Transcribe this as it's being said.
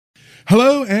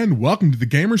Hello and welcome to the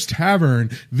Gamers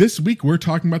Tavern. This week we're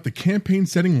talking about the campaign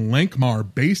setting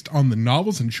Lankhmar, based on the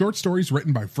novels and short stories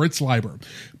written by Fritz Leiber.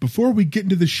 Before we get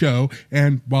into the show,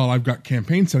 and while I've got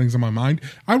campaign settings on my mind,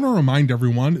 I want to remind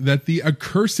everyone that the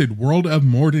Accursed World of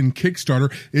Morden Kickstarter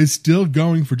is still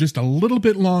going for just a little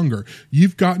bit longer.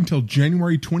 You've got until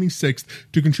January 26th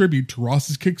to contribute to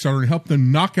Ross's Kickstarter and help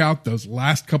them knock out those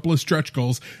last couple of stretch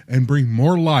goals and bring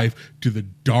more life to the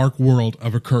dark world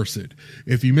of Accursed.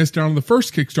 If you missed out on the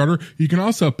first Kickstarter, you can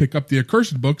also pick up the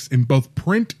Accursed books in both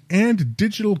print and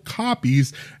digital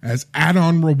copies as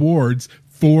add-on rewards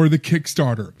for the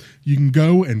Kickstarter. You can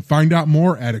go and find out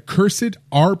more at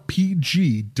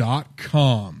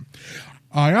accursedrpg.com.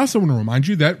 I also want to remind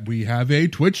you that we have a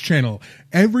Twitch channel.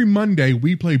 Every Monday,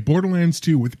 we play Borderlands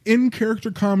 2 with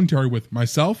in-character commentary with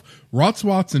myself, Rots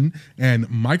Watson, and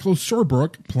Michael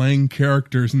Sorbrook playing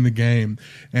characters in the game.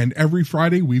 And every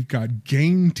Friday, we've got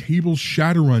Game Table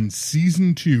Shadowrun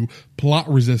Season 2 Plot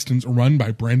Resistance run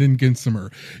by Brandon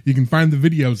Ginsimer. You can find the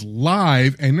videos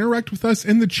live and interact with us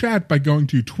in the chat by going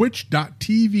to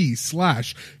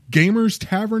twitch.tv/Gamers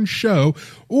Tavern Show,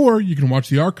 or you can watch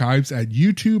the archives at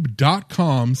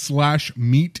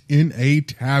youtube.com/Meet in a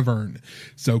Tavern.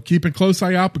 So keep a close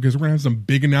eye out because we're going to have some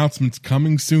big announcements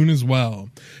coming soon as well.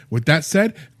 With that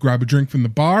said, grab a drink from the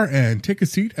bar and take a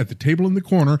seat at the table in the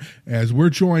corner as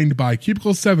we're joined by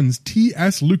Cubicle 7's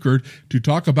T.S. Lukert to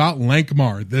talk about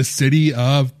Lankhmar, the City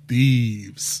of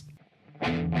Thieves.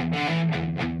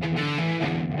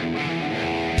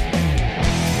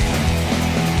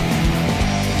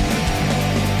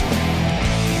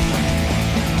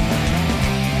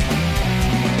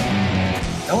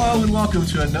 Hello and welcome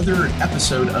to another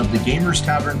episode of the Gamers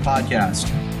Tavern podcast.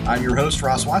 I'm your host,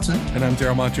 Ross Watson. And I'm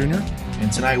Daryl Mott Jr.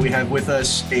 And tonight we have with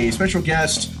us a special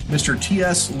guest, Mr.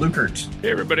 T.S. Lukert.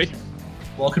 Hey, everybody.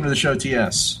 Welcome to the show,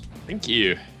 T.S. Thank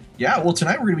you. Yeah, well,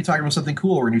 tonight we're going to be talking about something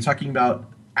cool. We're going to be talking about,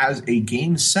 as a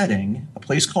game setting, a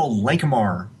place called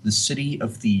Lankhmar, the City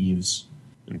of Thieves.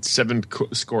 And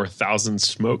 7,000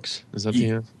 smokes. Is that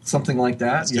the something like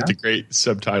that? It's just a great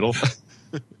subtitle.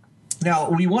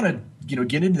 Now, we want to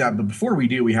get into that, but before we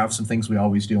do, we have some things we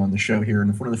always do on the show here,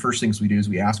 and one of the first things we do is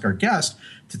we ask our guest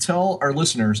to tell our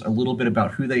listeners a little bit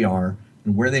about who they are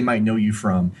and where they might know you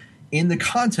from in the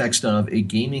context of a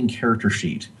gaming character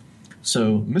sheet.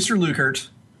 So, Mr. Lukert,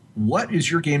 what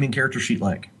is your gaming character sheet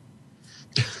like?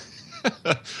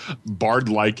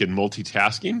 Bard-like and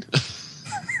multitasking.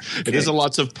 Okay. It has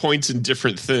lots of points in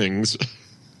different things.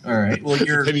 All right. Well,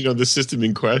 depending on the system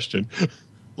in question.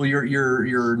 Well,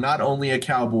 you're not only a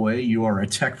cowboy, you are a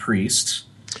tech priest.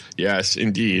 Yes,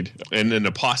 indeed. And an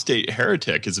apostate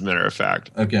heretic, as a matter of fact.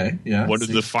 Okay, yeah. One of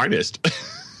the finest.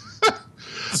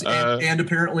 and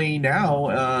apparently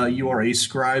now you are a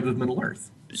scribe of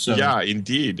Middle-earth. So. Yeah,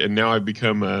 indeed. And now I've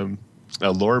become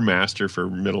a lore master for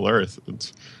Middle-earth.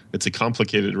 It's a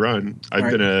complicated run. I've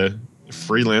been a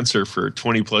freelancer for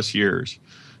 20-plus years.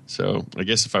 So I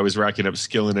guess if I was racking up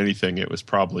skill in anything, it was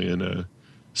probably in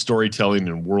storytelling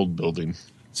and world building.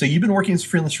 So you've been working as a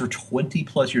freelancer for 20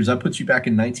 plus years. That puts you back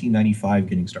in 1995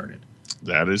 getting started.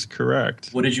 That is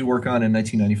correct. What did you work on in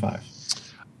 1995?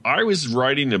 I was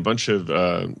writing a bunch of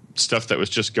stuff that was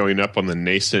just going up on the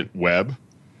nascent web.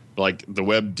 Like, the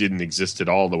web didn't exist at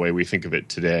all the way we think of it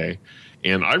today.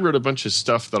 And I wrote a bunch of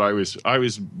stuff that I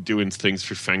was doing things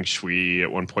for Feng Shui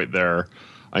at one point there.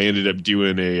 I ended up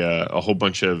doing a whole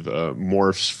bunch of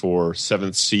morphs for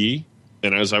 7th Sea.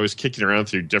 And as I was kicking around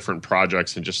through different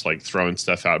projects and just like throwing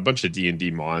stuff out, a bunch of D&D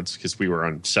mods, because we were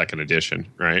on 2nd edition,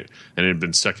 right? And it had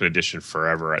been 2nd edition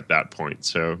forever at that point.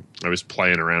 So I was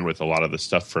playing around with a lot of the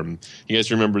stuff from, you guys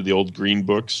remember the old green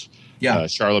books? Yeah.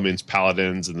 Charlemagne's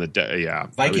Paladins and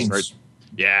Vikings. And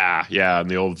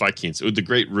the old Vikings. The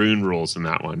great rune rules in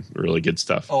that one. Really good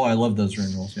stuff. Oh, I love those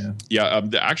rune rules, yeah. Yeah,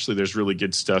 actually there's really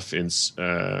good stuff in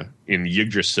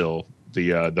Yggdrasil,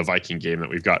 the Viking game that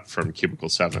we've got from Cubicle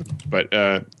 7. But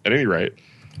at any rate,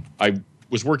 I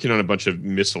was working on a bunch of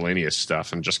miscellaneous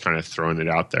stuff and just kind of throwing it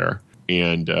out there.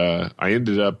 And I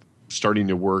ended up starting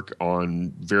to work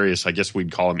on various, I guess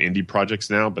we'd call them indie projects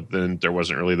now, but then there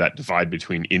wasn't really that divide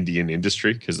between indie and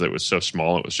industry because it was so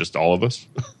small, it was just all of us.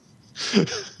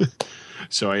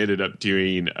 So I ended up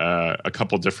doing a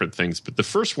couple different things. But the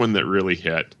first one that really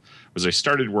hit was I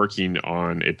started working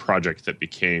on a project that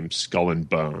became Skull and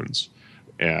Bones,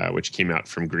 which came out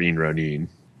from Green Ronin.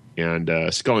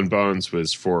 And Skull and Bones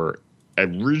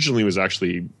originally was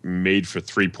actually made for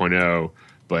 3.0,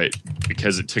 but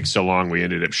because it took so long, we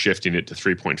ended up shifting it to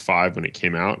 3.5 when it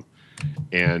came out.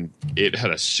 and it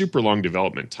had a super long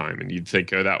development time, and you'd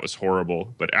think, oh, that was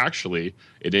horrible. But actually,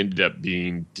 it ended up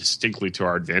being distinctly to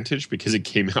our advantage because it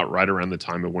came out right around the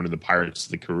time of one of the Pirates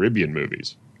of the Caribbean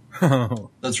movies.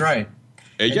 That's right.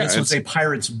 And this was a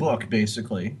pirate's book,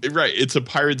 basically. Right. It's a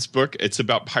pirate's book. It's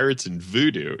about pirates and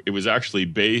voodoo. It was actually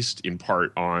based in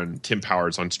part on Tim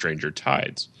Powers' on Stranger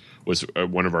Tides, was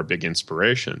one of our big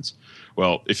inspirations.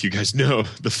 Well, if you guys know,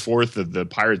 the fourth of the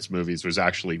Pirates movies was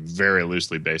actually very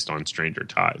loosely based on Stranger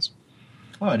Tides.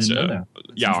 Oh, I didn't know that.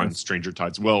 Yeah, on Stranger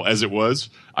Tides. Well, as it was,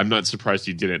 I'm not surprised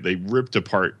you didn't. They ripped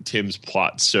apart Tim's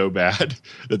plot so bad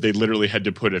that they literally had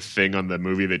to put a thing on the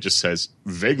movie that just says,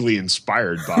 vaguely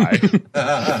inspired by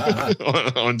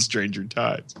on Stranger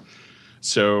Tides.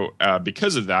 So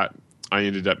because of that, I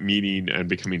ended up meeting and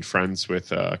becoming friends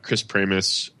with Chris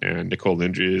Pramis and Nicole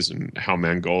Lindries and Hal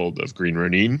Mangold of Green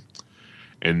Ronin.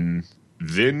 And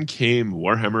then came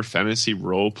Warhammer Fantasy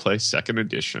Roleplay 2nd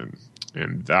Edition.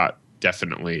 And that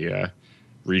definitely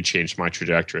rechanged my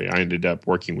trajectory. I ended up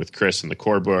working with Chris in the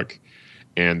core book.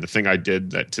 And the thing I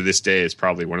did that to this day is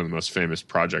probably one of the most famous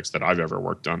projects that I've ever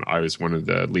worked on. I was one of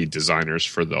the lead designers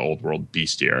for the Old World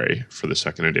Bestiary for the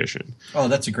 2nd Edition. Oh,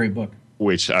 that's a great book.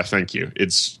 Which, thank you.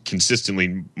 It's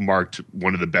consistently marked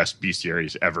one of the best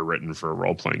bestiaries ever written for a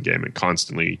role-playing game. It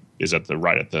constantly is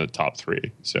right at the top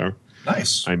 3. So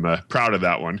nice. I'm proud of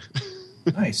that one.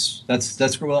 Nice.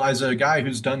 That's well. As a guy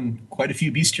who's done quite a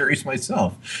few bestiaries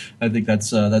myself, I think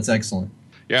that's excellent.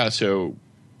 Yeah. So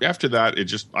after that,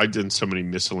 I did so many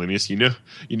miscellaneous. You know,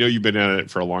 you've been at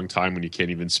it for a long time when you can't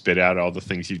even spit out all the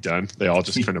things you've done. They all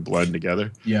just kind of blend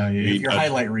together. Yeah, your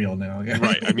highlight reel now. Yeah.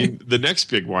 Right. I mean, the next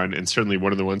big one, and certainly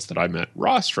one of the ones that I met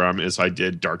Ross from, is I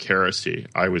did Dark Heresy.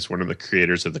 I was one of the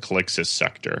creators of the Calixis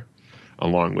sector,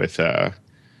 along with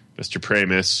Mr.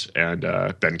 Pramis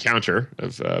and Ben Counter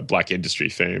of Black Industry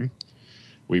fame.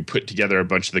 We put together a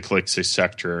bunch of the Calixis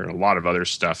sector and a lot of other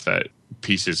stuff, that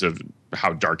pieces of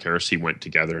how Dark Heresy went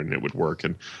together and it would work.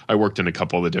 And I worked in a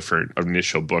couple of the different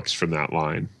initial books from that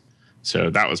line. So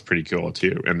that was pretty cool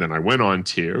too. And then I went on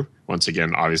to, once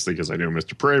again, obviously because I know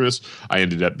Mr. Pramis, I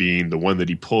ended up being the one that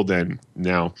he pulled in.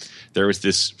 Now, there was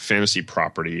this fantasy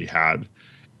property he had,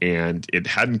 and it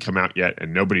hadn't come out yet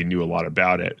and nobody knew a lot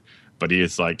about it. But he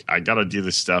is like, I got to do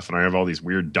this stuff, and I have all these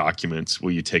weird documents. Will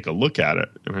you take a look at it?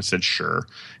 And I said, sure.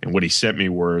 And what he sent me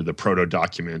were the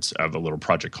proto-documents of a little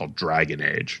project called Dragon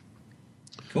Age.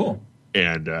 Cool.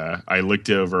 And I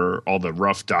looked over all the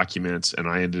rough documents, and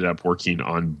I ended up working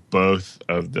on both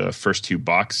of the first 2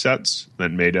 box sets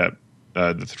that made up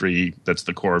the 3. That's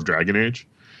the core of Dragon Age.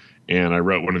 And I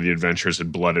wrote one of the adventures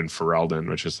in Blood and Ferelden,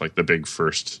 which is like the big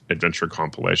first adventure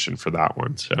compilation for that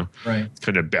one. So It's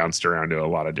kind of bounced around to a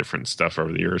lot of different stuff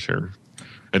over the years here.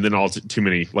 And then too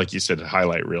many, like you said,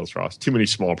 highlight reels, Ross. Too many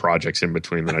small projects in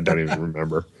between that I don't even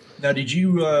remember. Now, did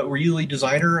you were you lead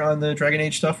designer on the Dragon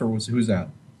Age stuff, or who's that?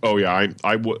 Oh yeah,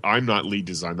 I'm not lead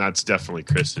design. That's definitely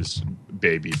Chris's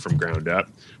baby from ground up.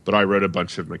 But I wrote a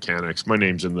bunch of mechanics. My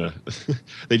name's in the.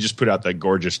 They just put out that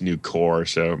gorgeous new core,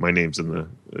 so my name's in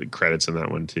the credits in that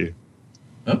one too.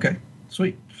 Okay,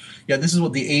 sweet. Yeah, this is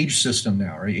what the Age system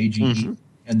now, right? AGE,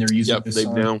 and they're using this.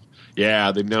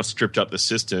 They've now stripped out the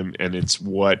system, and it's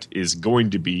what is going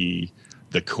to be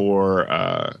the core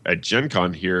at Gen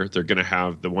Con here. They're going to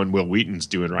have the one Will Wheaton's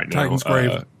doing right now. Titan's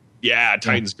Grave.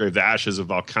 Titan's Grave. The Ashes of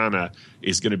Valkana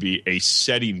is going to be a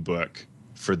setting book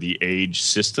for the Age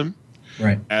system.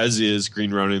 Right. As is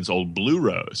Green Ronin's Old Blue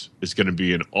Rose is going to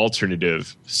be an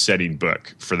alternative setting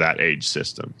book for that Age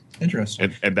system.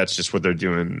 Interesting. And that's just what they're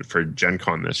doing for Gen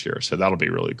Con this year. So that'll be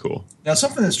really cool. Now,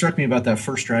 something that struck me about that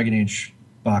first Dragon Age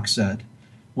box set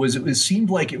was it seemed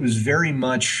like it was very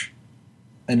much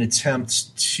an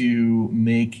attempt to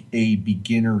make a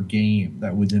beginner game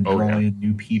that would then draw in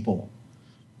new people.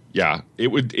 Yeah,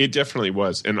 it definitely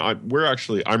was. And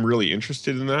I'm really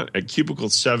interested in that. At Cubicle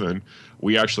 7,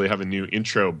 we actually have a new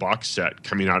intro box set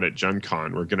coming out at Gen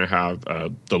Con. We're going to have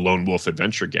the Lone Wolf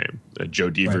adventure game, Joe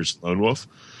Deaver's Lone Wolf.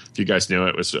 If you guys know,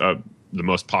 it was the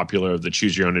most popular of the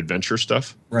Choose Your Own Adventure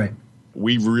stuff. Right.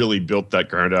 We really built that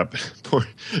ground up. Poor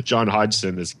John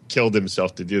Hodgson has killed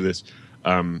himself to do this.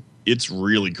 It's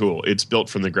really cool. It's built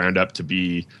from the ground up to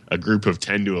be a group of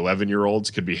 10 to 11-year-olds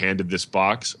could be handed this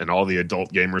box, and all the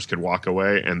adult gamers could walk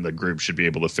away, and the group should be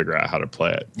able to figure out how to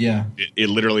play it. Yeah. It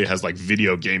literally has like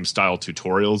video game style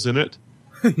tutorials in it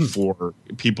for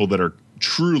people that are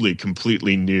truly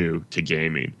completely new to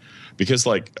gaming. Because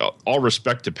like all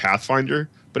respect to Pathfinder,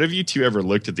 but have you two ever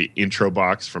looked at the intro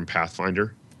box from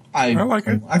Pathfinder? I like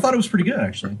it. I thought it was pretty good,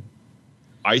 actually.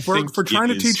 I think for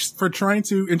trying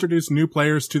to introduce new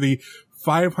players to the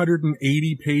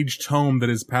 580-page tome that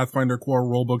is Pathfinder Core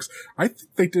Rulebooks, I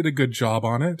think they did a good job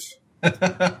on it.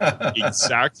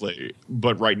 Exactly.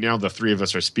 But right now, the three of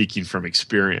us are speaking from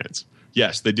experience.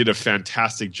 Yes, they did a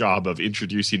fantastic job of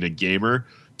introducing a gamer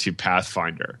to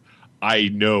Pathfinder. I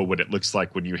know what it looks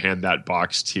like when you hand that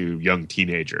box to young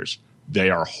teenagers.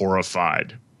 They are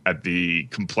horrified at the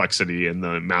complexity and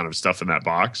the amount of stuff in that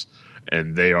box,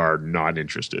 and they are not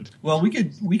interested. Well, we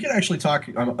could actually talk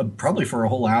probably for a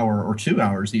whole hour or 2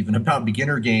 hours even about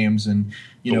beginner games and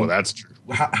that's true.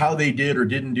 How they did or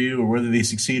didn't do, or whether they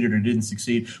succeeded or didn't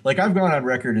succeed. Like I've gone on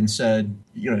record and said,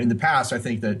 in the past, I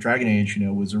think that Dragon Age,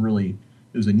 was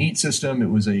a neat system. It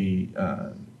was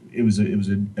an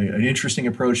interesting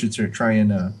approach to try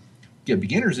and get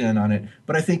beginners in on it.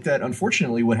 But I think that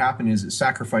unfortunately, what happened is it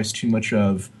sacrificed too much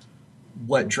of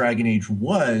what Dragon Age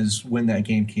was when that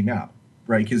game came out,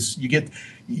 right? Because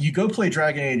you go play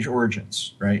Dragon Age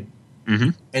Origins, right? Mm-hmm.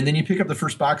 And then you pick up the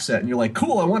first box set and you're like,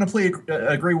 cool, I want to play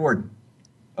a Grey Warden.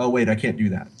 Oh wait, I can't do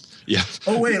that. Yeah.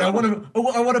 Oh wait, I want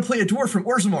to play a dwarf from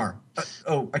Orzammar.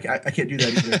 I can't do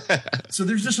that either. So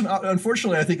there's just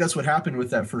unfortunately, I think that's what happened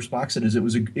with that first box set. Is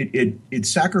it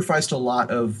sacrificed a lot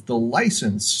of the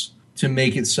license to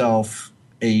make itself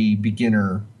a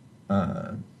beginner.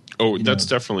 That's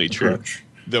definitely approach. True.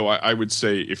 Though I would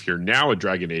say if you're now a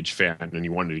Dragon Age fan and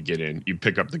you wanted to get in, you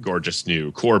pick up the gorgeous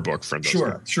new core book from those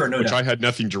guys. Sure, no which doubt. I had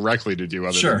nothing directly to do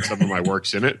other than some of my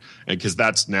works in it, and because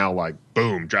that's now like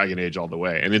boom, Dragon Age all the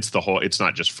way, and it's the whole. It's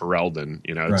not just Ferelden,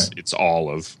 it's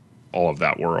all of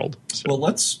that world. So, well,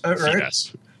 let's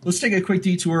take a quick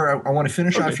detour. I want to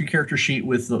finish off your character sheet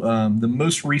with the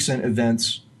most recent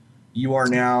events. You are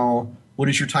now. What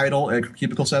is your title at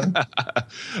Cubicle 7?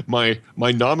 My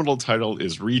nominal title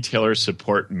is Retailer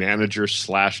Support Manager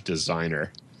 /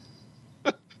 Designer.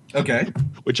 Okay.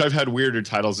 Which I've had weirder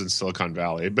titles in Silicon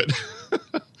Valley, but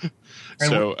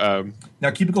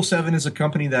now Cubicle 7 is a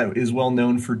company that is well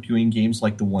known for doing games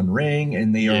like The One Ring,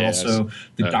 and they are also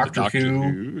the Doctor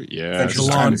Who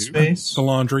Space. The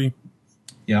Laundry.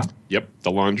 Yeah. Yep,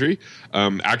 the Laundry.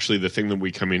 Actually, the thing that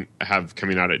we coming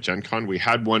out at Gen Con, we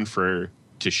had one to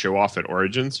show off at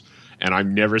Origins, and I've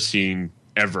never seen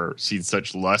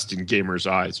such lust in gamers'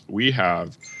 eyes. We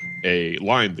have a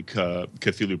line, the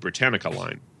Cthulhu Britannica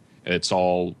line, and it's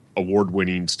all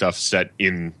award-winning stuff set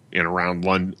in and around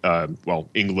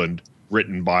England,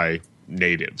 written by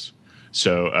natives.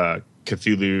 So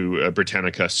Cthulhu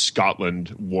Britannica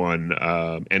Scotland won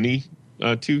ENnie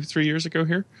 2-3 years ago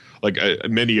here. Like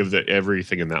many of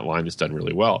everything in that line is done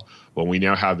really well. Well, we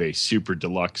now have a super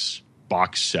deluxe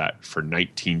box set for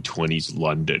 1920s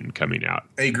London coming out.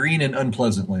 A Green and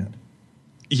Unpleasant Land.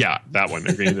 Yeah, that one,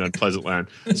 A Green and Unpleasant Land.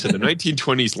 So the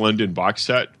 1920s London box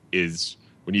set is,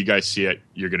 when you guys see it,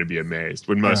 you're going to be amazed.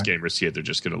 When most gamers see it, they're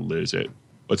just going to lose it.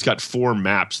 It's got 4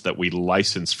 maps that we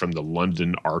license from the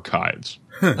London archives.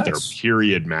 They're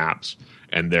period maps,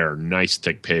 and they're nice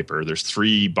thick paper. There's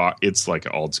 3 it's like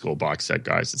an old school box set,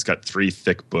 guys. It's got 3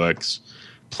 thick books,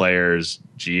 players,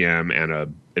 GM, and a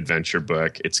adventure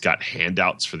book. It's got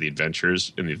handouts for the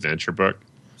adventures in the adventure book.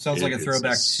 Sounds like a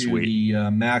throwback to the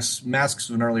Masks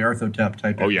of Gnarly Arthotep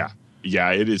type. Oh, yeah.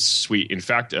 Yeah, it is sweet. In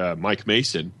fact, Mike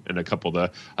Mason and a couple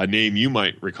of a name you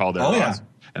might recall there,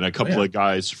 and a couple of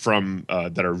guys from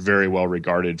that are very well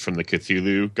regarded from the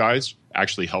Cthulhu guys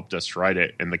actually helped us write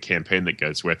it, and the campaign that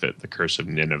goes with it, The Curse of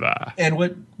Nineveh. And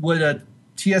what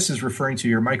TS is referring to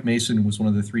here, Mike Mason was one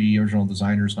of the 3 original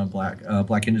designers on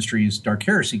Black Industries' Dark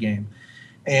Heresy game.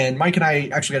 And Mike and I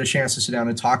actually got a chance to sit down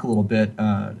and talk a little bit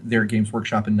there at Games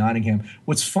Workshop in Nottingham.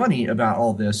 What's funny about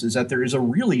all this is that there is a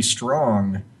really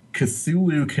strong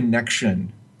Cthulhu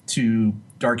connection to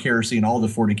Dark Heresy and all the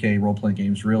 40K role-playing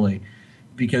games, really.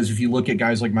 Because if you look at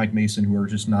guys like Mike Mason, who are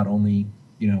just not only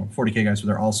 40K guys, but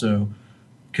they're also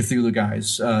Cthulhu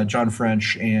guys. John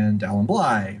French and Alan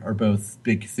Bly are both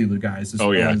big Cthulhu guys as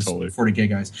well as totally. 40K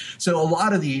guys. So a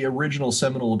lot of the original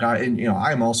seminal guys, and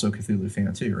I'm also a Cthulhu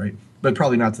fan too, right? But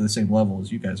probably not to the same level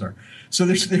as you guys are. So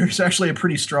there's actually a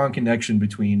pretty strong connection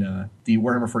between the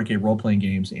Warhammer 40K role-playing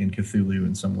games and Cthulhu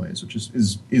in some ways, which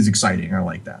is exciting. I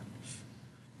like that.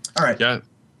 All right. Yeah.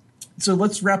 So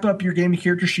let's wrap up your gaming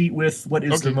character sheet with what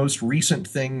is the most recent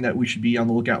thing that we should be on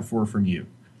the lookout for from you.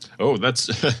 Oh, that's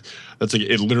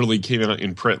it literally came out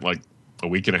in print like a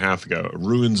week and a half ago.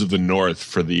 Ruins of the North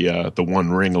for the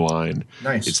One Ring line.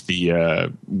 Nice. It's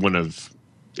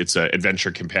it's an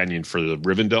adventure companion for the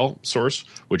Rivendell source,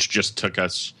 which just took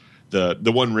us the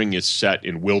One Ring is set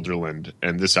in Wilderland,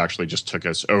 and this actually just took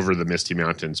us over the Misty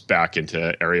Mountains back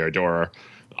into Eriador,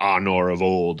 Anor of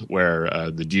old,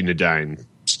 where the Dunedain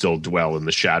still dwell in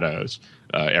the shadows,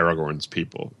 Aragorn's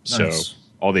people. Nice. So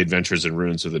all the adventures in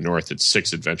Ruins of the North, it's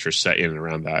 6 adventures set in and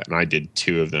around that, and I did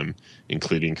 2 of them,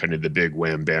 including kind of the big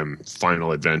wham bam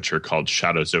final adventure called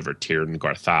Shadows over Tir and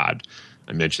Garthad.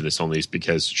 I mention this only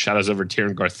because Shadows over Tir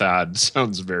and Garthad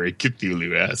sounds very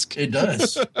Cthulhu-esque. It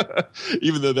does.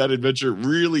 Even though that adventure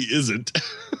really isn't.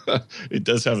 It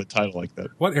does have a title like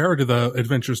that. What era do the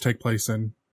adventures take place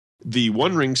in? The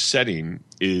One Ring setting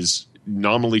is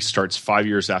nominally starts 5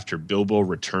 years after Bilbo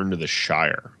returned to the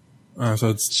Shire.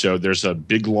 So there's a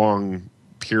big, long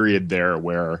period there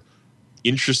where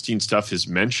interesting stuff is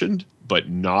mentioned, but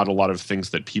not a lot of things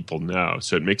that people know.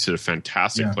 So it makes it a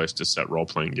fantastic place to set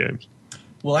role-playing games.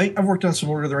 Well, I've worked on some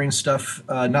Lord of the Rings stuff,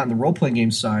 not in the role-playing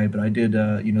game side, but I did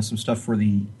some stuff for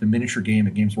the miniature game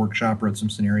at Games Workshop, wrote some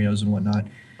scenarios and whatnot.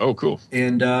 Oh, cool.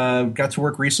 And got to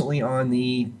work recently on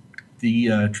the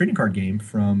trading card game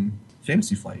from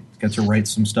Fantasy Flight. Got to write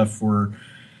some stuff for...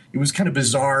 It was kind of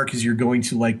bizarre because you're going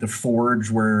to like the forge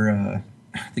where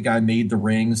the guy made the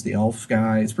rings, the elf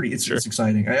guy. It's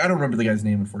exciting. I don't remember the guy's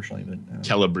name, unfortunately. But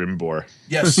Celebrimbor.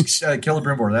 Yes,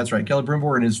 Celebrimbor. That's right.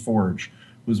 Celebrimbor and his forge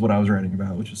was what I was writing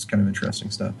about, which is kind of interesting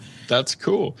stuff. That's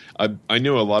cool. I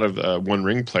know a lot of One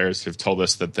Ring players have told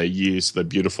us that they use the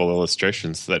beautiful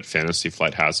illustrations that Fantasy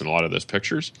Flight has in a lot of those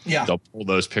pictures. Yeah. They'll pull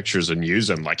those pictures and use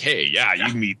them like, hey,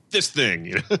 you meet this thing.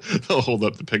 You know? They'll hold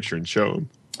up the picture and show them.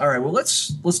 All right, well,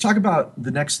 let's talk about the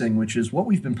next thing, which is what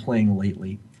we've been playing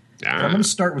lately. I'm going to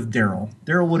start with Daryl.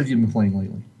 Daryl, what have you been playing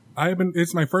lately?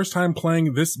 It's my first time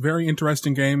playing this very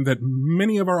interesting game that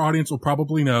many of our audience will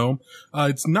probably know.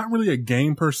 It's not really a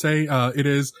game per se. It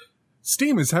is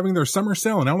Steam is having their summer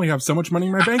sale, and I only have so much money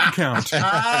in my bank account.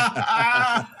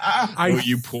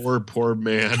 You poor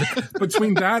man.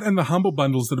 Between that and the Humble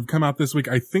Bundles that have come out this week,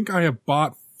 I think I have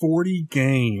bought 40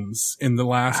 games in the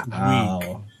last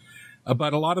week.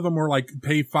 But a lot of them were like,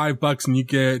 pay $5 and you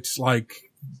get like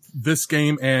this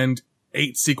game and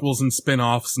 8 sequels and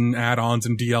spin-offs and add-ons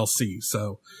and DLC.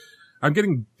 So I'm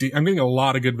getting a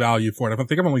lot of good value for it. I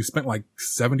think I've only spent like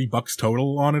 $70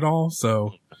 total on it all.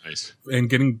 So nice. And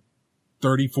getting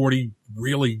 30, 40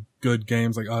 really good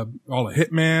games like all the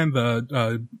Hitman,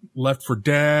 the Left 4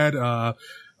 Dead. I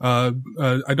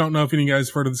don't know if any of you guys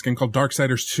have heard of this game called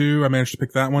Darksiders 2. I managed to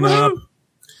pick that one up.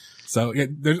 So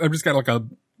I've just got like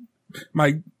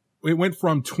it went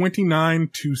from 29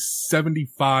 to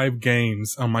 75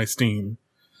 games on my Steam.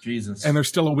 Jesus. And there's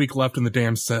still a week left in the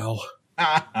damn sale.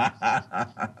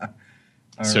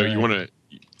 So you want to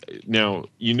now,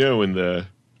 in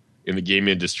the game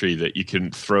industry that you can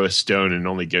throw a stone and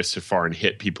only go so far and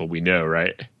hit people we know,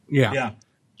 right? Yeah.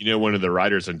 One of the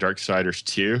writers on Darksiders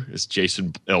 2 is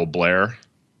Jason L. Blair.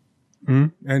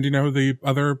 Mm-hmm. And do you know who the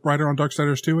other writer on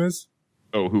Darksiders 2 is?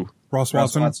 Oh, who? Ross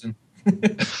Watson.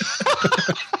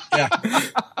 Yeah.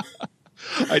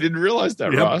 I didn't realize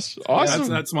that, yep. Ross. Awesome. Yeah,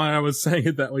 that's why I was saying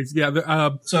it that way. Yeah.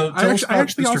 So tell us about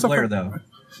Mr. Blair, though.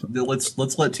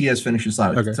 Let's let TS finish his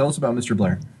thought. Okay. Tell us about Mr.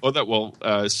 Blair.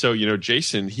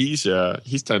 Jason, he's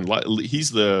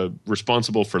the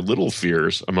responsible for Little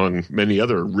Fears, among many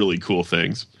other really cool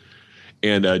things.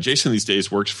 And Jason these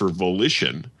days works for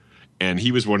Volition, and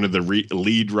he was one of the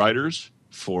lead writers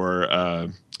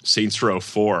for Saints Row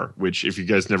 4, which, if you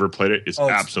guys never played it, is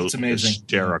absolutely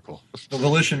hysterical. The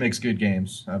Volition makes good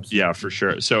games. Absolutely. Yeah, for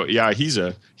sure. So, yeah, he's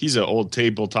an old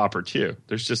tabletopper, too.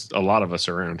 There's just a lot of us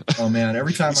around. Oh, man.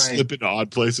 Every time I slip into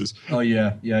odd places. Oh,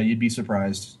 yeah. Yeah, you'd be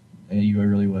surprised. You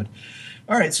really would.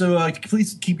 All right, so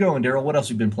please keep going, Daryl. What else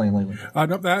have you been playing lately?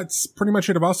 No, that's pretty much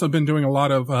it. I've also been doing a lot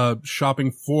of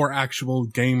shopping for actual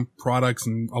game products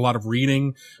and a lot of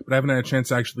reading, but I haven't had a chance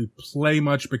to actually play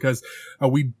much because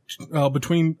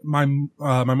between my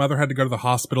mother had to go to the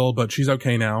hospital, but she's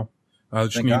okay now.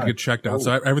 She needed to get checked out,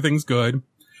 so everything's good.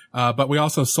 But we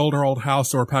also sold our old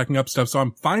house, so we're packing up stuff. So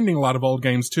I'm finding a lot of old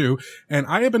games too, and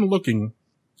I have been looking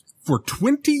for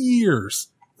 20 years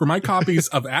for my copies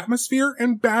of Atmosphere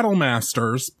and Battle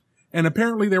Masters, and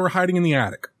apparently they were hiding in the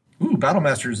attic. Ooh, Battle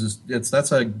Masters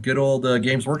that's a good old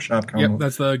Games Workshop Yep,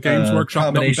 that's the Games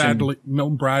Workshop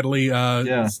Milton Bradley.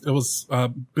 Yeah. It was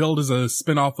billed as a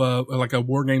spin-off like a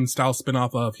wargame style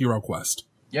spin-off of Hero Quest.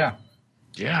 Yeah.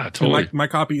 Yeah, totally. My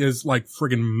copy is like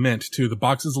friggin' mint too. The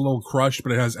box is a little crushed,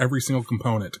 but it has every single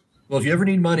component. Well, if you ever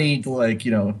need money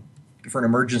to for an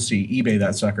emergency, eBay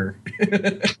that sucker.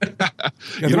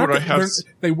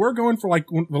 They were going for like,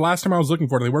 the last time I was looking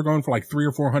for it, they were going for like 300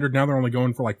 or 400. Now they're only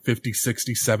going for like 50,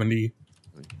 60, 70.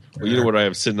 Well, you know what I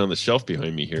have sitting on the shelf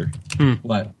behind me here?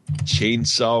 What?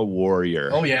 Chainsaw Warrior.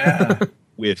 Oh, yeah.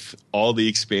 With all the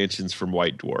expansions from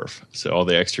White Dwarf. So all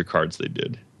the extra cards they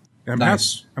did.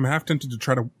 Nice. I'm half tempted to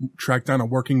try to track down a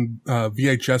working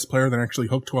VHS player that actually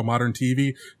hooked to a modern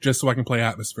TV just so I can play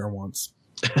Atmosphere once.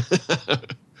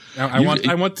 I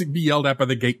want to be yelled at by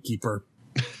the gatekeeper.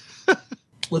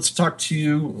 Let's talk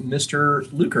to Mr.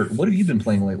 Lukert. What have you been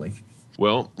playing lately?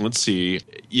 Well, let's see.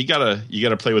 You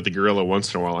gotta play with the gorilla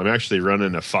once in a while. I'm actually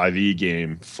running a 5e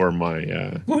game for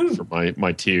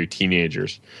my two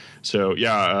teenagers. So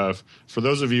yeah, for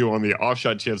those of you on the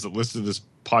offshot chance that listen to this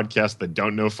podcast that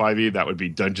don't know 5e, that would be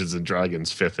Dungeons and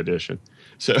Dragons 5th edition.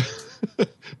 So,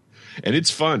 and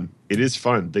it's fun. It is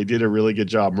fun. They did a really good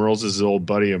job. Merle's is an old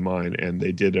buddy of mine, and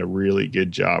they did a really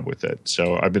good job with it.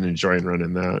 So I've been enjoying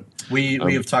running that. We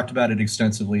have talked about it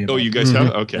extensively. Oh, you guys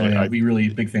have? Okay. Yeah, we really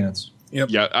big fans. Yep.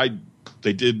 Yeah,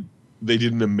 they did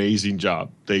an amazing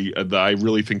job. I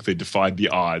really think they defied the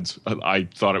odds. I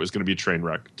thought it was going to be a train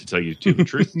wreck, to tell you the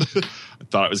truth. I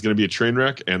thought it was going to be a train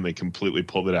wreck, and they completely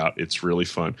pulled it out. It's really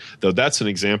fun. Though that's an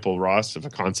example, Ross, of a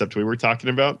concept we were talking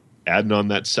about, adding on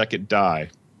that second die.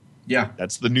 Yeah.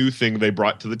 That's the new thing they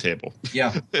brought to the table.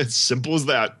 Yeah. It's simple as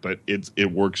that, but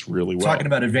it works really well. Talking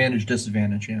about advantage,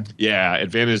 disadvantage, yeah. Yeah,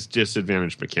 advantage,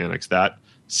 disadvantage mechanics. That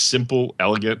simple,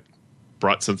 elegant,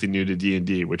 brought something new to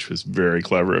D&D, which was very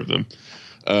clever of them.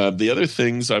 The other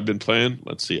things I've been playing,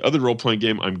 let's see, other role-playing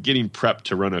game, I'm getting prepped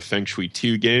to run a Feng Shui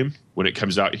 2 game when it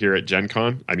comes out here at Gen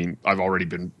Con. I mean, I've read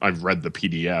the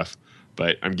PDF,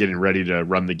 but I'm getting ready to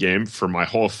run the game for my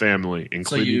whole family,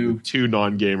 including two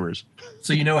non-gamers.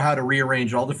 So you know how to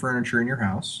rearrange all the furniture in your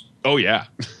house. Oh, yeah.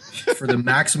 For the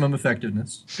maximum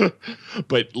effectiveness.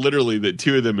 But literally the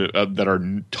two of them that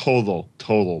are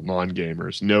total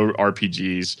non-gamers, no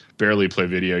RPGs, barely play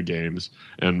video games,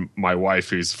 and my wife,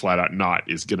 who's flat out not,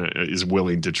 is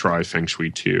willing to try Feng Shui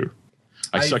 2.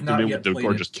 I sucked them in with the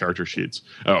gorgeous character sheets.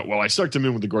 Oh, well, I sucked them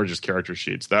in with the gorgeous character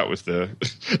sheets. That was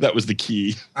the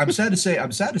key. I'm sad to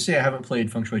say I haven't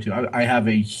played Feng Shui 2. I have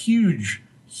a huge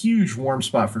warm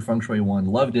spot for Feng Shui 1.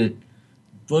 Loved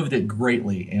it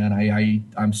greatly, and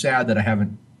I'm sad that I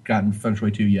haven't gotten Feng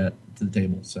Shui 2 yet to the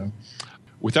table. So,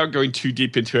 without going too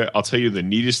deep into it, I'll tell you the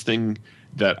neatest thing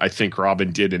that I think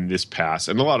Robin did in this pass,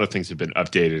 and a lot of things have been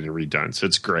updated and redone, so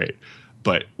it's great.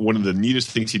 But one of the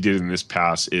neatest things he did in this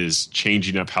pass is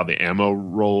changing up how the ammo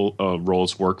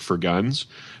rolls work for guns.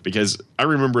 Because I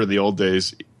remember in the old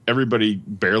days, everybody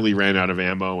barely ran out of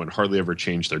ammo and hardly ever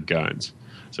changed their guns.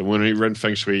 So when we run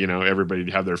Feng Shui, everybody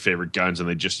would have their favorite guns and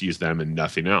they just use them and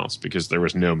nothing else because there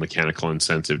was no mechanical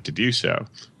incentive to do so.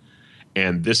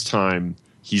 And this time,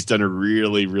 he's done a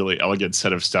really, really elegant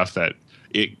set of stuff that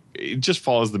it just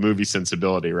follows the movie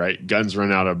sensibility, right? Guns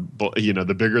run out of,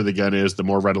 the bigger the gun is, the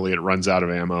more readily it runs out of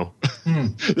ammo.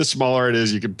 The smaller it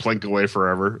is, you can plink away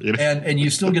forever. And you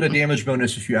still get a damage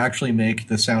bonus if you actually make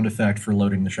the sound effect for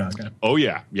loading the shotgun. Oh,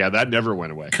 yeah. Yeah, that never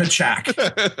went away. Ka-chak.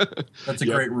 That's a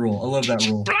great rule. I love that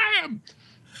rule. Blam!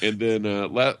 And then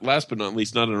last but not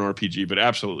least, not an RPG, but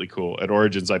absolutely cool. At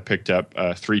Origins, I picked up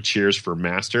 3 Cheers for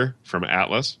Master from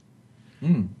Atlas.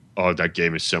 Oh, that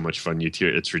game is so much fun.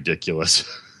 It's ridiculous.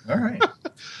 All right.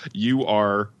 You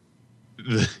are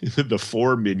the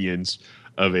 4 minions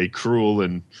of a cruel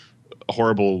and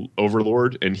horrible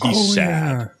overlord, and he's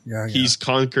sad. Yeah. He's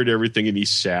conquered everything, and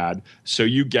he's sad. So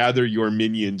you gather your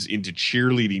minions into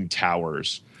cheerleading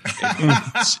towers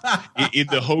in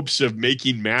the hopes of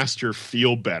making Master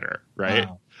feel better, right?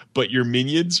 Wow. But your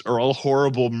minions are all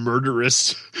horrible,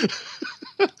 murderous.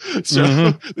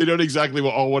 So they don't exactly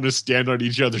all want to stand on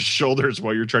each other's shoulders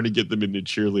while you're trying to get them into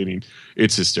cheerleading.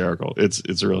 It's hysterical.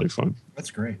 It's really fun.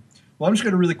 That's great. Well, I'm just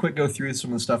going to really quick go through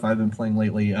some of the stuff I've been playing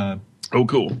lately. Oh,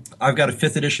 cool. I've got a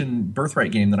 5th edition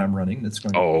Birthright game that I'm running. That's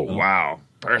going. Oh, wow.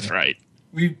 Birthright.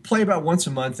 We play about once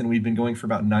a month, and we've been going for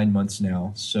about 9 months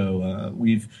now. So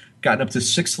we've gotten up to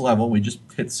 6th level. We just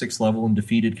hit 6th level and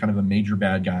defeated kind of a major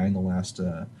bad guy in the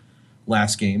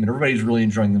last game, and everybody's really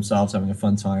enjoying themselves, having a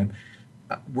fun time.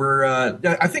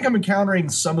 I think I'm encountering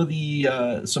some of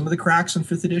the cracks in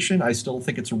 5th edition. I still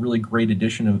think it's a really great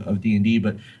edition of D&D,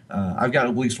 but I've got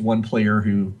at least one player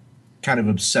who kind of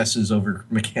obsesses over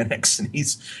mechanics, and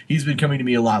he's been coming to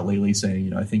me a lot lately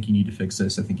saying, I think you need to fix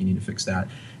this, I think you need to fix that,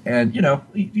 and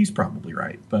he's probably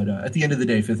right. But at the end of the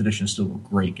day, 5th edition is still a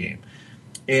great game,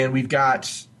 and we've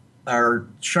got our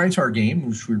Shrine Tar game,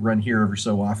 which we run here every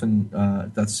so often.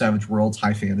 That's Savage Worlds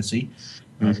High Fantasy,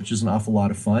 which is an awful lot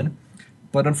of fun.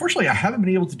 But unfortunately, I haven't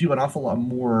been able to do an awful lot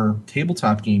more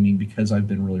tabletop gaming because I've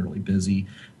been really, really busy.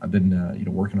 I've been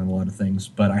working on a lot of things.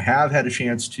 But I have had a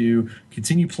chance to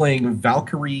continue playing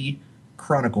Valkyria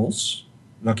Chronicles,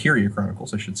 I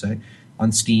should say,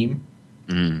 on Steam.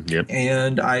 Yep.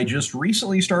 And I just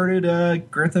recently started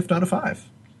Grand Theft Auto 5.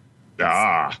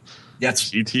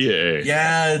 That's GTA.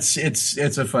 Yeah,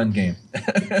 it's a fun game.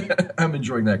 I'm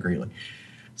enjoying that greatly.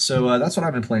 So that's what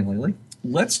I've been playing lately.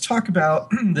 Let's talk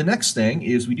about the next thing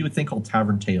is we do a thing called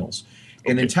Tavern Tales.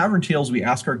 And in Tavern Tales, we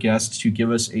ask our guests to give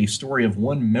us a story of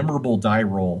one memorable die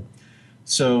roll.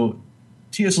 So,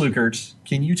 T.S. Lukert,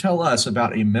 can you tell us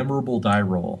about a memorable die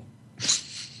roll?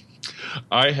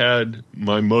 I had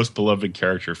my most beloved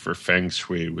character for Feng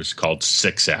Shui was called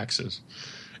Six Axes.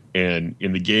 And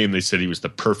in the game, they said he was the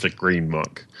perfect green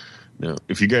monk. Now,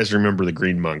 if you guys remember the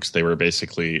green monks, they were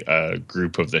basically a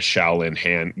group of the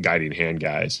Shaolin guiding hand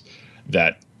guys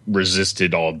that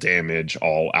resisted all damage,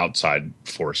 all outside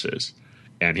forces.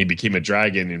 And he became a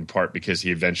dragon in part because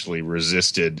he eventually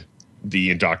resisted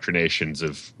the indoctrinations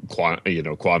of Quan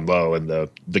Lo and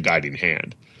the guiding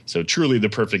hand. So truly the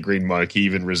perfect green monk. He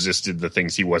even resisted the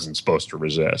things he wasn't supposed to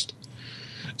resist.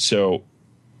 So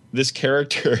this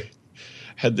character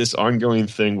had this ongoing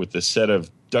thing with a set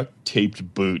of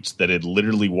duct-taped boots that had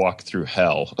literally walked through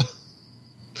hell.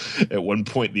 At one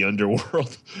point, the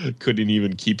underworld couldn't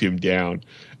even keep him down.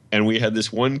 And we had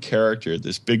this one character,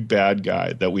 this big bad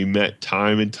guy that we met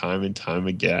time and time and time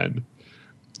again,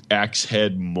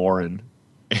 Axehead Morin.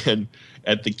 And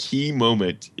at the key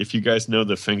moment, if you guys know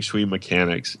the Feng Shui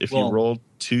mechanics, if you roll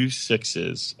 2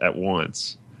 6s at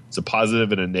once, it's a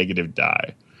positive and a negative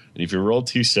die. And if you roll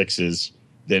 2 6s,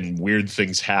 then weird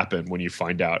things happen when you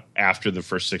find out after the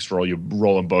first 6 roll. You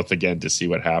roll them both again to see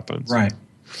what happens. Right.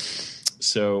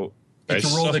 So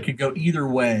it's a roll that could go either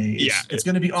way. It's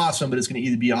going to be awesome, but it's going to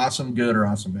either be awesome good or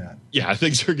awesome bad. Yeah,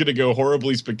 things are going to go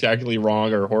horribly, spectacularly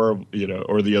wrong, or horrible,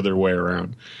 or the other way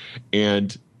around.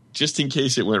 And just in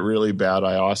case it went really bad,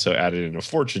 I also added in a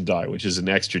fortune die, which is an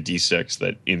extra d6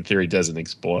 that in theory doesn't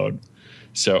explode.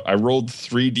 So I rolled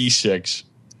 3d6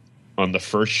 on the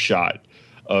first shot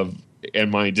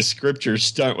and my descriptor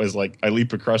stunt was like, I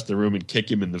leap across the room and kick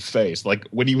him in the face. Like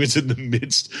when he was in the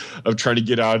midst of trying to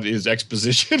get out of his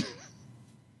exposition.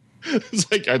 It's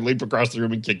like I'd leap across the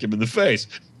room and kick him in the face.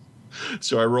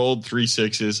 So I rolled 3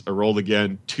 6s. I rolled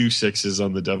again 2 6s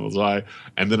on the devil's eye.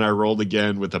 And then I rolled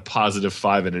again with a positive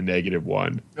 5 and a negative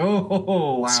 1.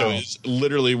 Oh, wow. So it's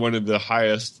literally one of the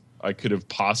highest I could have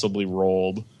possibly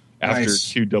rolled after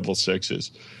 2 double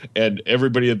 6s. And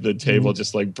everybody at the table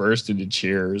just like burst into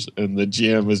cheers. And the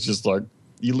GM was just like,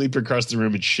 you leap across the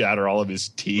room and shatter all of his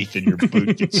teeth, and your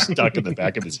boot gets stuck in the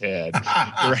back of his head.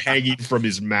 You're hanging from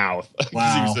his mouth.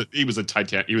 Wow. he was a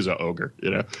titan. He was an ogre,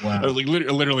 Wow. Like,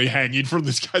 literally hanging from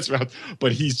this guy's mouth.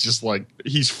 But he's just like,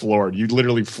 he's floored. You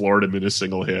literally floored him in a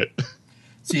single hit.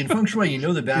 See, in Feng Shui,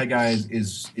 the bad guy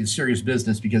is serious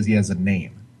business because he has a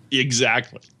name.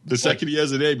 Exactly. The second he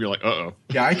has a name, you're like, uh-oh.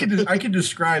 Yeah, I could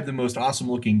describe the most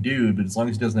awesome-looking dude, but as long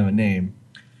as he doesn't have a name.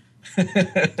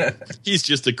 He's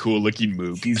just a cool-looking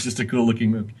mook. He's just a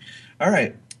cool-looking mook. All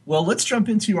right. Well, let's jump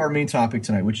into our main topic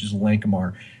tonight, which is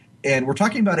Lankhmar. And we're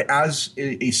talking about it as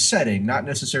a setting, not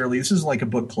necessarily – this is like a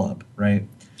book club, right?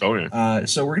 Oh, yeah.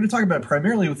 So we're going to talk about it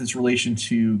primarily with its relation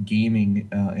to gaming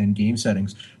and game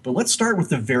settings. But let's start with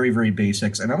the very, very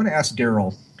basics. And I'm going to ask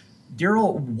Daryl.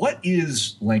 Daryl, what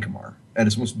is Lankhmar at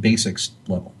its most basic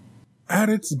level? At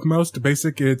its most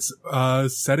basic, it's a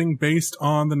setting based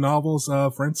on the novels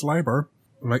of Fritz Leiber.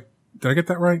 Did I get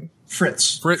that right?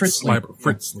 Fritz Leiber.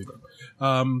 Fritz Leiber.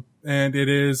 And it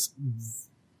is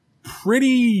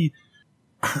pretty.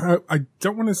 I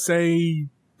don't want to say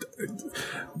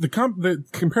the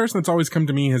comparison that's always come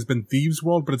to me has been Thieves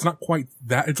World, but it's not quite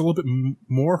that. It's a little bit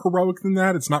more heroic than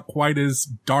that. It's not quite as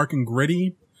dark and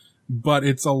gritty, but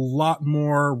it's a lot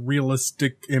more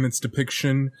realistic in its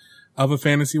depiction of a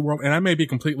fantasy world. And I may be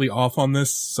completely off on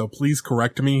this, so please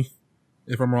correct me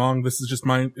if I'm wrong. This is just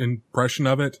my impression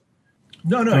of it.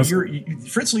 No,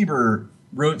 Fritz Leiber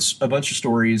wrote a bunch of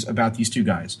stories about these two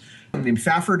guys named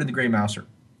Fafford and the Grey Mouser.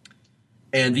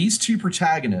 And these two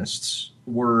protagonists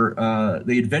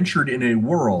they adventured in a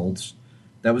world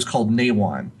that was called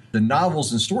Nawan. The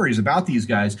novels and stories about these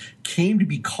guys came to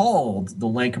be called the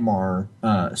Lankhmar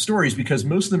stories because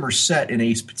most of them are set in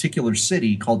a particular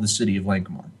city called the City of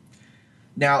Lankhmar.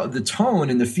 Now, the tone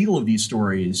and the feel of these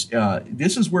stories,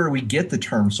 this is where we get the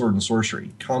term sword and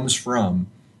sorcery, comes from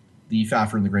the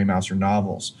Fafford and the Grey Mouser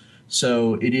novels.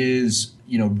 So it is,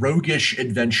 roguish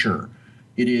adventure.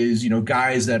 It is,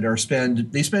 guys that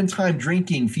spend time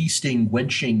drinking, feasting,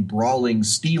 wenching, brawling,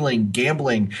 stealing,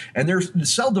 gambling, and they're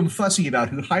seldom fussy about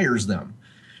who hires them.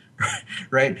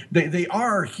 Right? They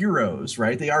are heroes,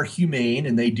 right? They are humane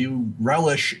and they do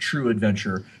relish true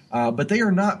adventure, but they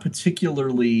are not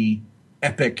particularly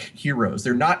epic heroes.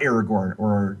 They're not Aragorn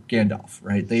or Gandalf,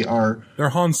 right? They're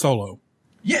Han Solo.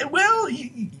 Yeah, well,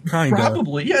 Kinda.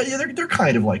 probably. Yeah, they're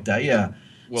kind of like that, yeah.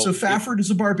 So Fafford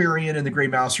is a barbarian, and the Grey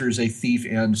Mouser is a thief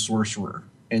and sorcerer.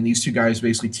 And these two guys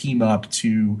basically team up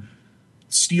to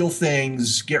steal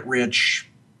things, get rich,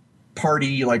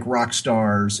 party like rock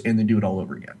stars, and then do it all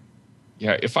over again.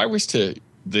 Yeah, if I was to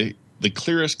the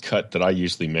clearest cut that I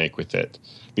usually make with it,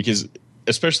 because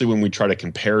especially when we try to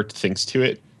compare things to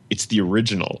it, it's the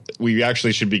original. We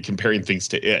actually should be comparing things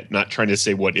to it, not trying to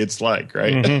say what it's like,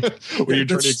 right? Mm-hmm. When you're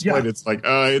trying to explain, it's like,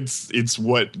 it's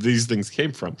what these things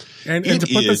came from. And to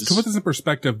put this in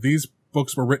perspective, these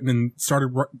books were written and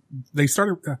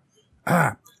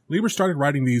Lieber started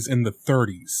writing these in the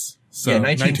 30s. So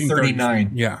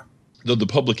 1939. Yeah. Though the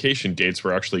publication dates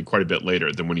were actually quite a bit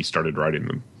later than when he started writing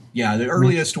them. Yeah, the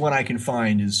earliest one I can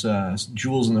find is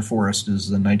Jewels in the Forest is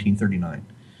the 1939.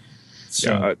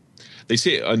 So. Yeah, they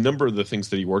say a number of the things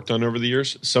that he worked on over the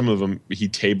years, some of them he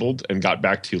tabled and got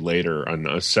back to later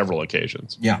on several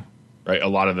occasions. Yeah. Right. A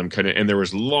lot of them kind of, and there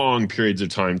was long periods of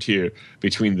time too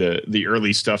between the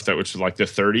early stuff that was like the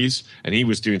 30s, and he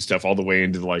was doing stuff all the way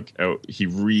into he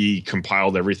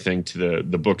recompiled everything to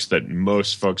the books that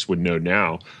most folks would know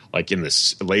now, like in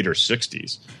the later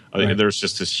 60s. Right. There's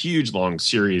just this huge long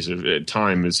series of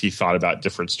time as he thought about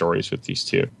different stories with these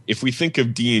two. If we think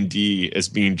of D&D as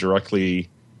being directly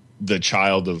the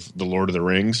child of the Lord of the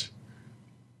Rings,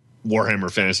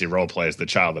 Warhammer Fantasy Roleplay is the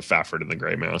child of Fafford and the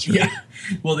Grey Mouser. Yeah.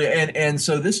 Well, and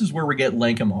so this is where we get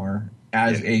Lankhmar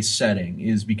as a setting,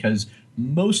 is because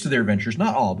most of their adventures,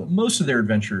 not all, but most of their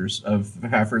adventures of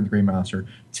Fafford and the Grey Mouser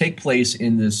take place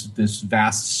in this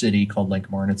vast city called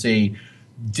Lankhmar. And it's a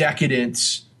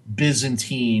decadent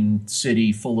Byzantine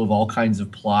city full of all kinds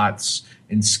of plots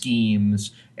and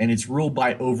schemes. And it's ruled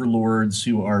by overlords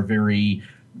who are very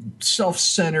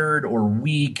self-centered or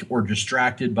weak or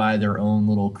distracted by their own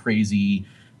little crazy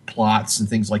plots and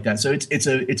things like that. So it's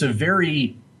a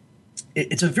very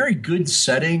good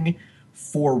setting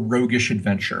for roguish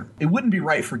adventure. It wouldn't be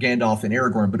right for Gandalf and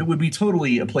Aragorn, but it would be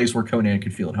totally a place where Conan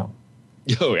could feel at home.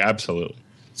 Oh, absolutely.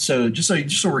 So just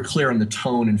so we're clear on the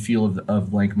tone and feel of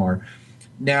Lankhmar.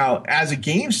 Now, as a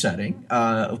game setting,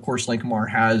 of course, Lankhmar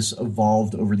has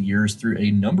evolved over the years through a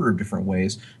number of different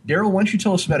ways. Daryl, why don't you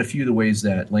tell us about a few of the ways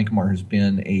that Lankhmar has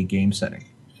been a game setting?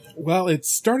 Well, it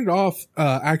started off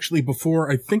actually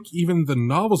before I think even the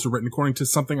novels were written, according to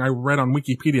something I read on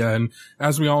Wikipedia. And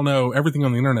as we all know, everything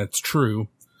on the internet's true.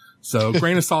 So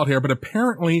grain of salt here. But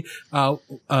apparently,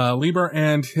 Lieber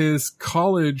and his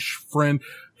college friend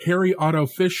Harry Otto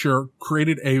Fisher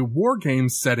created a war game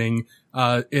setting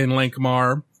in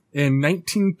Lankhmar in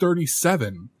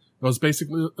 1937. It was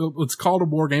basically, it's called a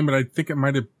war game, but I think it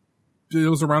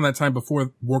was around that time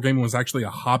before wargaming was actually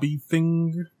a hobby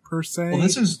thing per se. Well,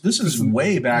 this is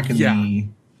way back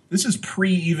in this is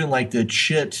pre even like the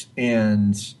chit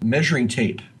and measuring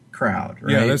tape crowd,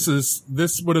 right? Yeah,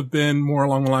 this would have been more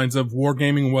along the lines of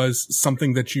wargaming was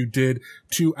something that you did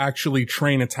to actually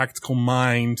train a tactical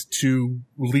mind to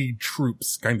lead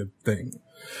troops kind of thing.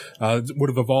 It would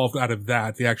have evolved out of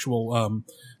that, the actual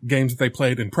games that they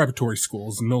played in preparatory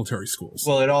schools and military schools.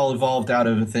 Well, it all evolved out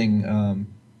of a thing,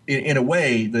 in a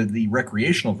way, the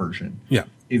recreational version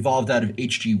evolved out of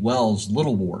H.G. Wells'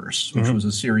 Little Wars, which was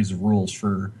a series of rules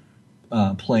for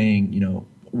playing,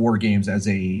 war games as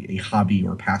a hobby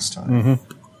or pastime.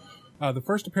 The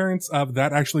first appearance of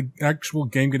that actual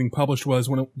game getting published was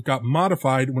when it got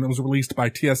modified when it was released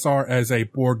by TSR as a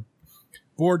board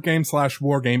game /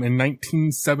 war game in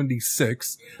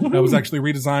 1976. That was actually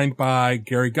redesigned by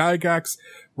Gary Gygax.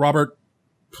 Robert,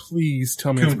 please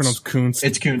tell me it's pronounced Kuntz.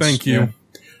 It's Kuntz. Thank you. Yeah.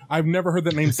 I've never heard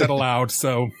that name said aloud,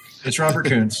 so. It's Robert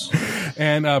Kuntz.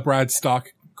 And Brad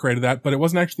Stock created that, but it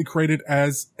wasn't actually created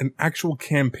as an actual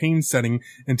campaign setting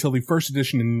until the first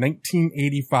edition in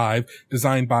 1985,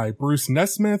 designed by Bruce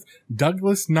Nesmith,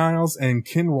 Douglas Niles, and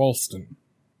Ken Ralston.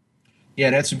 Yeah,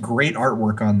 it had some great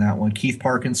artwork on that one. Keith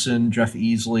Parkinson, Jeff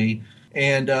Easley.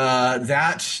 And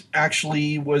that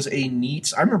actually was a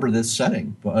neat... I remember this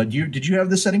setting. Did you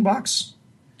have the setting box,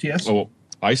 TS? Oh,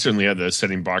 I certainly had the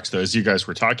setting box, though. As you guys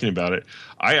were talking about it,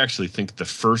 I actually think the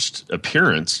first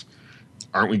appearance...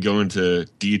 Aren't we going to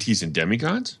deities and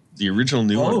demigods? The original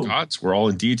New World gods were all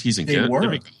in deities and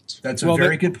demigods. That's a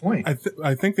very good point.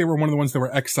 I think they were one of the ones that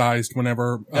were excised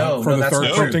whenever for the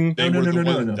third printing.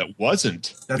 No. That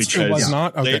wasn't. That's true. Was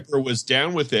not? Okay. Labor was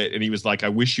down with it, and he was like, I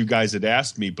wish you guys had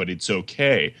asked me, but it's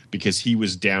okay, because he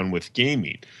was down with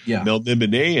gaming. Yeah.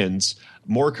 Melnibonéans,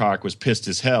 Moorcock was pissed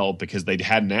as hell because they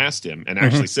hadn't asked him, and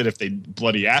actually said if they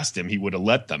bloody asked him, he would have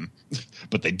let them,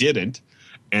 but they didn't.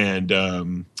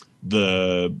 And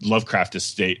the Lovecraft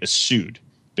estate sued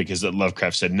because the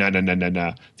Lovecraft said, no.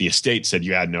 The estate said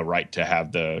you had no right to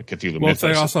have the Cthulhu Mythos.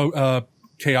 Well, they also,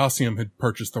 Chaosium had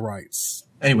purchased the rights.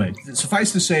 Anyway,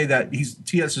 suffice to say that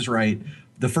TS is right.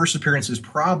 The first appearance is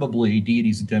probably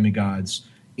Deities and Demigods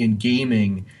in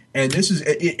gaming, and this is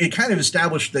it kind of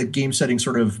established the game setting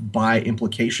sort of by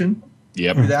implication.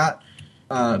 Yep. For that,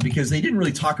 because they didn't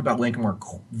really talk about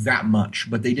Lankhmar that much,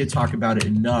 but they did talk about it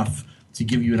enough to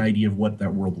give you an idea of what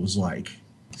that world was like.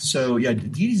 So yeah,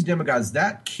 Deities and Demigods,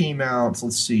 that came out,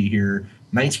 let's see here,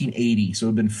 1980, so it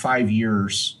had been 5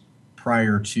 years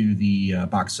prior to the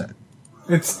box set.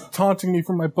 It's taunting me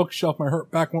from my bookshelf. My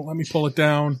hurt back won't let me pull it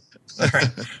down. All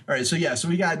right. So yeah, so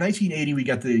we got 1980. We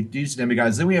got the Deities and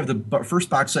Demigods. Then we have the first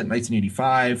box set in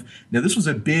 1985. Now this was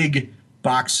a big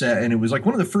box set, and it was like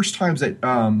one of the first times that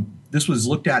this was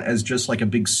looked at as just like a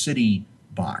big city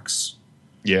box.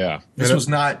 Yeah, this was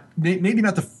not maybe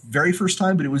not the very first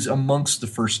time, but it was amongst the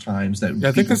first times that. Yeah,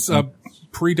 I think this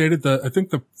predated I think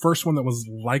the first one that was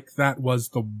like that was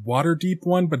the Waterdeep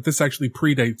one, but this actually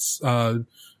predates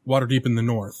Waterdeep in the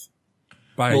North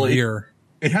by a year.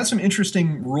 It has some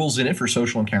interesting rules in it for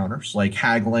social encounters, like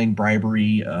haggling,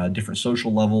 bribery, different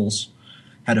social levels.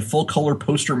 Had a full color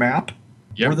poster map.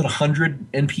 Yep. More than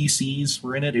 100 NPCs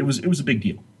were in it. It was a big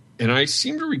deal. And I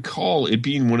seem to recall it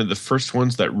being one of the first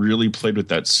ones that really played with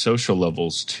that social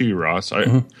levels too, Ross.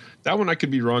 That one I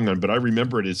could be wrong on, but I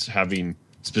remember it as having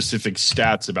specific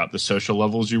stats about the social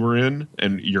levels you were in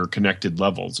and your connected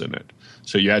levels in it.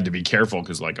 So you had to be careful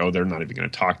because, like, they're not even going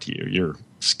to talk to you. You're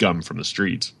scum from the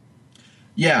streets.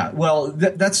 Yeah, well,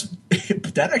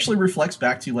 that actually reflects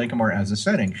back to Lankhmar as a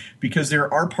setting, because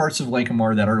there are parts of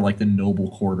Lankhmar that are like the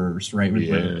noble quarters, right?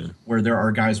 Yeah. Where there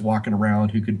are guys walking around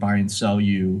who could buy and sell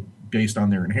you based on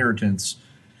their inheritance,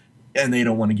 and they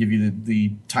don't want to give you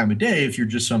the time of day if you're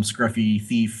just some scruffy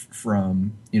thief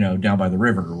from, down by the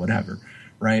river or whatever,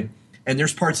 right? And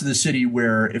there's parts of the city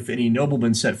where if any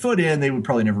nobleman set foot in, they would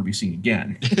probably never be seen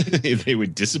again. They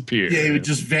would disappear. Yeah, they would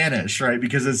just vanish, right?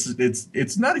 Because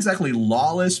it's not exactly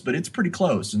lawless, but it's pretty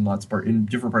close in in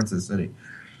different parts of the city.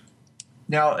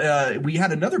 Now, we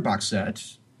had another box set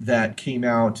that came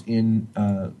out in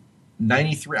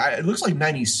 93. It looks like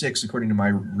 96, according to my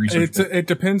research. It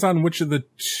depends on which of the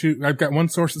two. I've got one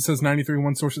source that says 93,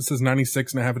 one source that says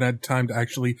 96, and I haven't had time to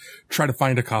actually try to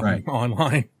find a copy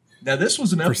online. Now, this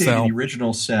was an update of the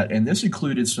original set, and this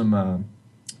included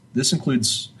this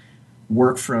includes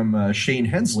work from Shane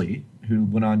Hensley, who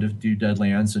went on to do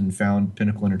Deadlands and found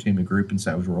Pinnacle Entertainment Group and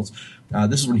Savage Worlds.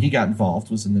 This is when he got involved,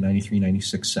 was in the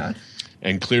 93-96 set.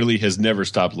 And clearly has never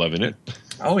stopped loving it.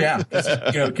 Oh, yeah.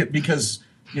 Because,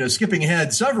 skipping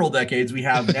ahead several decades, we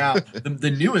have now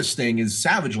the newest thing is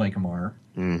Savage Lankhmar,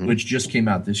 which just came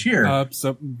out this year.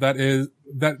 So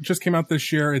that just came out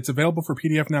this year. It's available for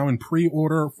PDF now in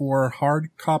pre-order for hard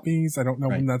copies. I don't know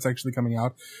when that's actually coming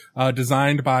out.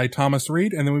 Designed by Thomas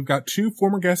Reed. And then we've got two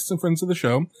former guests and friends of the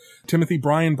show, Timothy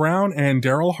Brian Brown and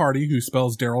Daryl Hardy, who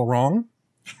spells Daryl wrong.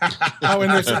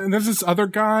 And there's this other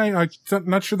guy. I'm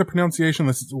not sure the pronunciation.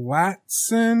 This is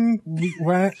Watson.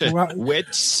 Whitson.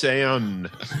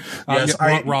 Yes,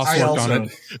 Ross worked on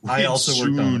it. I also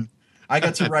worked on it. I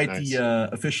got to write nice. The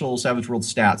official Savage World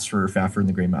stats for Faffer and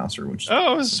the Grey Mouser, which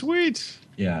sweet.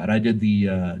 Yeah, and I did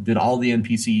did all the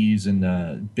NPCs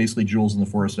and basically Jules in the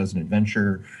Forest as an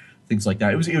adventure, things like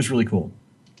that. It was really cool.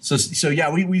 So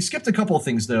yeah, we skipped a couple of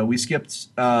things though. We skipped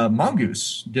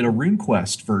Mongoose did a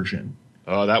RuneQuest version.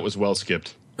 Oh, that was well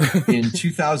skipped. In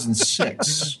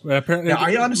 2006. Apparently, now,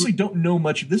 I honestly don't know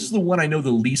much. This is the one I know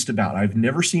the least about. I've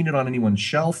never seen it on anyone's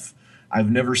shelf. I've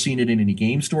never seen it in any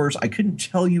game stores. I couldn't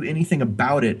tell you anything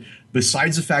about it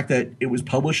besides the fact that it was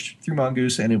published through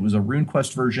Mongoose and it was a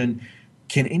RuneQuest version.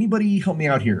 Can anybody help me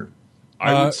out here?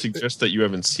 I would suggest that you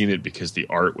haven't seen it because the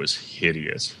art was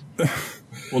hideous.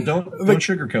 Well, don't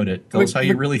sugarcoat it. Tell us how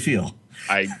you really feel.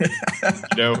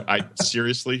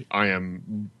 Seriously, I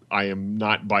am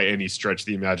not by any stretch of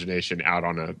the imagination out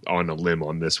on a limb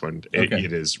on this one.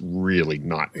 It is really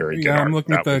not very good. Yeah, I'm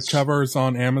looking at the covers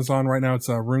on Amazon right now. It's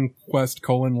a RuneQuest :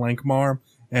 Lankhmar,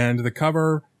 and the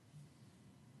cover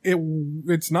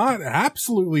it's not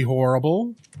absolutely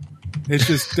horrible. It's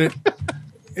just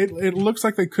it looks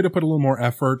like they could have put a little more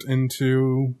effort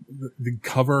into the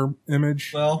cover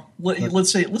image. Well,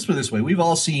 let's put it this way: we've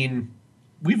all seen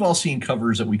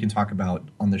covers that we can talk about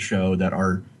on the show that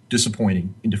are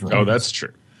disappointing in different ways. Oh, that's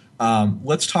true.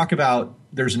 Let's talk about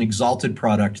there's an Exalted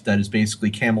product that is basically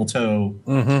camel toe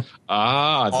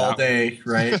all day,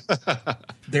 right?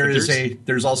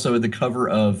 There's also the cover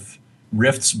of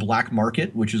Rift's Black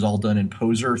Market, which is all done in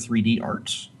Poser 3D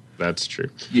art. That's true.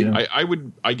 Yeah.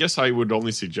 I guess I would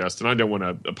only suggest, and I don't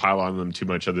want to pile on them too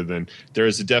much other than there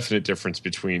is a definite difference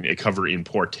between a cover in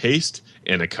poor taste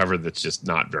and a cover that's just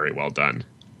not very well done.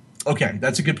 Okay,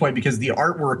 that's a good point because the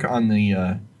artwork on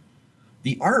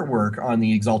The artwork on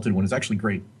the Exalted one is actually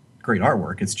great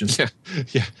artwork. It's just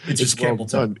it's just Campbell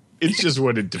Town. It's just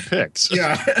what it depicts.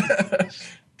 Yeah.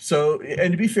 So,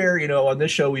 and to be fair, on this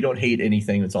show we don't hate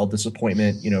anything. It's all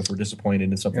disappointment. If we're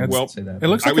disappointed in something, well, say that. It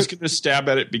looks like I was going to stab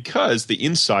at it because the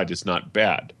inside is not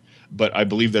bad, but I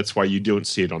believe that's why you don't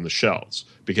see it on the shelves,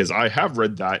 because I have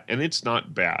read that and it's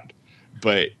not bad,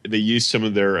 but they used some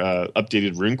of their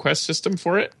updated Runequest system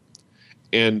for it,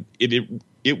 and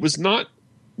it was not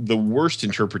the worst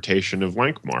interpretation of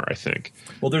Lankhmar, I think.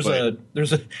 Well, there's a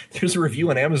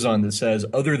review on Amazon that says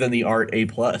other than the art A+.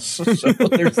 So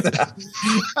there's that.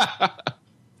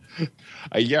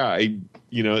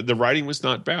 The writing was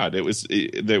not bad. It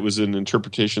was an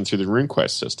interpretation through the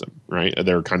Runequest system, right?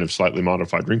 Their kind of slightly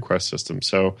modified Runequest system.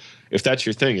 So if that's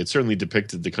your thing, it certainly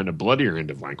depicted the kind of bloodier end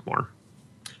of Lankhmar.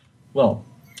 Well,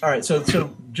 all right.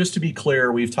 So just to be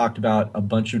clear, we've talked about a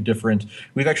bunch of different.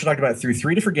 We've actually talked about it through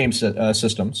 3 different game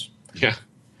systems. Yeah.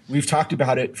 We've talked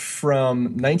about it from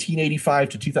 1985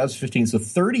 to 2015, so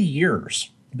 30 years.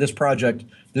 This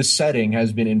setting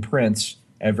has been in print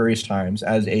at various times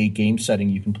as a game setting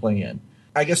you can play in.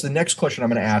 I guess the next question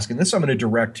I'm going to ask, and this I'm going to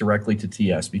direct directly to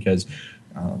TS, because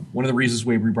one of the reasons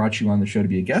we brought you on the show to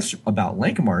be a guest about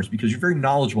Lankhmar is because you're very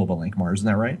knowledgeable about Lankhmar. Isn't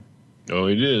that right? Oh,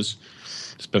 it is.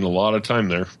 Spent a lot of time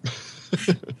there.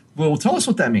 Well, tell us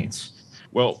what that means.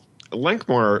 Well,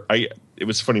 Lankhmar, it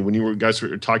was funny when you guys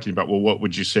were talking about, well, what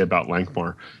would you say about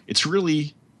Lankhmar? It's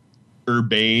really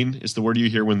urbane is the word you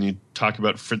hear when you talk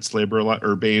about Fritz Leiber a lot,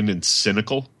 urbane and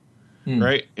cynical,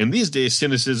 right? And these days,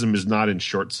 cynicism is not in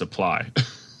short supply.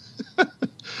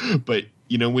 But,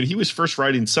 when he was first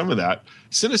writing some of that,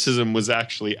 cynicism was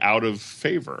actually out of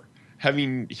favor.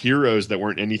 Having heroes that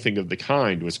weren't anything of the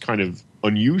kind was kind of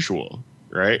unusual,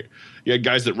 right? You had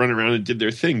guys that run around and did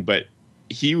their thing, but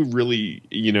he really,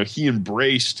 he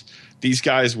embraced these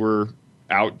guys were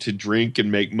out to drink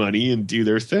and make money and do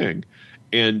their thing.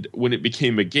 And when it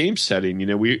became a game setting,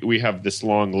 we have this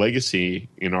long legacy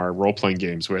in our role-playing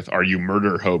games with, are you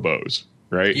murder hobos,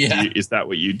 right? Yeah. Is that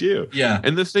what you do? Yeah.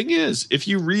 And the thing is, if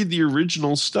you read the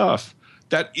original stuff,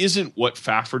 that isn't what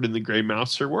Fafhrd and the Grey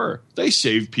Mouser were. They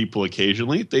saved people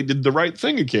occasionally. They did the right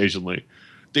thing occasionally.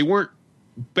 They weren't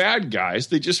bad guys.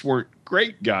 They just weren't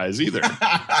great guys either.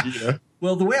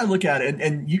 Well, the way I look at it,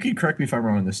 and you can correct me if I'm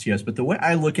wrong on this, TS, but the way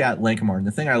I look at Lankhmar, and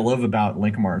the thing I love about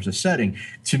Lankhmar as a setting,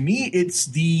 to me, it's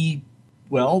the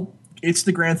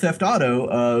Grand Theft Auto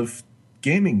of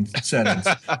gaming settings.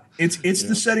 It's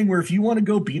the setting where if you want to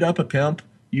go beat up a pimp,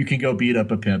 you can go beat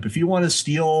up a pimp. If you want to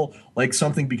steal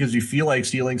something because you feel like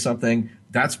stealing something,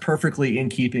 that's perfectly in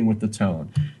keeping with the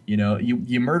tone.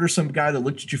 You murder some guy that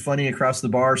looked at you funny across the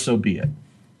bar, so be it.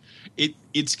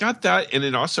 It's got that, and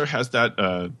it also has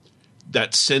that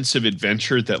that sense of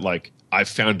adventure that, like, I've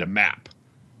found a map,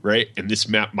 right? And this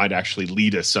map might actually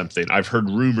lead us something. I've heard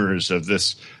rumors of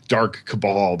this dark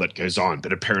cabal that goes on,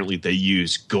 but apparently they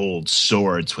use gold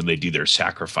swords when they do their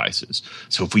sacrifices.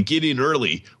 So if we get in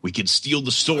early, we can steal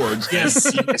the swords and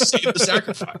save the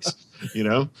sacrifice,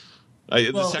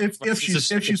 if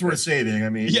she's worth saving, I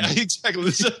mean. Yeah, exactly.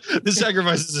 The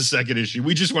sacrifice is the second issue.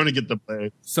 We just want to get the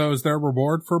play. So is there a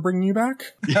reward for bringing you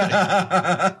back?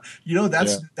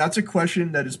 That's a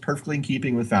question that is perfectly in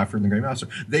keeping with Fafhrd and the Grey Mouser.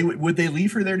 Would they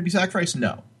leave her there to be sacrificed?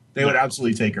 No. They would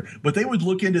absolutely take her. But they would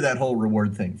look into that whole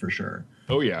reward thing for sure.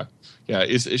 Oh, yeah. Yeah.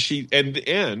 Is she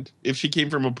and if she came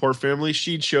from a poor family,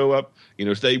 she'd show up.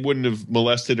 They wouldn't have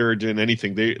molested her or done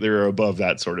anything. They're above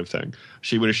that sort of thing.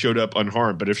 She would have showed up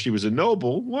unharmed. But if she was a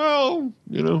noble, well,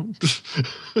 there's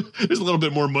a little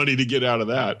bit more money to get out of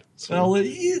that. So. Well,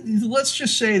 let's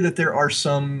just say that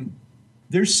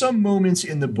there's some moments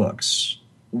in the books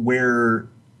where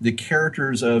the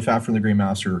characters of Fafhrd and the Grey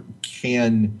Mouser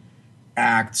can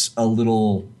act a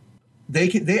little.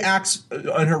 They act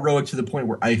unheroic to the point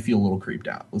where I feel a little creeped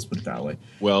out. Let's put it that way.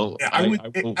 Well,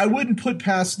 I wouldn't put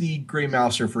past the Grey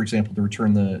Mouser, for example, to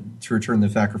return the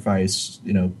sacrifice,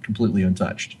 completely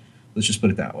untouched. Let's just put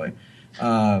it that way.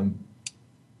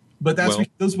 But that's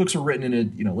because those books are written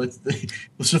in a. Let's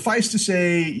suffice to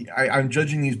say, I'm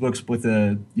judging these books with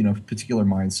a particular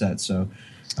mindset. So.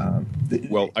 I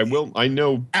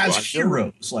know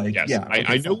heroes,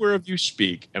 I know whereof you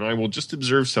speak, and I will just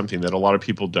observe something that a lot of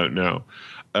people don't know.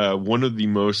 One of the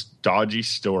most dodgy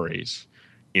stories,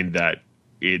 in that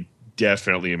it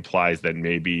definitely implies that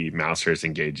maybe Mouser is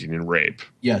engaging in rape.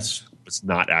 Yes, it's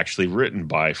not actually written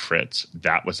by Fritz.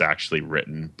 That was actually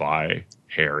written by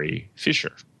Harry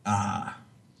Fisher.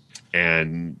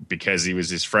 And because he was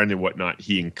his friend and whatnot,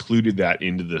 he included that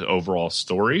into the overall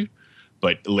story.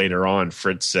 But later on,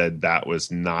 Fritz said that was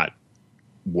not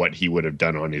what he would have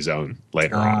done on his own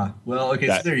later on. Well, okay,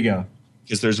 so there you go.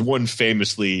 because there's one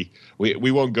famously,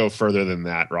 we won't go further than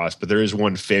that, Ross, but there is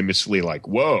one famously like,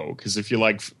 whoa, because if you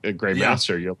like a Grey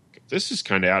Master, you're like, this is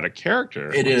kind of out of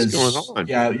character. What's going on?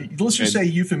 Yeah, let's just say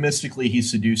euphemistically he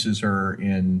seduces her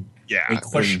in a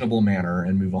questionable manner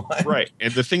and move on. Right.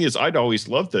 And the thing is, I'd always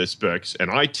loved those books,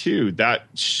 and I too, that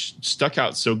stuck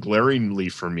out so glaringly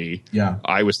for me. Yeah.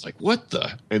 I was like, what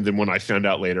the? And then when I found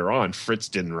out later on Fritz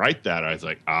didn't write that, I was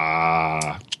like,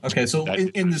 Okay, so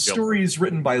in the stories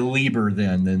written by Lieber,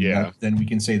 then we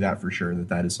can say that for sure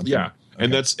that is something. Yeah.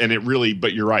 Okay. And it really,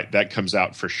 but you're right, that comes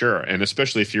out for sure. And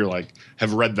especially if you're like,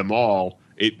 have read them all,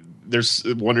 there's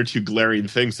one or two glaring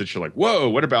things that you're like, whoa,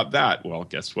 what about that? Well,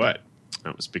 guess what?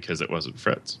 That was because it wasn't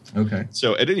Fritz. Okay.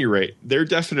 So at any rate, they're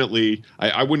definitely,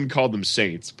 I wouldn't call them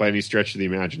saints by any stretch of the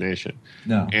imagination.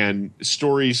 No. And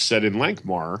stories set in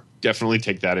Lankhmar definitely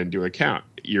take that into account.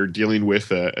 You're dealing with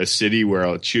a city where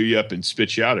I'll chew you up and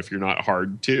spit you out if you're not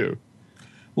hard too.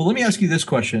 Well, let me ask you this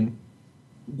question.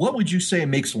 What would you say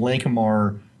makes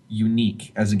Lankhmar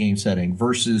unique as a game setting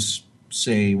versus,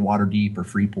 say, Waterdeep or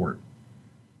Freeport?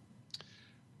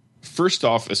 First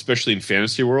off, especially in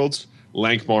fantasy worlds,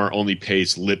 Lankhmar only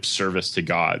pays lip service to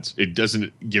gods. It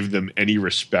doesn't give them any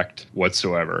respect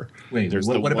whatsoever. Wait,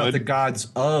 what about the gods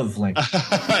of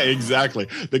Lankhmar? Exactly.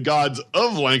 The gods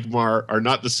of Lankhmar are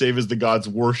not the same as the gods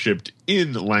worshipped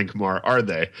in Lankhmar, are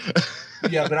they?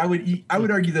 Yeah, but I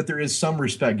would argue that there is some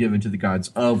respect given to the gods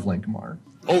of Lankhmar.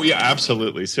 Oh, yeah,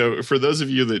 absolutely. So for those of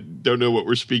you that don't know what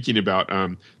we're speaking about,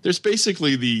 there's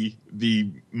basically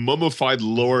the mummified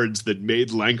lords that made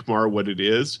Lankhmar what it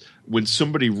is. When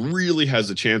somebody really has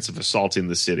a chance of assaulting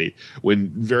the city, when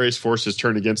various forces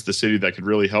turn against the city that could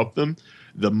really help them,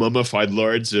 the mummified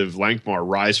lords of Lankhmar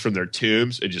rise from their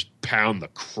tombs and just pound the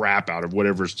crap out of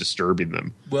whatever's disturbing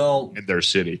them in their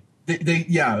city. The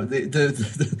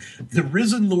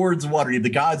risen lords of Waterdeep, the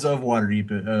gods of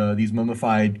Waterdeep, these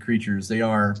mummified creatures,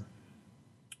 they're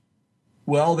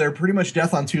pretty much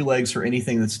death on two legs for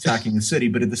anything that's attacking the city.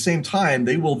 But at the same time,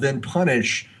 they will then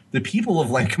punish the people of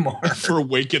Lankhmar for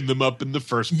waking them up in the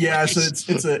first place. Yeah, so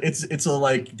it's a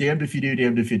like damned if you do,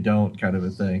 damned if you don't kind of a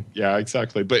thing. Yeah,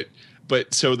 exactly. But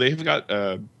so they've got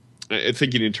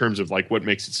thinking in terms of like what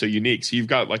makes it so unique. So you've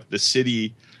got like the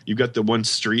city. You've got the one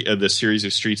street, the series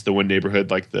of streets, the one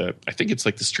neighborhood, like I think it's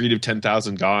like the Street of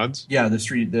 10,000 Gods. Yeah,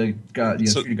 Street of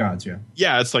Gods. Yeah.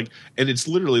 Yeah, it's like, and it's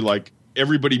literally like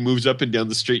everybody moves up and down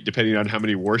the street depending on how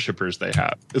many worshipers they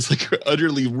have. It's like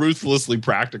utterly ruthlessly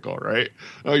practical, right?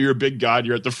 Oh, you're a big god.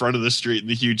 You're at the front of the street in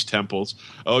the huge temples.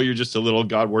 Oh, you're just a little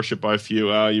god worshipped by a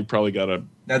few. You probably got a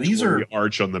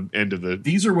arch on the end of the.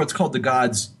 These are what's called the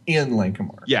gods in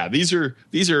Lankhmar. Yeah, these are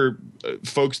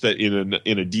folks that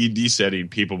in a D&D setting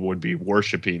people would be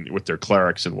worshiping with their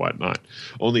clerics and whatnot.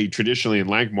 Only traditionally in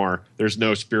Lankhmar, there's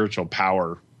no spiritual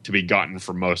power to be gotten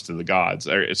from most of the gods.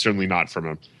 It's certainly not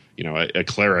from a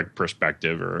cleric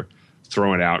perspective, or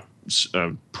throwing out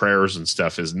prayers and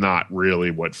stuff is not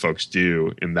really what folks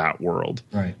do in that world.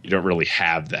 Right. You don't really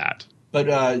have that.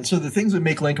 But so the things that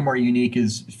make Lankhmar unique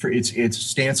is for its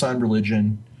stance on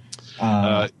religion.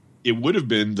 It would have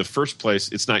been the first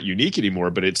place. It's not unique anymore,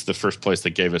 but it's the first place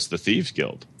that gave us the Thieves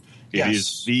Guild. It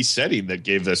is the setting that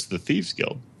gave us the Thieves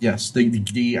Guild. Yes,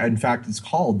 in fact, it's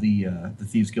called the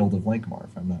Thieves Guild of Lankhmar,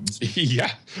 if I'm not mistaken.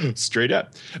 Yeah, straight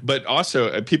up. But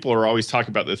also, people are always talking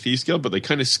about the Thieves Guild, but they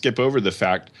kind of skip over the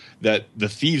fact that the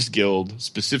Thieves Guild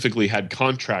specifically had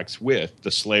contracts with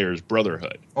the Slayers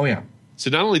Brotherhood. Oh, yeah. So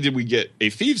not only did we get a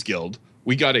Thieves Guild,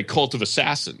 we got a cult of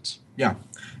assassins. Yeah.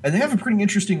 And they have a pretty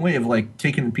interesting way of like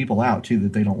taking people out, too,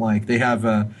 that they don't like. They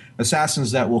have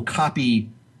assassins that will copy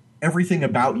everything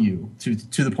about you to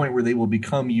the point where they will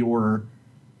become your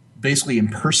basically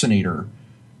impersonator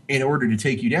in order to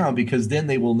take you down, because then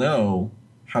they will know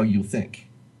how you think.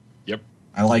 Yep.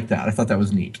 I like that. I thought that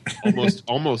was neat.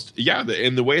 almost. Yeah.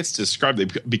 And the way it's described, they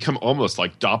become almost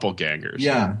like doppelgangers.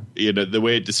 Yeah. The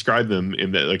way it described them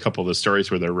in a couple of the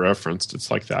stories where they're referenced, it's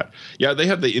like that. Yeah. They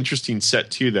have the interesting set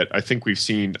too that I think we've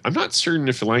seen. I'm not certain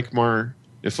if Lankhmar,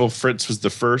 if Fritz was the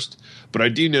first, but I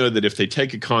do know that if they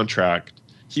take a contract,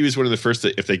 he was one of the first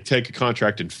that if they take a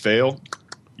contract and fail,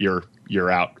 you're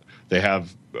out. They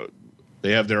have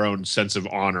their own sense of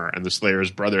honor, and the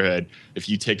Slayers Brotherhood, if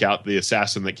you take out the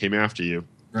assassin that came after you,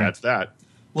 right. That's that.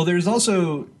 Well, there's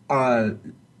also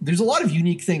there's a lot of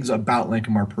unique things about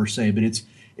Lankhmar per se, but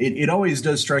it always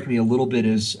does strike me a little bit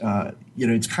as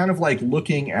it's kind of like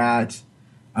looking at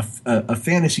a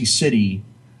fantasy city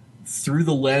through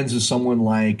the lens of someone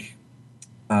like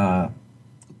a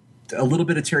little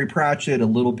bit of Terry Pratchett, a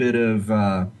little bit of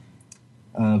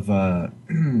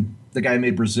the guy who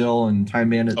made Brazil and Time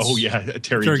Bandits. Oh yeah,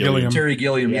 Terry Gilliam. Terry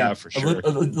Gilliam, Yeah, for sure. A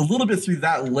little bit through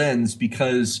that lens,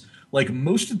 because like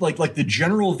most of like the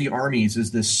general of the armies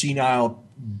is this senile,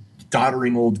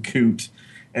 doddering old coot,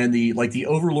 and the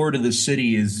overlord of the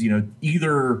city is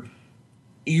either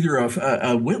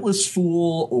a witless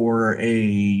fool or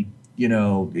a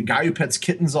guy who pets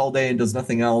kittens all day and does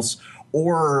nothing else,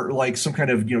 or like some kind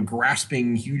of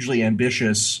grasping, hugely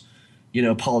ambitious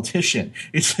politician.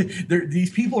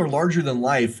 These people are larger than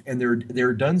life, and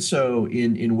they're done so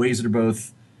in ways that are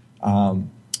both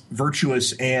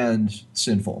virtuous and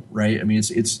sinful, right? I mean,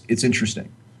 it's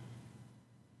interesting.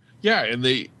 Yeah, and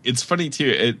it's funny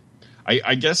too.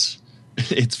 I guess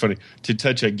it's funny to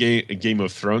touch a Game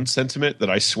of Thrones sentiment that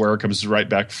I swear comes right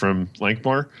back from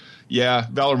Lankhmar. Yeah,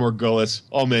 Valor Morghulis,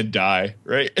 all men die,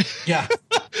 right? Yeah.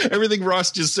 Everything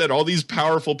Ross just said, all these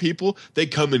powerful people, they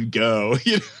come and go.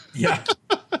 Yeah.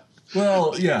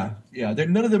 Well, yeah.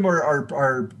 None of them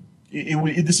are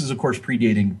this is, of course,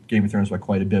 predating Game of Thrones by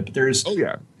quite a bit, but there is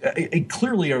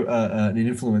clearly an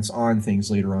influence on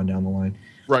things later on down the line.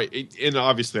 Right. And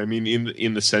obviously, I mean,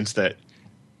 in the sense that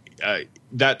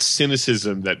that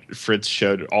cynicism that Fritz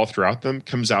showed all throughout them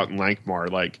comes out in Lankhmar.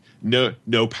 Like,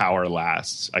 no power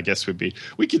lasts, I guess would be.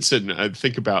 We could sit and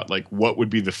think about, like, what would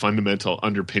be the fundamental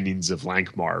underpinnings of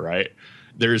Lankhmar, right?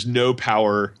 There's no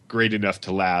power great enough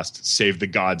to last, save the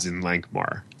gods in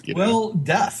Lankhmar. Well,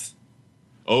 death.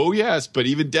 Oh, yes, but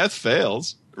even death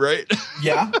fails, right?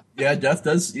 Yeah, death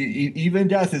does. Even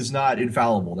death is not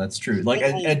infallible. That's true. Like,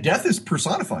 and death is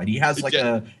personified. He has like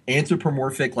a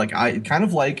anthropomorphic, kind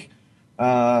of like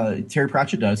Terry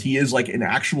Pratchett does. He is like an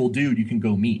actual dude you can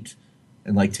go meet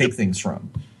and like take things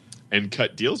from and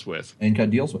cut deals with.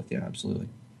 Yeah, absolutely.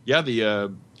 Yeah,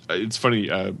 it's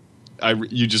funny.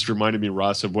 You just reminded me,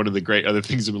 Ross, of one of the great other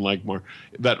things in Lankhmar,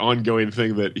 that ongoing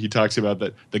thing that he talks about,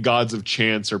 that the gods of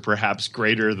chance are perhaps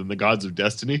greater than the gods of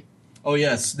destiny. Oh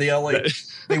yes, they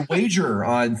they wager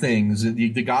on things.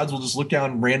 The gods will just look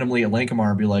down randomly at Lankhmar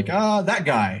and be like, that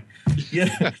guy.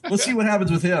 Yeah, let's see what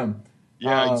happens with him.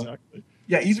 Yeah, exactly.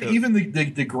 Yeah, even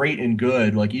the great and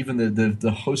good, like even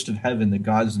the host of heaven, the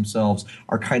gods themselves,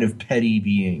 are kind of petty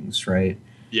beings, right?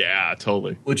 Yeah,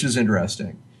 totally. Which is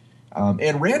interesting.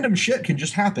 And random shit can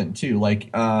just happen too.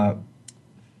 Like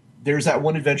there's that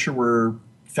one adventure where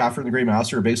Fafhrd and the Grey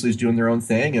Mouser basically is doing their own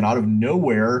thing, and out of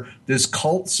nowhere, this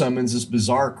cult summons this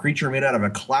bizarre creature made out of a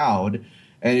cloud,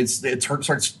 and it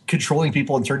starts controlling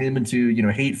people and turning them into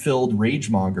hate-filled rage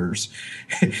mongers.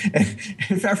 and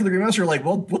Fafhrd and the Grey Mouser are like,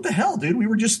 well, what the hell, dude? We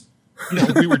were just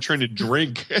we were trying to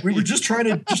drink. We were just trying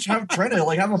to have a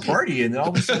party, and then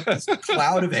all of a sudden this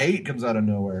cloud of hate comes out of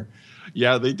nowhere.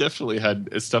 Yeah, they definitely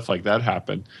had stuff like that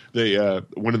happen. They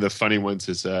one of the funny ones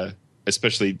is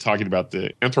especially talking about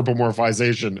the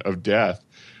anthropomorphization of death,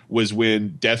 was when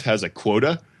death has a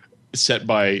quota set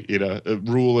by a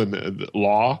rule and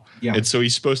law, and so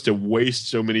he's supposed to waste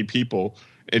so many people.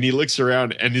 And he looks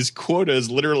around, and his quota is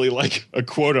literally like a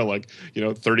quota, like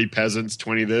 30 peasants,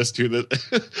 20 this, 2 this,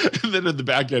 and then at the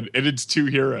back end, and it's 2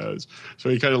 heroes. So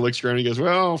he kind of looks around and he goes,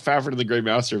 "Well, Fafhrd and the Grey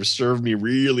Mouser have served me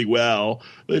really well.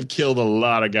 They've killed a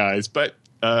lot of guys, but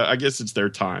I guess it's their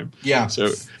time." Yeah.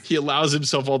 So he allows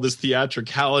himself all this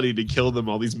theatricality to kill them,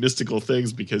 all these mystical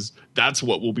things, because that's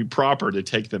what will be proper to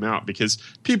take them out, because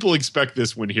people expect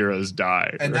this when heroes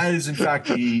die. And that is, in fact,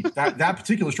 that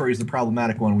particular story is the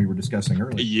problematic one we were discussing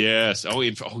earlier. Yes. Oh,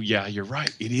 yeah, you're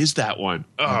right. It is that one.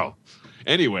 Oh.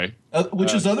 Anyway.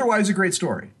 Which is otherwise a great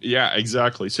story. Yeah,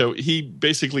 exactly. So he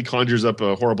basically conjures up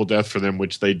a horrible death for them,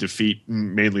 which they defeat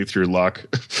mainly through luck.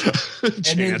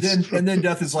 and then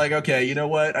death is like, okay, you know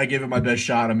what? I gave it my best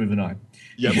shot. I'm moving on.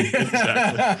 Yep,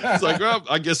 exactly. It's like, well,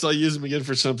 I guess I'll use them again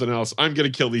for something else. I'm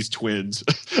going to kill these twins.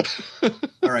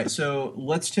 All right, so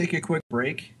let's take a quick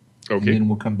break. Okay. And then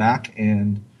we'll come back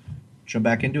and jump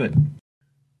back into it.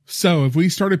 So, if we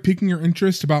started piquing your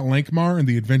interest about Lankhmar and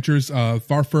the adventures of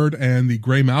Fafhrd and the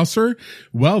Grey Mouser,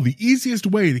 well, the easiest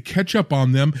way to catch up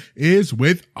on them is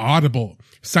with Audible.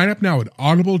 Sign up now at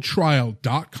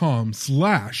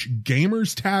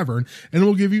audibletrial.com/Gamers Tavern, and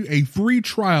we'll give you a free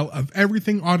trial of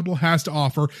everything Audible has to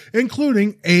offer,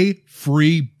 including a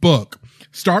free book.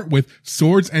 Start with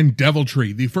Swords and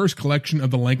Deviltry, the first collection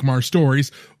of the Lankhmar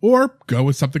stories, or go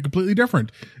with something completely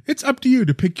different. It's up to you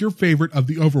to pick your favorite of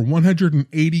the over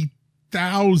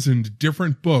 180,000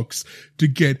 different books to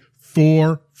get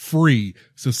for free.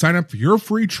 So sign up for your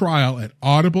free trial at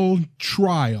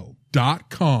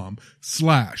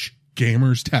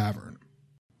audibletrial.com/Gamers Tavern.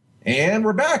 And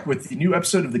we're back with the new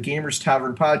episode of the Gamers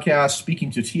Tavern podcast, speaking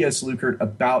to T.S. Lukert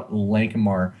about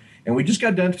Lankhmar. And we just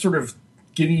got done sort of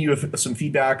giving you some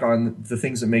feedback on the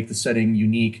things that make the setting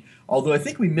unique. Although I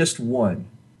think we missed one,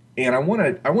 and I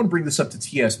want to bring this up to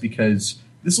TS because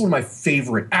this is one of my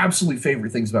absolute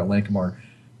favorite things about Lankhmar.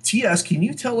 TS, can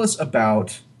you tell us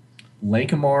about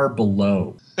Lankhmar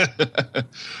Below?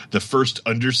 The first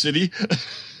Undercity,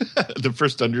 the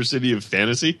first Undercity of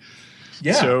fantasy.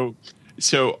 Yeah.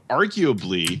 So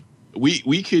arguably,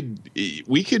 we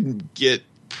could get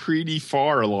pretty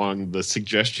far along the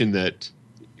suggestion that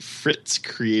Fritz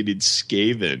created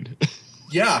Skaven.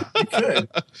 Yeah, you could.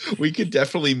 We could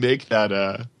definitely make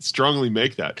that, strongly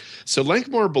make that. So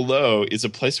Lankhmar Below is a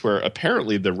place where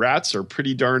apparently the rats are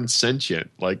pretty darn sentient,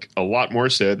 like a lot more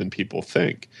so than people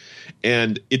think.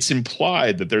 And it's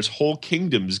implied that there's whole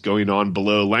kingdoms going on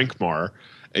below Lankhmar,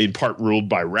 in part ruled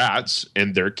by rats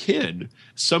and their kin,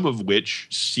 some of which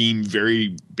seem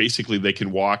very, basically they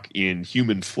can walk in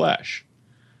human flesh,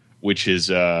 which is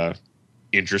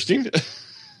interesting.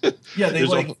 Yeah,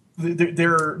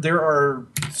 there are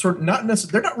sort of not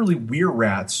necessarily, they're not really weir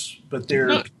rats, but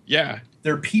they're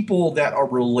people that are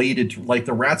related to, like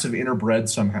the rats have interbred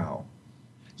somehow.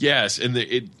 Yes, and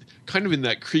it kind of in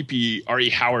that creepy R.E.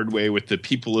 Howard way with the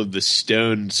people of the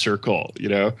stone circle,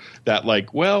 that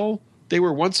like, well, they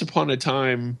were once upon a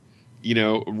time,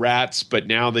 rats, but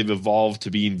now they've evolved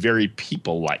to being very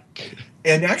people-like.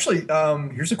 And actually,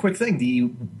 here's a quick thing.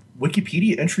 The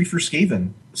Wikipedia entry for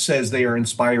Skaven says they are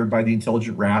inspired by the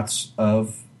intelligent rats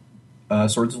of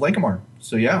Swords of Lankhmar.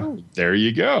 So, yeah. Oh, there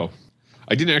you go.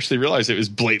 I didn't actually realize it was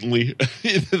blatantly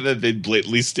that they'd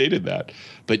blatantly stated that.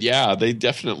 But yeah, they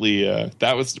definitely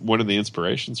that was one of the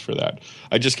inspirations for that.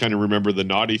 I just kind of remember the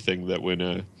naughty thing that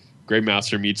when Grey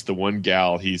Master meets the one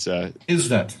gal, he's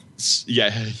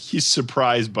he's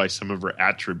surprised by some of her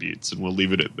attributes, and we'll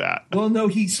leave it at that. Well, no,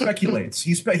 he speculates.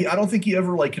 I don't think he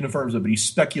ever confirms it, but he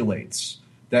speculates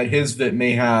that his that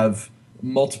may have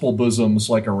multiple bosoms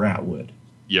like a rat would.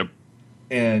 Yep.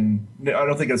 And I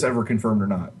don't think that's ever confirmed or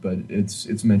not, but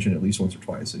it's mentioned at least once or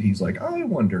twice that he's like, I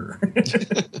wonder.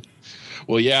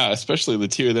 Well, yeah, especially the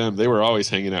two of them. They were always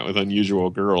hanging out with unusual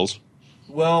girls.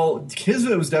 Well,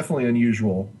 Kizva was definitely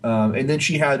unusual. And then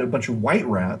she had a bunch of white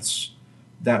rats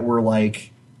that were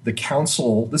like the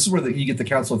council. This is where you get the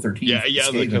Council of 13.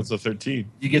 Yeah, the Council of 13.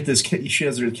 You get this. She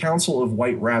has a council of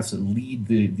white rats that lead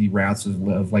the rats of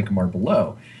Lankhmar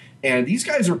Below. And these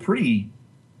guys are pretty...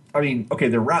 I mean, okay,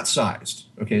 they're rat-sized,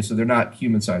 okay, so they're not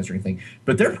human-sized or anything,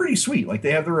 but they're pretty sweet. Like,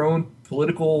 they have their own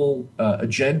political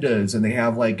agendas, and they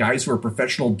have, like, guys who are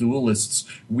professional duelists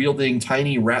wielding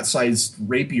tiny rat-sized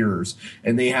rapiers,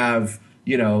 and they have,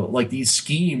 like, these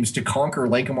schemes to conquer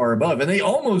Lankhmar above, and they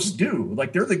almost do.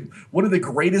 Like, they're one of the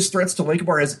greatest threats to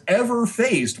Lankhmar has ever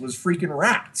faced was freaking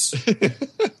rats.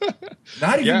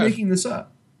 Not even making this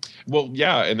up. Well,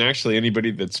 yeah, and actually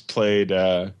anybody that's played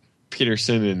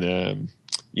Peterson and...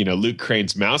 Luke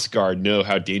Crane's Mouse Guard know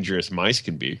how dangerous mice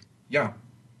can be. Yeah.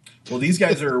 Well, these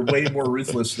guys are way more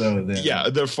ruthless, though. Yeah,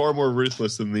 they're far more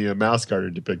ruthless than the Mouse Guard are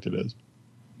depicted as.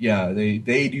 Yeah,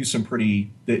 they do some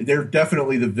pretty... They're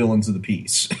definitely the villains of the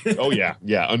piece. Oh, yeah,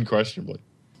 unquestionably.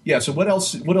 Yeah, so what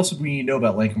else do we need to know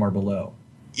about Lankhmar Below?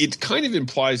 It kind of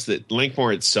implies that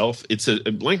Lankhmar itself,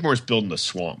 Lankhmar's built in a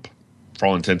swamp. For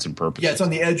all intents and purposes. Yeah, it's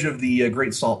on the edge of the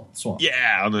Great Salt Swamp.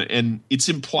 Yeah, and it's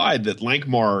implied that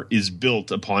Lankhmar is built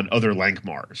upon other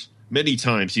Lankhmars. Many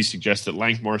times he suggests that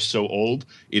Lankhmar's so old,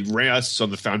 it rests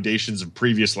on the foundations of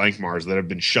previous Lankhmars that have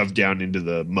been shoved down into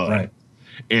the mud. Right.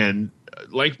 And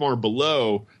Lankhmar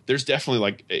Below, there's definitely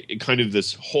like a kind of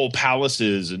this whole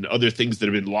palaces and other things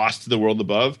that have been lost to the world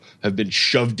above have been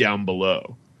shoved down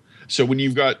below. So when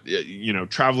you've got,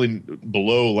 traveling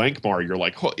below Lankhmar, you're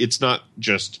like, it's not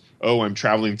just... I'm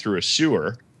traveling through a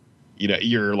sewer.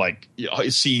 You're like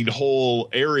seeing whole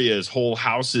areas, whole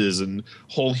houses, and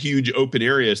whole huge open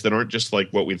areas that aren't just like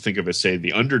what we'd think of as, say,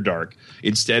 the Underdark.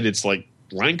 Instead, it's like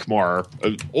Lankhmar,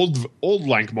 old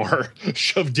Lankhmar,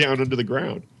 shoved down under the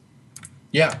ground.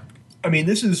 Yeah, I mean,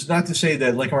 this is not to say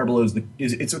that Lankhmar Below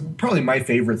it's probably my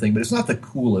favorite thing, but it's not the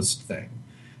coolest thing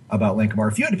about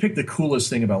Lankhmar. If you had to pick the coolest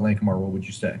thing about Lankhmar, what would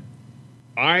you say?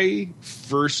 Lankhmar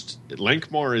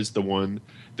is the one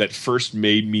that first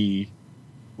made me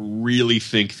really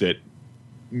think that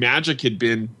magic had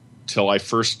been, till I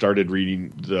first started reading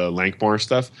the Lankhmar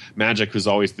stuff, magic was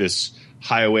always this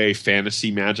highway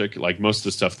fantasy magic. Like most of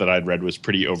the stuff that I'd read was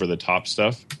pretty over-the-top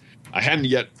stuff. I hadn't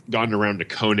yet gotten around to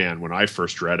Conan when I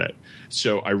first read it.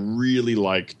 So I really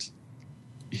liked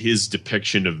his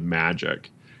depiction of magic.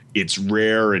 It's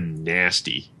rare and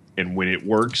nasty. And when it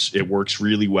works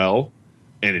really well,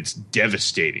 and it's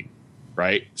devastating.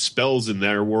 right? Spells in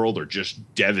their world are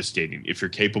just devastating. If you're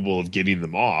capable of getting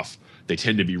them off, they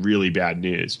tend to be really bad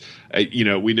news.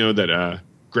 We know that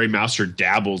Grey Mouser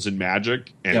dabbles in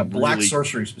magic. And black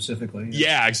sorcery specifically.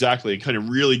 Yeah, exactly. It kind of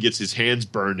really gets his hands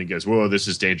burned and goes, whoa, this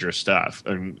is dangerous stuff.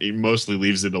 And he mostly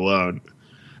leaves it alone.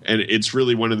 And it's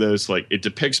really one of those, like, it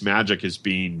depicts magic as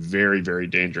being very, very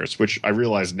dangerous, which I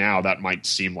realize now that might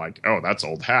seem like, oh, that's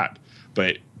old hat.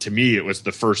 But to me, it was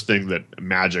the first thing that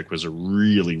magic was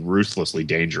really ruthlessly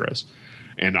dangerous.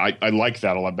 And I like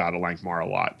that about a Lankhmar a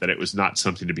lot, that it was not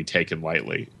something to be taken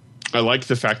lightly. I like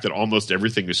the fact that almost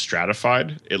everything is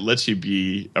stratified. It lets you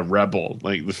be a rebel.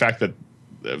 Like the fact that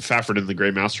Fafhrd and the Grey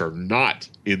Mouse are not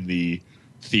in the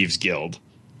Thieves Guild.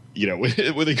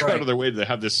 When they go out of their way to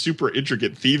have this super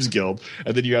intricate Thieves Guild,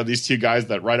 and then you have these two guys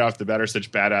that right off the bat are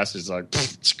such badasses, like,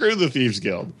 screw the Thieves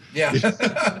Guild.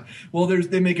 Yeah. Well,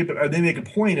 they make a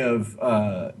point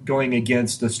of going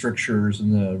against the strictures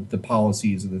and the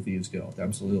policies of the Thieves Guild.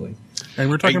 Absolutely. And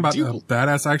we're talking about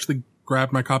badass. I actually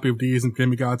grabbed my copy of Deities and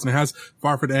Demigods, and it has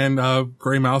Fafhrd and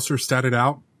Grey Mouser statted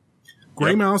out.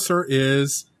 Grey Mouser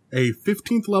is a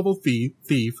 15th level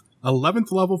thief,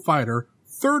 11th level fighter,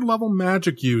 3rd level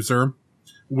magic user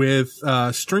with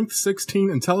strength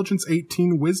 16, intelligence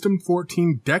 18, wisdom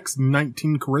 14, dex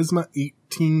 19, charisma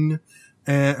 18,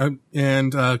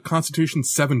 and constitution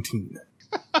 17.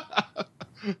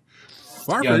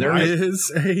 Fafhrd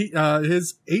is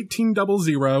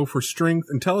 1800 for strength,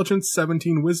 intelligence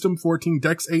 17, wisdom 14,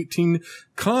 dex 18,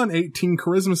 con 18,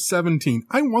 charisma 17.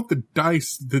 I want the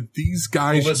dice that these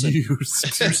guys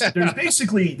use. There's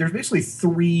basically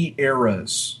 3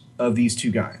 eras of these two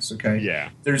guys, okay? Yeah.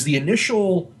 There's the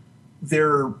initial,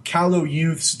 they're callow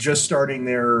youths just starting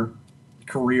their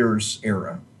careers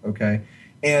era, okay?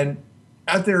 And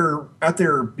at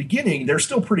their beginning, they're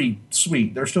still pretty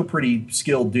sweet. They're still pretty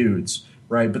skilled dudes,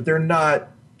 right? But they're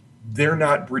not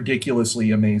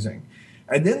ridiculously amazing.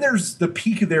 And then there's the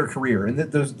peak of their career. And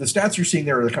the stats you're seeing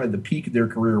there are kind of the peak of their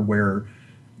career where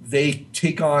they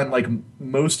take on like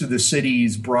most of the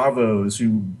city's bravos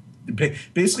who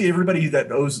basically everybody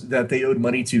that they owed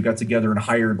money to got together and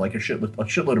hired like a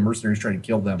shitload of mercenaries trying to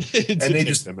kill them, and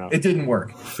it didn't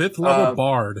work. 5th level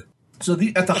bard. So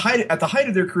at the height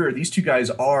of their career, these two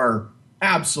guys are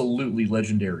absolutely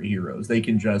legendary heroes. They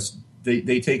can just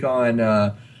they take on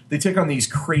these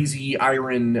crazy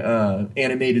iron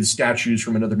animated statues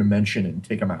from another dimension and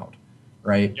take them out,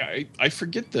 right? Yeah, I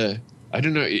forget I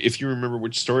don't know if you remember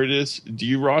which story it is. Do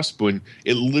you, Ross? When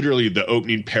it literally the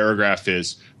opening paragraph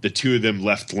is the two of them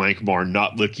left Lankhmar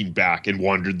not looking back and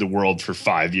wandered the world for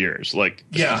 5 years. Like,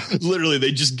 yeah, literally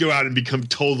they just go out and become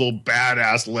total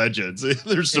badass legends.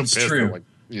 They're so pissed. True. Like,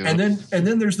 and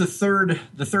then there's the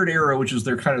third era, which is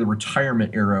their kind of the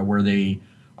retirement era, where they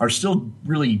are still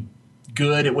really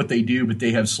good at what they do, but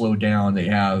they have slowed down. They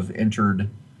have entered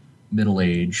middle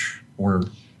age, or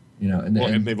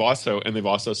and they've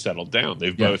also settled down.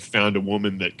 They've both found a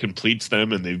woman that completes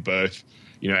them, and they've both,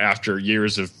 after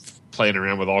years of playing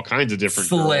around with all kinds of different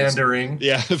philandering.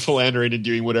 Girls, philandering and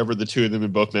doing whatever, the two of them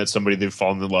have both met somebody they've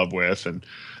fallen in love with, and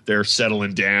they're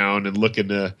settling down and looking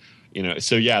to,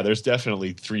 So there's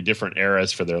definitely 3 different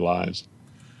eras for their lives.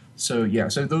 So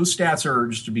those stats are,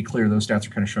 just to be clear, those stats are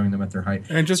kind of showing them at their height.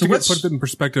 And just to put it in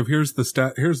perspective, here's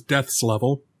here's Death's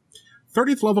level: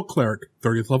 30th level cleric,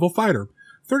 30th level fighter,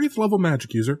 30th level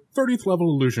magic user, 30th level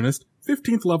illusionist,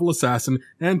 15th level assassin,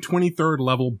 and 23rd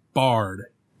level bard.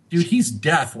 Dude, he's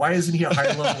death. Why isn't he a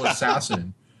higher level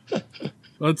assassin?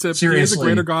 That's it. Seriously. He is a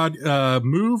greater god.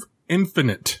 Move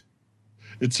infinite.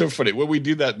 It's so funny. When we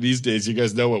do that these days, you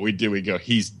guys know what we do. We go,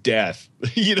 he's death.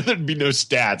 There'd be no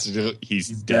stats. He's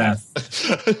death.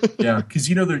 Yeah, because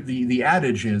the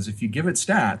adage is if you give it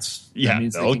stats, that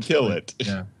means they'll kill it.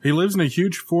 Yeah. He lives in a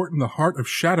huge fort in the heart of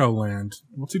Shadowland.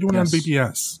 What's he doing on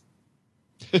BBS?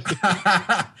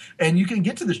 And you can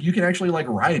get to you can actually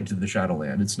ride to the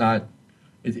Shadowland. It's not.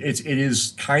 It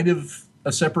is kind of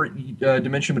a separate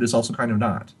dimension, but it's also kind of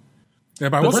not. Yeah,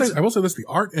 but I will say this: the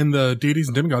art in the Deities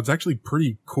and Demigods is actually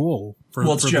pretty cool.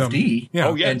 It's Jeff D.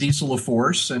 Yeah. And Diesel of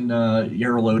Force and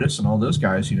Yarolotus and all those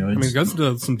guys. It goes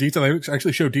into some detail. They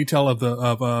actually show detail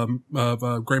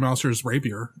of Grey Mouser's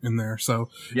rapier in there. So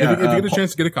if you get a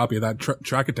chance to get a copy of that,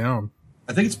 track it down.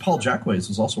 I think it's Paul Jackways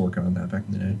was also working on that back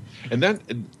in the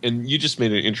day. And you just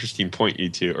made an interesting point, you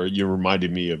two, or you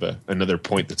reminded me of another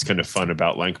point that's kind of fun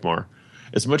about Lankhmar.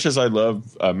 As much as I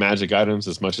love magic items,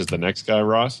 as much as the next guy,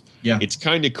 Ross, it's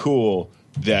kind of cool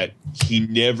that he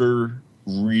never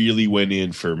really went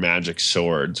in for magic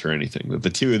swords or anything. That the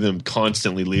two of them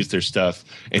constantly lose their stuff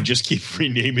and just keep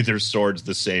renaming their swords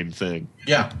the same thing.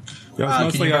 Yeah.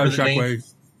 Mostly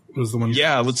Shockwave. was the one.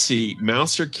 Yeah, let's see.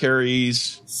 Mouser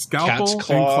carries Scalpel Cat's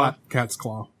Claw. and Cat's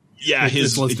Claw. Yeah,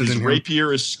 his listed in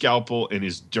rapier is Scalpel and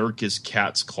his dirk is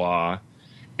Cat's Claw.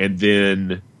 And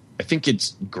then I think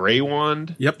it's Grey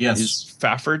Wand. Yep. Yes. Is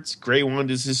Fafford's. Grey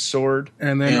Wand is his sword.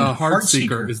 And then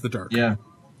Heartseeker is the dark. Yeah,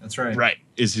 that's right. Right,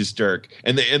 is his dirk.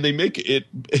 And they make it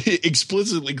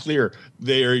explicitly clear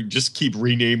they just keep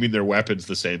renaming their weapons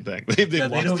the same thing. They've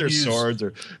lost their swords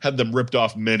or had them ripped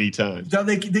off many times. Now,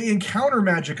 they encounter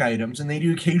magic items, and they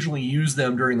do occasionally use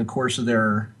them during the course of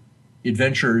their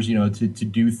adventures, to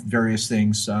do various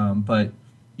things. But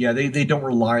yeah, they don't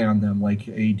rely on them like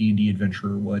a D&D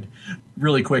adventurer would.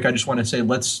 Really quick, I just want to say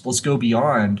let's go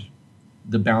beyond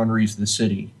the boundaries of the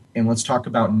city, and let's talk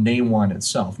about Nawan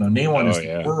itself. Now, Nawan is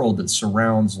the world that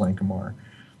surrounds Lankhmar.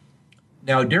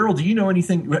 Now, Daryl, do you know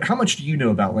anything? How much do you know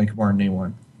about Lankhmar and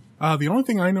Nawan? The only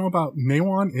thing I know about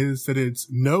Nawan is that it's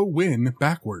no win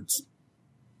backwards.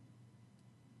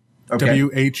 Okay.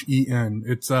 When.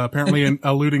 It's apparently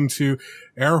alluding to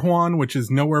Erewhon, which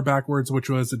is Nowhere Backwards, which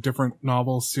was a different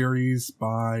novel series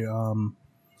by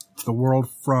the world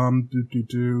from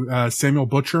Samuel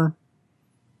Butcher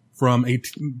from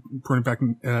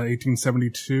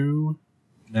 1872.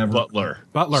 Never. Butler.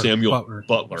 Samuel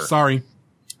Butler. Sorry.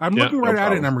 I'm looking right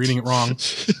at it and I'm reading it wrong.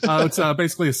 It's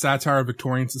basically a satire of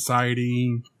Victorian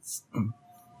society.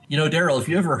 Daryl, if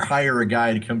you ever hire a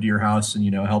guy to come to your house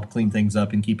and, help clean things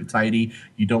up and keep it tidy,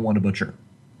 you don't want a butcher.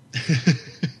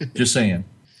 Just saying.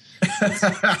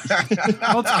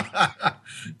 Well,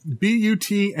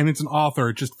 B-U-T, and it's an author.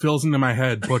 It just fills into my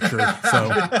head, butcher. So.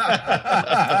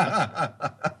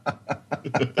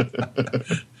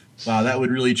 Wow, that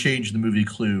would really change the movie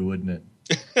Clue, wouldn't it?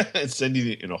 It's sending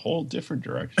it in a whole different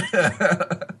direction.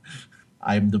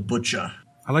 I'm the butcher.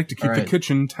 I like to keep the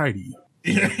kitchen tidy.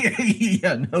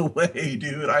 Yeah, no way,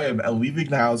 dude. I am leaving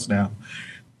the house now.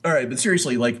 All right, but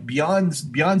seriously, like beyond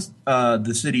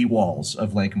the city walls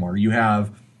of Lankhmar, you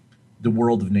have the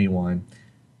world of Nawan.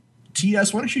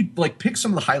 TS, why don't you pick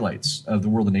some of the highlights of the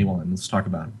world of Nawan? Let's talk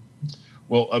about it.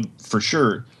 Well, for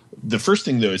sure. The first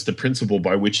thing, though, is the principle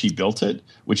by which he built it,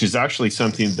 which is actually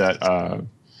something that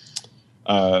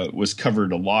was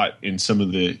covered a lot in some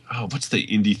of the what's the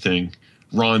indie thing?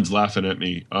 Ron's laughing at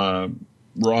me.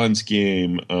 Ron's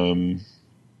game. On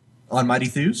Mighty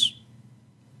Thieves?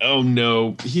 Oh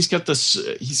no, he's got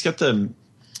the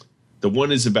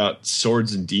one is about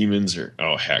swords and demons, or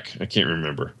heck, I can't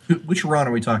remember. Which Ron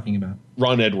are we talking about?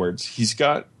 Ron Edwards. He's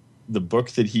got the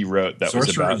book that he wrote that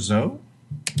Sorcerer was about Zoe?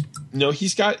 No, he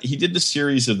did the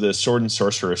series of the sword and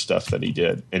sorcerer stuff that he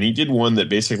did, and he did one that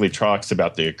basically talks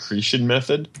about the accretion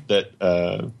method that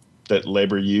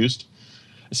Labor used.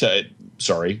 So,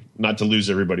 sorry, not to lose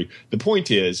everybody. The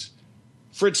point is,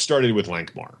 Fritz started with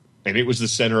Lankhmar, and it was the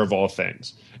center of all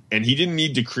things. And he didn't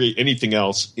need to create anything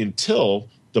else until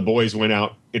the boys went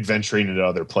out adventuring into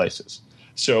other places.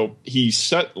 So he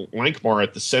set Lankhmar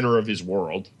at the center of his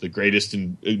world, the greatest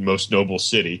and most noble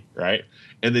city, right?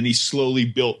 And then he slowly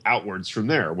built outwards from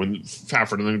there. When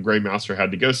Fafford and then Grey Mouser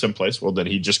had to go someplace, well, then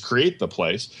he'd just create the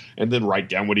place and then write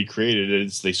down what he created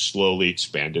as they slowly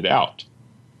expanded out,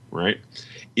 right?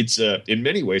 It's in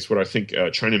many ways what I think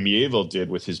China Mieville did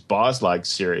with his Boslag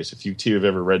series. If you two have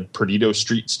ever read Perdido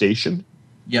Street Station.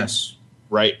 Yes.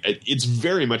 Right. It's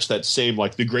very much that same,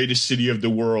 like the greatest city of the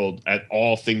world at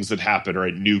all things that happen are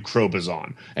at New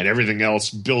Crobazon, and everything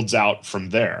else builds out from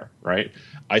there. Right.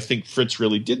 I think Fritz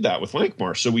really did that with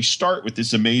Lankhmar. So we start with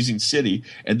this amazing city,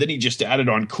 and then he just added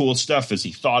on cool stuff as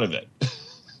he thought of it.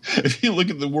 If you look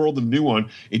at the world of Nawan,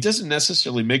 it doesn't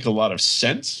necessarily make a lot of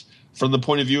sense from the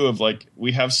point of view of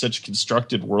we have such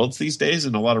constructed worlds these days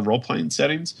in a lot of role-playing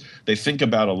settings. They think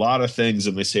about a lot of things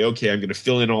and they say, okay, I'm going to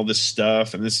fill in all this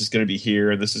stuff and this is going to be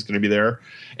here and this is going to be there.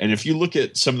 And if you look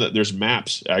at there's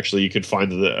maps, actually, you could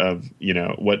find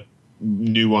what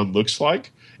Nawan looks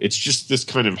like. It's just this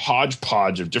kind of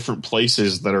hodgepodge of different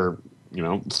places that are,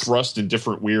 thrust in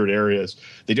different weird areas.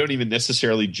 They don't even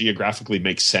necessarily geographically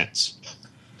make sense.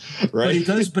 Right.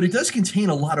 But it does contain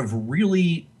a lot of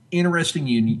really interesting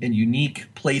and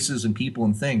unique places and people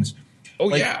and things.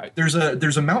 There's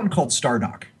a mountain called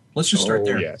Stardock. Let's just start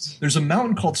there. Yes. There's a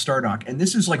mountain called Stardock, and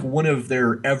this is like one of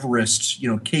their Everest,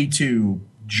 K2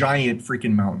 giant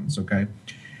freaking mountains. Okay.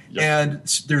 Yep.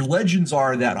 And their legends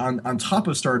are that on top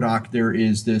of Stardock there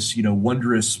is this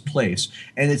wondrous place,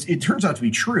 and it turns out to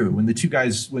be true. When the two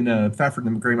guys, when Fafford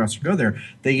and the Grey Master go there,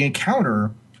 they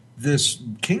encounter this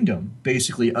kingdom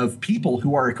basically of people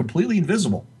who are completely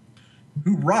invisible,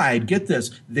 who ride, get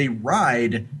this, they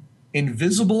ride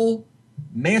invisible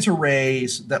manta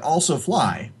rays that also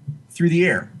fly through the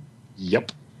air.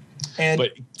 Yep. And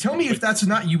tell me if that's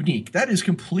not unique. That is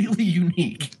completely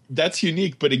unique. That's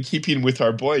unique, but in keeping with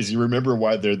our boys, you remember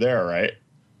why they're there, right?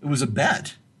 It was a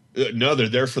bet. No, they're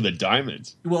there for the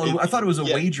diamonds. Well, I thought it was a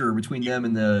wager between them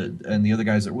and the other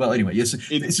guys. Well, anyway, yes,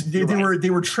 they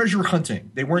were treasure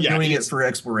hunting. They weren't doing it for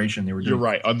exploration. They were. You're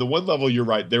right. On the one level, you're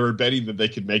right. They were betting that they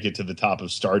could make it to the top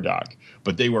of Stardock,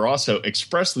 but they were also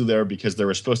expressly there because there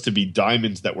were supposed to be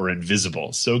diamonds that were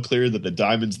invisible, so clear that the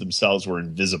diamonds themselves were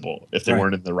invisible if they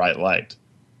weren't in the right light.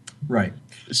 Right.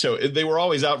 So they were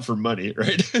always out for money,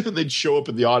 right? They'd show up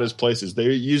at the oddest places. They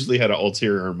usually had an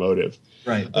ulterior motive.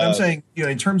 Right. But I'm saying,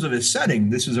 in terms of a setting,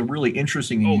 this is a really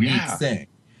interesting and unique thing.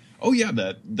 Oh, yeah.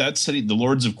 That setting, the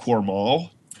Lords of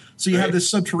Cornwall. So you have this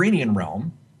subterranean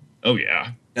realm. Oh,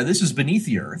 yeah. Now, this is beneath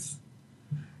the earth.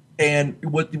 And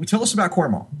tell us about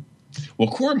Cornwall. Well,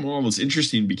 Cornwall was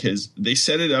interesting because they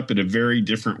set it up in a very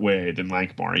different way than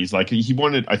Lankhmar.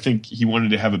 I think he wanted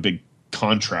to have a big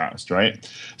contrast, right?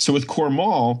 So with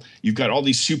Cornwall, you've got all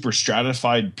these super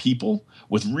stratified people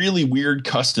with really weird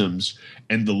customs,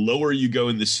 and the lower you go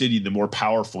in the city, the more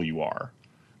powerful you are.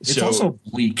 It's also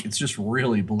bleak. It's just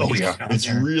really bleak. Oh, yeah. It's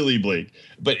really bleak.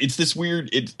 But it's this weird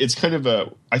 – it's kind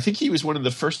of I think he was one of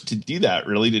the first to do that,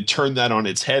 really, to turn that on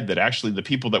its head, that actually the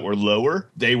people that were lower,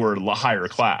 they were higher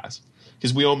class.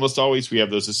 Because we have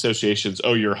those associations,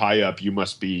 oh, you're high up, you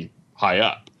must be high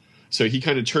up. So he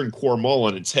kind of turned Cornwall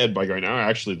on its head by going, oh,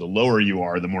 actually, the lower you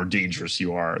are, the more dangerous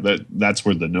you are. That's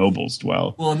where the nobles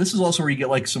dwell. Well, and this is also where you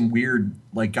get some weird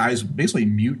guys, basically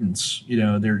mutants.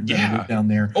 They're down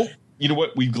there. Oh, you know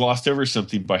what? We've glossed over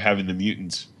something by having the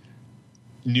mutants.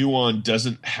 Nuon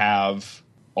doesn't have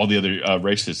all the other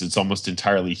races. It's almost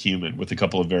entirely human with a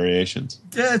couple of variations.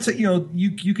 Yeah,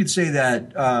 you could say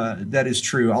that that is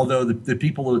true. Although the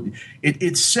people,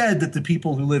 it's said that the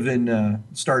people who live in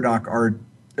Stardock are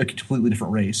a completely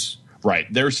different race. Right.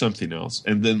 There's something else.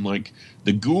 And then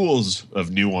the ghouls of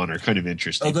Nuon are kind of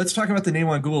interesting. Oh, let's talk about the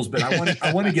Nuon ghouls, but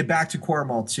I want to get back to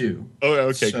Cornwall too. Oh,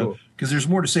 okay, cool. Because there's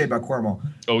more to say about Cornwall.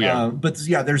 Oh, yeah.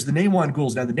 There's the Nuon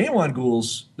ghouls. Now, the Nuon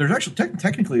ghouls, there's actually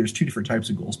technically there's two different types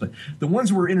of ghouls, but the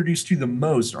ones we're introduced to the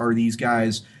most are these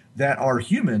guys that are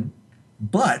human,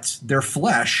 but their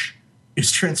flesh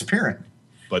is transparent.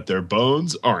 But their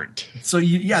bones aren't. So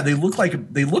they look like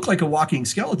a walking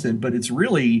skeleton, but it's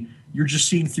really you're just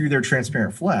seeing through their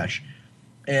transparent flesh,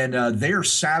 and they are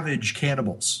savage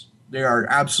cannibals. They are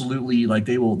absolutely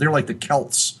they're like the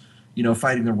Celts,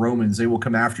 fighting the Romans. They will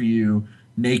come after you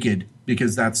naked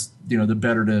because that's the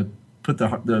better to put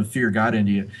the fear of God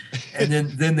into you, and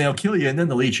then they'll kill you and then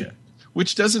they'll eat you.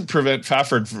 Which doesn't prevent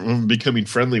Fafford from becoming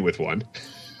friendly with one.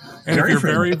 And if you're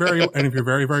very, very,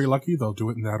 very lucky, they'll do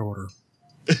it in that order.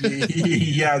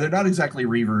 Yeah, they're not exactly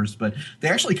reavers, but they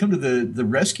actually come to the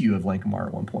rescue of Lankhmar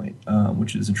at one point,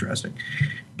 which is interesting.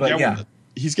 But well,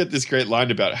 he's got this great line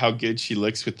about how good she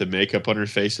looks with the makeup on her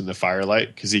face in the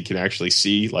firelight because he can actually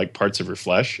see parts of her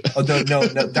flesh. Oh no,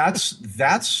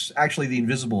 that's actually the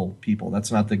invisible people.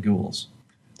 That's not the ghouls.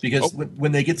 Because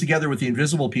when they get together with the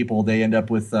invisible people, they end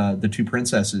up with the two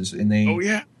princesses, and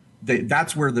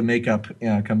that's where the makeup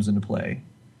comes into play.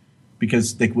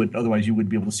 Because otherwise you wouldn't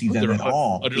be able to see them at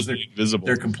all. They're invisible.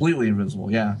 They're completely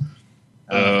invisible. Yeah.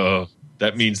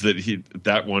 That means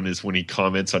that one is when he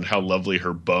comments on how lovely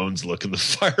her bones look in the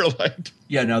firelight.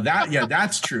 Yeah. No.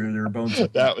 That's true. Their bones.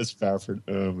 That was Fafford.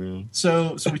 Oh man.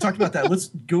 So we talked about that. Let's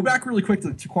go back really quick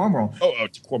to Cornwall.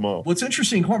 To Cornwall. What's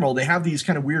interesting in Cornwall, they have these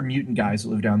kind of weird mutant guys that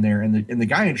live down there, and the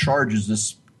guy in charge is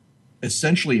this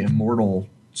essentially immortal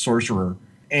sorcerer,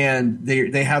 and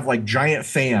they have giant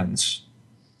fans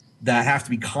that have to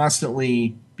be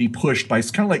constantly be pushed by. It's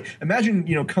kind of imagine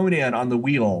Conan on the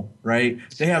wheel, right?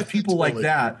 They have people totally. Like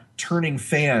that turning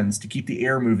fans to keep the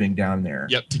air moving down there.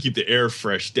 Yep, to keep the air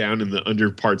fresh down in the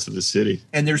under parts of the city.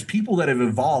 And there's people that have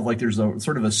evolved, there's a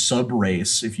sort of a sub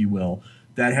race, if you will,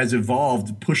 that has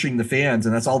evolved pushing the fans,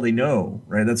 and that's all they know,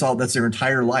 right? That's their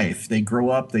entire life. They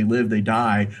grow up, they live, they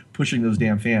die pushing those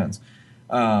damn fans.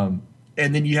 And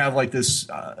then you have this.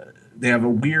 They have a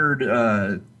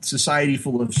weird society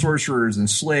full of sorcerers and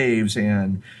slaves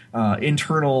and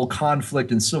internal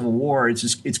conflict and civil war.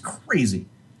 It's crazy.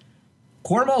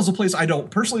 Cornwall is a place I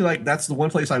don't personally like. That's the one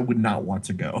place I would not want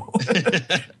to go.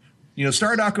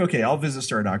 Stardock, okay, I'll visit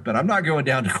Stardock, but I'm not going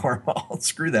down to Cornwall.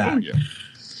 Screw that. Oh, yeah.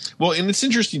 Well, and it's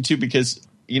interesting, too, because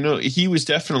he was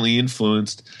definitely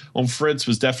influenced. Well, Fritz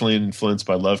was definitely influenced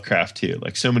by Lovecraft too.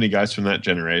 So many guys from that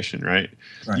generation, right?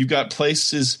 You've got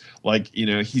places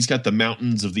he's got the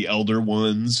mountains of the Elder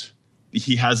Ones.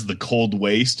 He has the Cold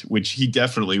Waste, which he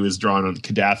definitely was drawn on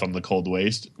Kadath on the Cold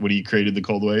Waste when he created the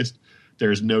Cold Waste.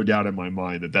 there's no doubt in my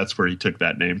mind that that's where he took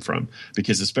that name from,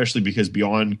 because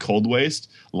beyond Cold Waste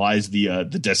lies the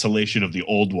desolation of the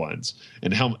old ones,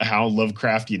 and how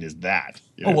Lovecraftian is that?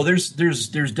 You know? Oh well, there's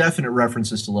definite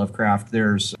references to Lovecraft.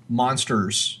 There's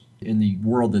monsters in the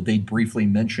world that they briefly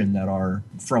mention that are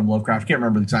from Lovecraft. I can't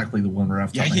remember exactly the one right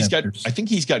off the top of my head. I think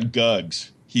he's got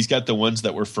Gugs. He's got the ones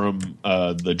that were from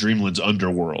the Dreamland's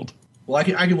underworld. Well, I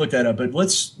can look that up, but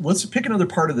let's pick another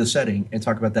part of the setting and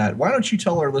talk about that. Why don't you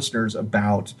tell our listeners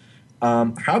about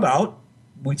how about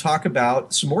we talk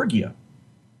about Smorgia?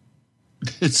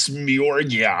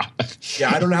 Smorgia. Yeah,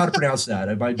 I don't know how to pronounce that.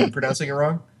 Have I been pronouncing it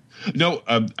wrong? No,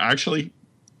 actually,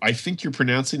 I think you're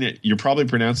pronouncing it. You're probably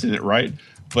pronouncing it right,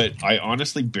 but I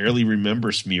honestly barely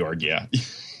remember Smorgia.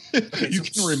 Okay, you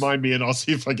can remind me, and I'll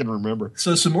see if I can remember.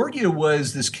 So Smorgia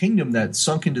was this kingdom that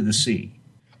sunk into the sea.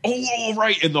 Oh,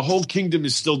 right, and the whole kingdom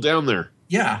is still down there.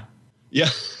 Yeah. Yeah.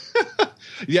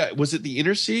 Yeah, was it the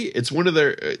Inner Sea? It's one of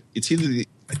their it's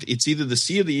either the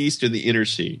Sea of the East or the Inner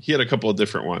Sea. He had a couple of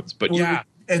different ones, but yeah.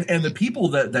 And the people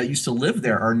that used to live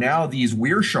there are now these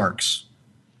weir sharks.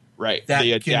 Right.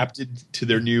 They adapted to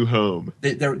their new home.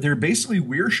 They're basically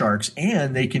weir sharks,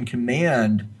 and they can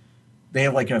command. They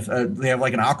have like an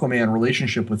Aquaman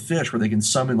relationship with fish, where they can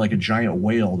summon like a giant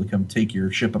whale to come take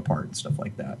your ship apart and stuff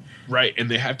like that. Right,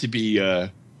 and they have to be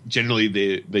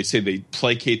generally they say they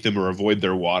placate them or avoid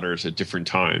their waters at different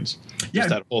times. Yeah, just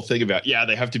that whole thing about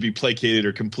they have to be placated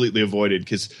or completely avoided,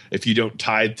 because if you don't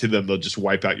tithe to them, they'll just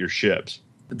wipe out your ships.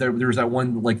 There's that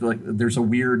one like there's a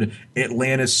weird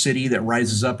Atlantis city that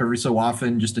rises up every so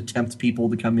often just to tempt people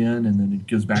to come in, and then it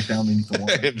goes back down beneath the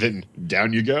water. And then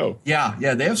down you go. Yeah,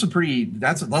 they have some pretty.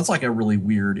 That's like a really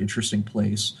weird, interesting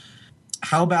place.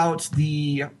 How about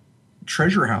the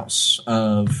treasure house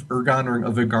of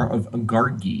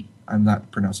Ungargi? I'm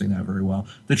not pronouncing that very well.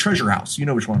 The treasure house. You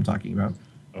know which one I'm talking about.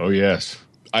 Oh yes,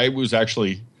 I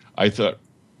thought.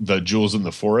 The Jewels in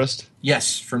the Forest?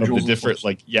 Yes, from Jewels in the Forest.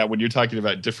 When you're talking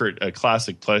about different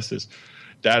classic places,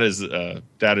 that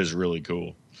is really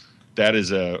cool. That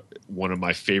is one of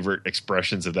my favorite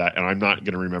expressions of that, and I'm not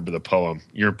going to remember the poem.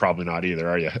 You're probably not either,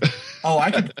 are you? Oh,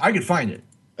 I could find it.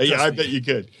 Yeah, I bet you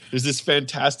could. There's this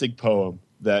fantastic poem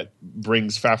that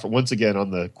brings Fafhrd once again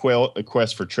on the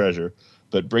quest for treasure,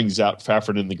 but brings out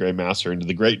Fafhrd and the Grey Master into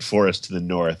the great forest to the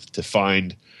north to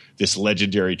find this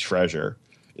legendary treasure.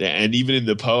 And even in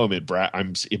the poem, it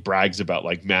brags about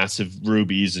like massive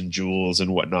rubies and jewels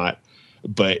and whatnot.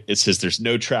 But it says there's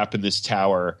no trap in this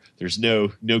tower. There's no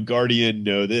guardian,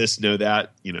 no this, no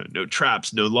that. No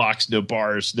traps, no locks, no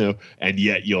bars, and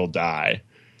yet you'll die.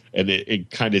 And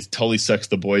it kind of totally sucks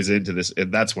the boys into this. And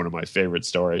that's one of my favorite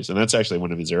stories. And that's actually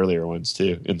one of his earlier ones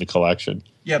too in the collection.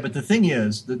 Yeah, but the thing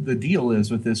is, the deal is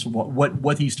with this,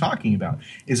 what he's talking about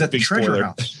is that the treasure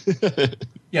house.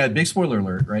 Yeah, big spoiler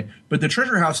alert, right? But the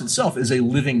treasure house itself is a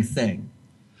living thing.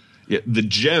 Yeah, the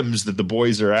gems that the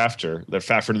boys are after, that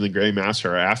Fafhrd and the Grey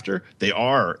Master are after, they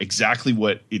are exactly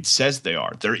what it says they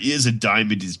are. There is a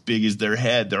diamond as big as their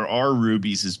head. There are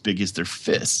rubies as big as their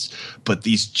fists. But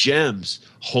these gems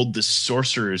hold the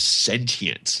sorcerer's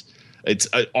sentience. It's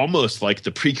almost like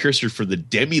the precursor for the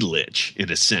demi-lich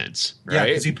in a sense, right? Yeah,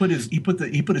 because he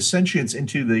put his sentience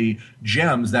into the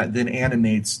gems that then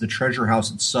animates the treasure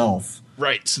house itself.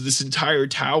 Right, so this entire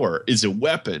tower is a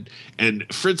weapon, and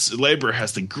Fritz Leiber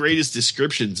has the greatest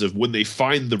descriptions of when they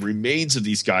find the remains of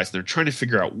these guys, and they're trying to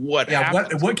figure out what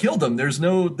happened. What killed them? There's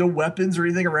no weapons or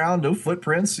anything around, no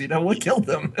footprints. What killed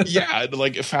them? Yeah, and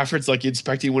like Fafhrd's like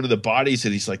inspecting one of the bodies,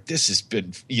 and he's like, "This has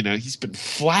been, he's been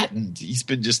flattened. He's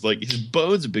been just like his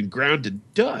bones have been ground to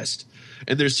dust."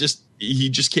 And he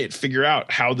just can't figure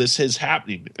out how this is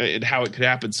happening and how it could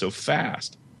happen so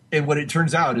fast. And what it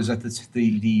turns out is that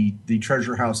the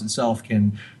treasure house itself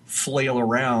can flail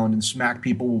around and smack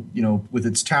people, with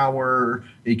its tower.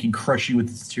 It can crush you with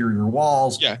its exterior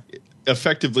walls. Yeah,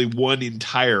 effectively one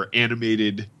entire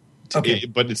animated. Okay,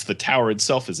 but it's the tower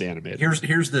itself is animated.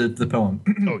 Here's the poem.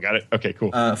 Oh, got it. Okay,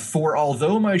 cool. For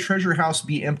although my treasure house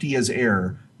be empty as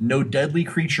air, no deadly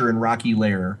creature in rocky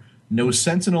lair, no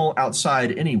sentinel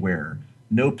outside anywhere,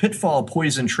 no pitfall,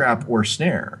 poison, trap, or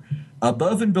snare.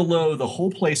 Above and below the whole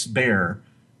place bare,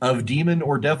 of demon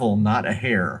or devil not a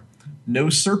hair. No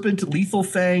serpent lethal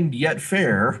fanged yet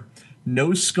fair,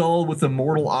 no skull with a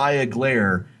mortal eye a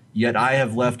glare, yet I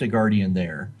have left a guardian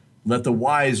there. Let the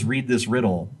wise read this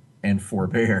riddle and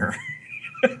forbear.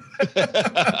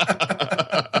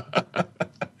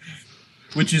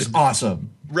 Which is awesome.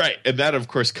 Right, and that, of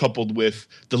course, coupled with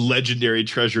the legendary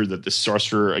treasure that the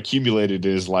sorcerer accumulated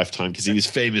in his lifetime, because he was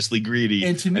famously greedy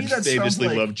and famously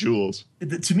loved jewels.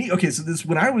 To me, okay, so this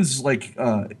when I was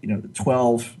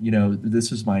 12,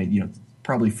 this is my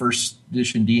probably first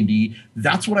edition D&D,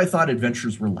 that's what I thought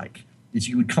adventures were like. Is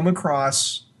you would come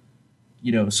across,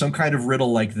 some kind of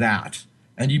riddle like that,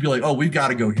 and you'd be like, oh, we've got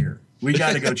to go here. We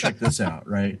got to go check this out,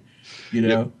 right?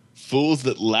 Yep. Fools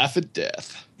that laugh at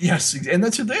death. Yes, and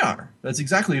that's what they are. That's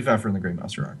exactly what Fafhrd and the Grey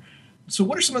Master are. So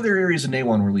what are some other areas of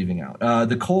Nawan we're leaving out?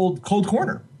 The Cold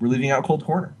Corner. We're leaving out Cold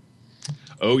Corner.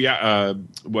 Oh, yeah.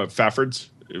 What, Fafhrds?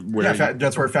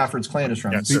 That's where Fafhrds clan is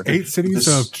from. Yeah, the 8 cities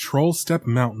of Trollstep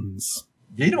Mountains.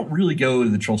 They don't really go to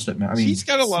the Trollstep Mountains. I mean, he's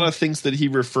got a lot of things that he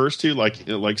refers to,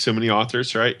 like so many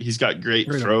authors, right? He's got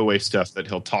great throwaway stuff that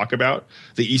he'll talk about.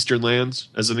 The Eastern Lands,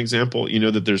 as an example.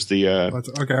 That there's the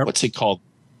what's it called?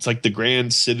 It's like the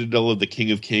Grand Citadel of the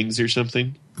King of Kings or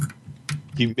something.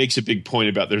 He makes a big point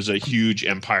about there's a huge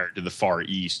empire to the far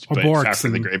east.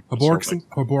 Hoborixen. Hoborixen.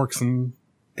 Hoborixen.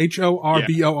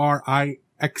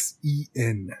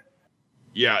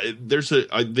 Yeah,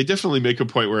 they definitely make a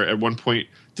point where at one point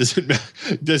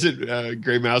doesn't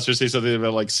Grey Master say something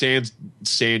about like sand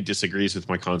disagrees with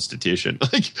my constitution.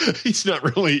 Like he's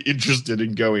not really interested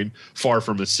in going far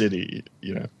from a city,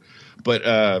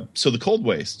 But so the Cold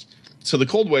Waste. So the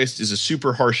Cold Waste is a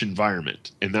super harsh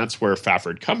environment, and that's where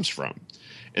Fafhrd comes from.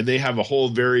 And they have a whole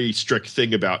very strict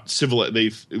thing about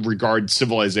they regard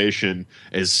civilization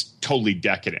as totally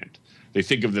decadent. They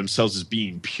think of themselves as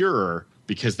being pure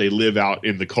because they live out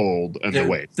in the cold and the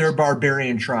waste. They're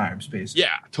barbarian tribes, basically.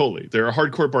 Yeah, totally. They're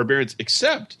hardcore barbarians,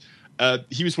 except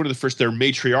he was one of the first. They're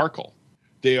matriarchal.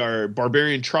 They are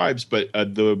barbarian tribes, but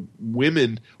the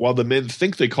women, while the men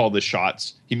think they call the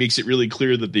shots, he makes it really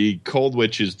clear that the Cold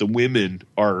Witches, the women,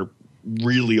 are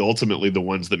really ultimately the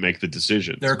ones that make the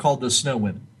decisions. They're called the Snow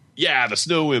Women. Yeah, the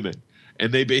Snow Women.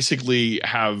 And they basically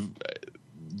have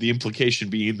the implication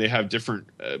being they have different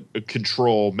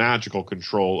magical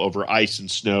control over ice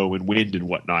and snow and wind and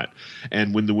whatnot.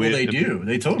 And when the wind, they do.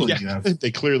 They totally do.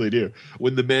 They clearly do.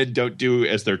 When the men don't do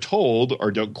as they're told or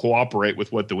don't cooperate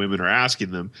with what the women are asking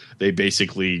them, they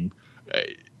basically,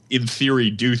 in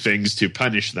theory, do things to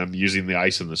punish them using the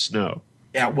ice and the snow.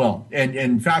 Yeah, well,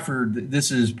 and Fafhrd,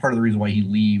 this is part of the reason why he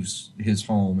leaves his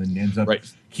home and ends up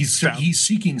he's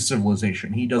seeking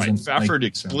civilization. He doesn't. Right. Fafhrd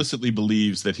explicitly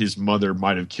believes that his mother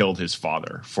might have killed his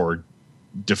father for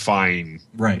defying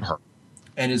her,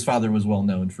 and his father was well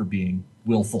known for being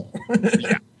willful.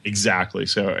 Yeah, exactly.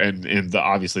 So, and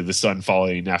obviously the son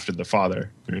following after the father.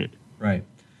 Right.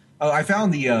 Oh, I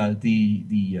found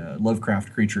the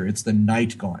Lovecraft creature. It's the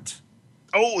Night Gaunt.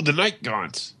 Oh, the Night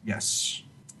Gaunt. Yes.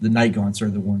 The Night Gaunts are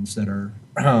the ones that are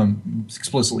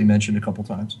explicitly mentioned a couple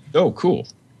times. Oh, cool.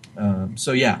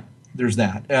 So yeah, there's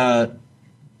that.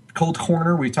 Cold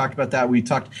Corner, we talked about that.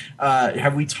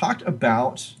 Have we talked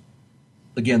about?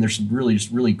 Again, there's some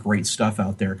really great stuff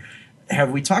out there. Have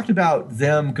we talked about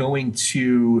them going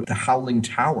to the Howling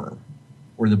Tower,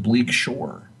 or the Bleak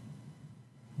Shore,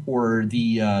 or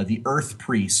the Earth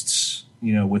Priests?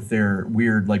 With their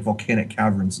weird like volcanic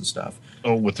caverns and stuff.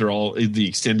 Oh, with the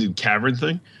extended cavern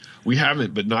thing? We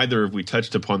haven't, but neither have we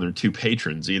touched upon their two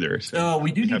patrons either. So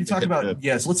we do need to talk about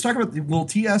yes. Let's talk about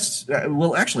TS.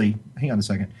 Actually, hang on a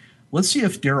second. Let's see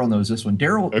if Daryl knows this one.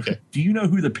 Daryl, okay. Do you know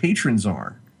who the patrons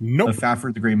are? Nope. Of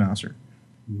Fafhrd the Grey Master?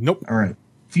 Nope. All right.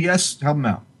 TS, help them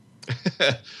out.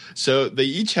 So they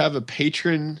each have a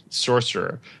patron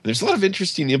sorcerer. There's a lot of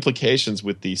interesting implications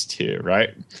with these two,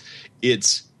 right?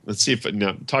 Let's see if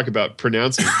now talk about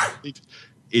pronouncing.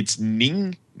 It's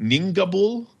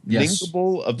Ningabul, yes.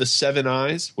 Ningabul of the Seven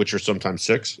Eyes, which are sometimes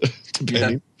 6,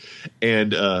 depending,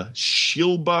 and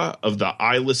Shilba of the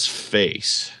Eyeless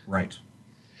Face. Right.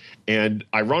 And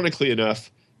ironically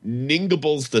enough,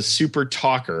 Ningabul's the super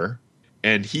talker,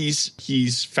 and he's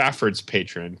Fafhrd's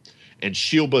patron, and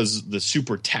Shilba's the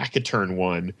super taciturn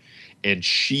one, and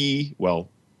he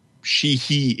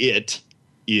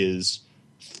is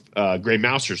Grey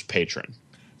Master's patron.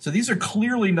 So these are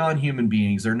clearly non-human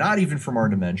beings. They're not even from our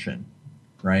dimension,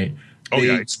 right?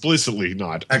 Explicitly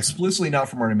not. Explicitly not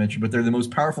from our dimension, but they're the most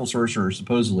powerful sorcerers,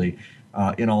 supposedly,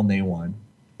 in all Nawan.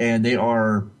 And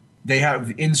they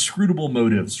have inscrutable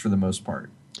motives for the most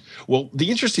part. Well, the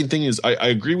interesting thing is I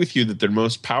agree with you that they're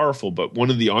most powerful, but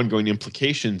one of the ongoing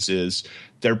implications is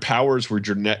their powers were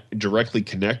directly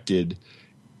connected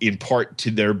in part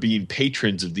to their being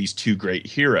patrons of these two great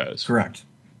heroes. Correct.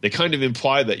 They kind of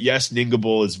imply that, yes,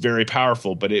 Ningabul is very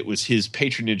powerful, but it was his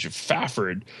patronage of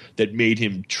Fafhrd that made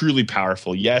him truly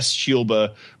powerful. Yes,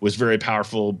 Shilba was very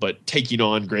powerful, but taking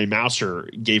on Grey Master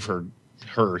gave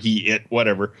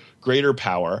whatever, greater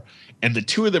power. And the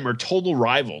two of them are total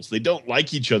rivals. They don't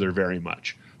like each other very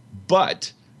much.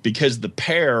 But because the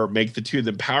pair make the two of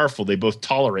them powerful, they both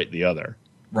tolerate the other.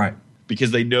 Right.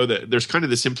 because they know that there's kind of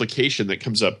this implication that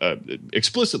comes up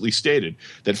explicitly stated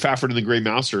that Fafhrd and the Grey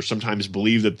Mouser sometimes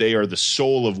believe that they are the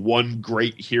soul of one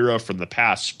great hero from the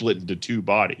past split into two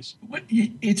bodies.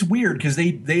 It's weird because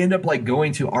they end up like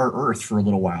going to our Earth for a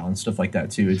little while and stuff like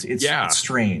that too. It's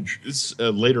strange. It's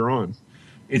later on.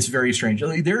 It's very strange.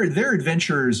 Their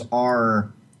adventures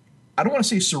are, I don't want to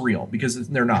say surreal because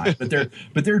they're not,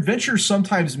 but their adventures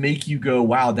sometimes make you go,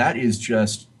 wow, that is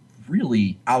just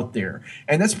really out there.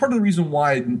 And that's part of the reason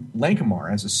why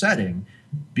Lankhmar as a setting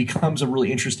becomes a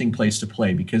really interesting place to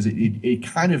play, because it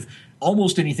kind of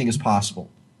almost anything is possible.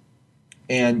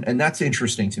 And that's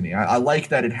interesting to me. I like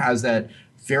that it has that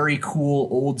very cool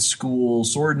old school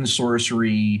sword and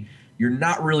sorcery. You're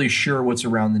not really sure what's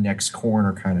around the next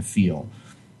corner kind of feel.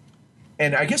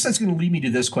 And I guess that's going to lead me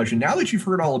to this question. Now that you've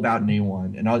heard all about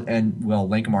Nawan and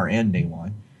Lankhmar and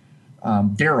Nawan,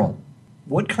 Daryl,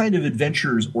 what kind of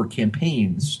adventures or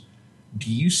campaigns do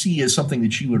you see as something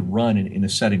that you would run in a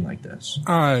setting like this?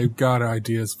 I've got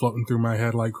ideas floating through my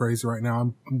head like crazy right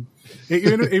now.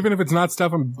 Even if it's not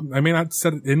stuff I may not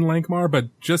set it in Lankhmar,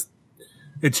 but just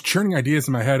it's churning ideas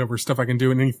in my head over stuff I can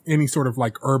do in any sort of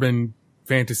like urban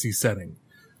fantasy setting.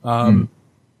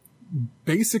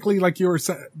 Basically, like you were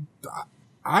saying,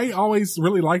 I always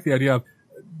really like the idea of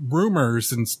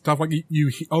rumors and stuff like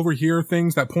you overhear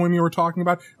things. That poem you were talking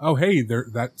about. Oh, hey,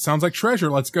 that sounds like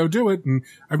treasure. Let's go do it. And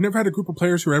I've never had a group of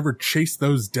players who ever chase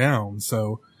those down.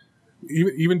 So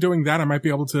even doing that, I might be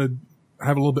able to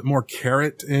have a little bit more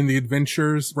carrot in the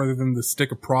adventures rather than the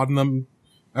stick of prodding them.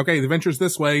 Okay, the adventure's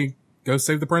this way. Go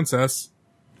save the princess.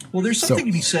 Well, there's something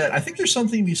to be said. I think there's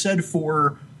something to be said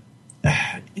for.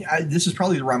 This is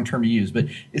probably the wrong term to use, but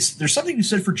there's something to be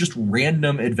said for just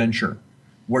random adventure,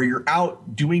 where you're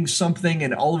out doing something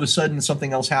and all of a sudden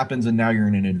something else happens and now you're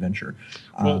in an adventure.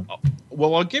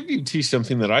 Well, I'll give you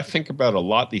something that I think about a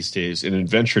lot these days in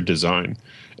adventure design.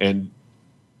 And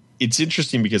it's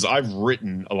interesting because I've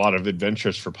written a lot of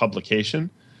adventures for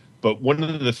publication, but one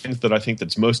of the things that I think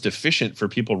that's most efficient for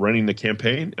people running the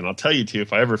campaign, and I'll tell you too,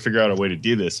 if I ever figure out a way to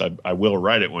do this, I will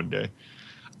write it one day.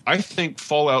 I think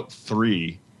Fallout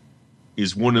 3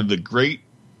 is one of the great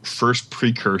first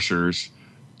precursors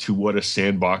to what a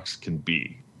sandbox can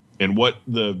be. And what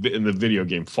in the video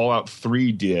game Fallout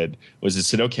 3 did was it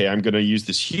said, okay, I'm going to use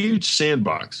this huge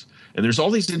sandbox, and there's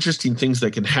all these interesting things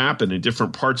that can happen in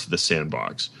different parts of the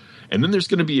sandbox. And then there's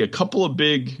going to be a couple of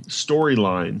big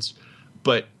storylines,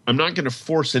 but I'm not going to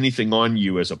force anything on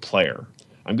you as a player.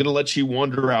 I'm going to let you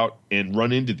wander out and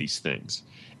run into these things.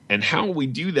 And how we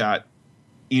do that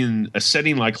in a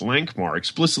setting like Lankhmar,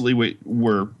 explicitly what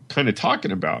we're kind of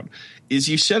talking about, is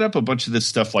you set up a bunch of this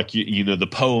stuff like you know the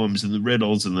poems and the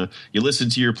riddles and you listen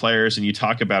to your players and you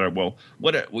talk about it. Well,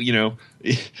 you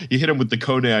hit them with the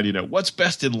Conan. What's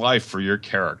best in life for your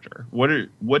character?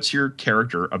 What's your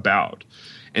character about?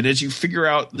 And as you figure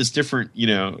out this different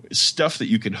stuff that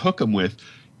you can hook them with,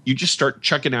 you just start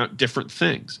chucking out different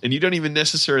things, and you don't even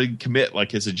necessarily commit.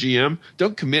 Like as a GM,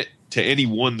 don't commit to any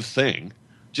one thing.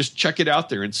 Just check it out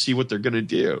there and see what they're going to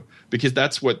do, because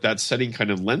that's what that setting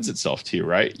kind of lends itself to,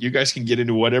 right? You guys can get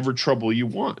into whatever trouble you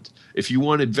want. If you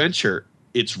want adventure,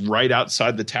 it's right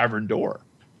outside the tavern door,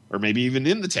 or maybe even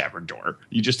in the tavern door.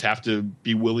 You just have to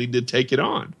be willing to take it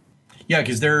on. Yeah,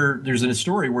 because there's a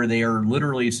story where they are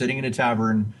literally sitting in a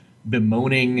tavern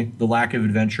bemoaning the lack of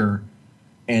adventure,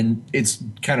 and it's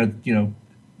kind of,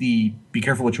 the be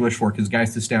careful what you wish for, because the guy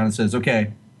sits down and says,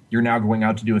 okay, you're now going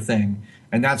out to do a thing.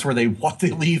 And that's where they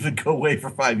leave and go away for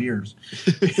 5 years.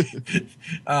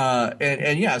 So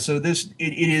it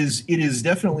is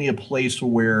definitely a place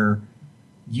where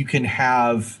you can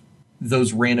have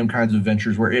those random kinds of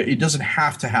adventures where it doesn't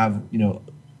have to have,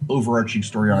 overarching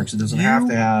story arcs. It doesn't have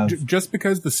to have. Just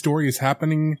because the story is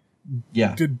happening,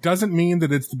 it doesn't mean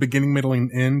that it's the beginning, middle, and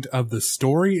end of the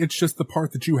story. It's just the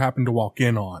part that you happen to walk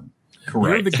in on.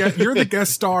 Correct. You're the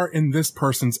guest star in this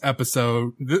person's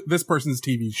episode, this person's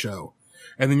TV show.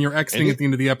 And then you're exiting at the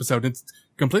end of the episode. It's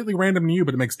completely random to you,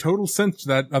 but it makes total sense to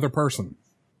that other person.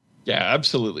 Yeah,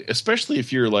 absolutely. Especially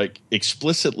if you're like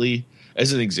explicitly,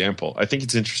 as an example, I think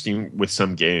it's interesting with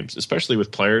some games, especially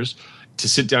with players, to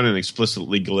sit down and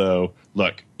explicitly go,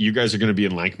 look, you guys are going to be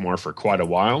in Lankhmar for quite a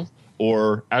while,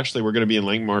 or actually we're going to be in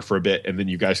Lankhmar for a bit, and then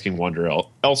you guys can wander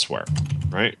elsewhere,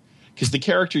 right? Because the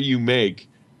character you make,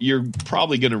 you're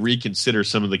probably going to reconsider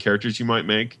some of the characters you might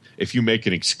make. If you make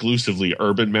an exclusively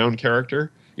urban mound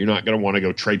character, you're not going to want to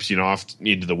go traipsing off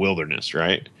into the wilderness,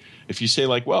 right? If you say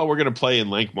like, well, we're going to play in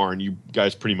Lankhmar and you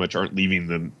guys pretty much aren't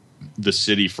leaving the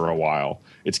city for a while,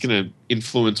 it's going to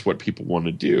influence what people want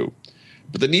to do.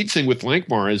 But the neat thing with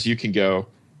Lankhmar is you can go,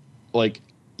 like,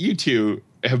 you two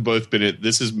have both been at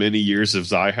this as many years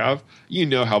as I have, you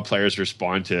know how players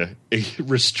respond to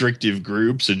restrictive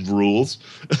groups and rules.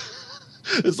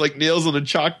 It's like nails on a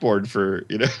chalkboard for,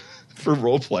 for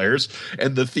role players.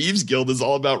 And the Thieves Guild is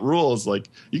all about rules. Like,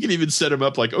 you can even set them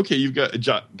up like, okay, you've got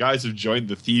guys have joined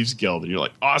the Thieves Guild, and you're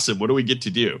like, awesome, what do we get to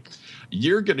do?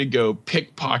 You're going to go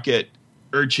pickpocket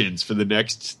urchins for the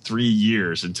next 3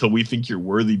 years until we think you're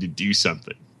worthy to do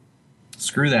something.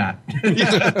 Screw that.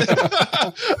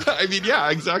 I mean,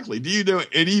 yeah, exactly. Do you know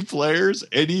any players,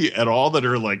 any at all, that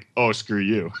are like, oh, screw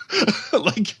you?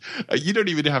 Like, you don't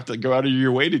even have to go out of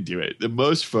your way to do it.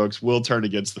 Most folks will turn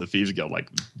against the Thieves Guild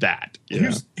like that.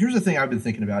 Here's the thing I've been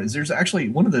thinking about is there's actually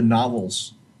one of the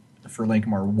novels for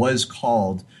Lankhmar was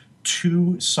called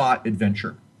Two Sought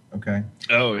Adventure. Okay.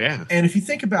 Oh, yeah. And if you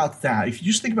think about that, if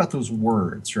you just think about those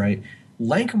words, right?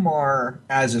 Lankhmar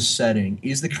as a setting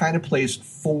is the kind of place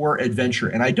for adventure.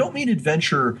 And I don't mean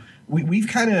adventure. We've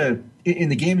kind of, in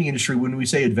the gaming industry, when we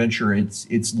say adventure,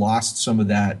 it's lost some of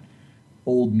that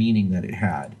old meaning that it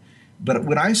had. But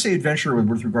when I say adventure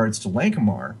with regards to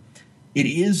Lankhmar, it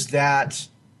is that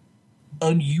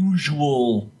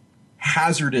unusual,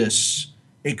 hazardous,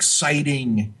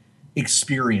 exciting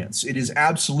experience. It is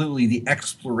absolutely the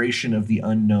exploration of the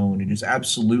unknown. It is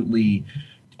absolutely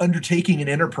undertaking an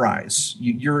enterprise.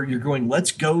 You're going,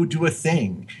 let's go do a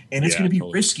thing, and it's going to be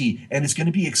risky, and it's going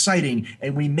to be exciting,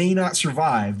 and we may not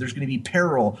survive. There's going to be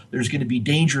peril. There's going to be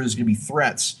danger. There's going to be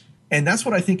threats. And that's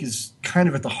what I think is kind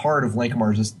of at the heart of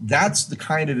Lankhmar. That's the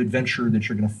kind of adventure that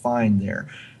you're going to find there.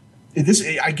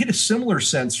 I get a similar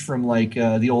sense from like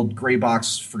the old gray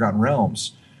box Forgotten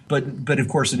Realms, but of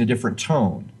course in a different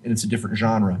tone, and it's a different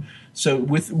genre. So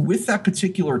with that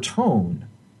particular tone,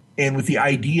 and with the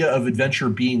idea of adventure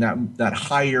being that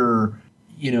higher,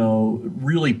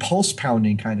 really pulse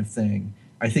pounding kind of thing,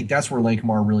 I think that's where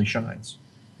Lankhmar really shines.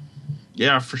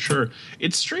 Yeah, for sure.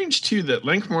 It's strange too that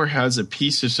Lankhmar has a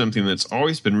piece of something that's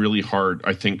always been really hard,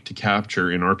 I think, to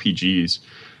capture in RPGs,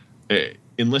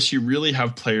 unless you really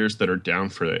have players that are down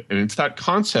for it. And it's that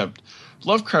concept.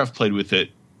 Lovecraft played with it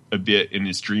a bit in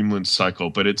his Dreamland cycle,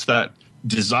 but it's that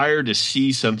desire to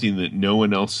see something that no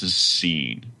one else has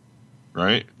seen.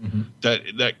 Right?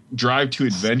 Mm-hmm. That drive to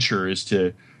adventure is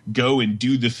to go and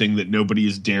do the thing that nobody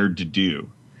has dared to do.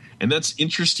 And that's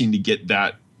interesting to get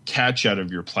that catch out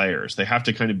of your players. They have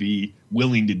to kind of be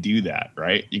willing to do that,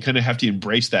 right? You kind of have to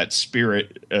embrace that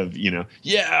spirit of,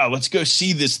 let's go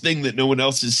see this thing that no one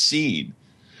else has seen.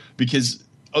 Because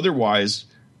otherwise,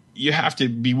 you have to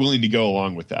be willing to go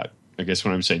along with that. I guess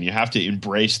what I'm saying, you have to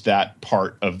embrace that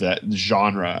part of that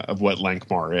genre of what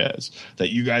Lankhmar is, that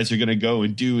you guys are going to go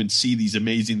and do and see these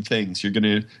amazing things.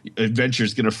 Adventure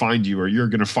is going to find you, or you're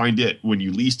going to find it when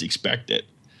you least expect it.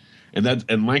 And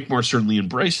Lankhmar certainly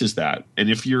embraces that. And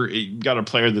if you got a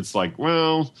player that's like,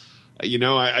 well,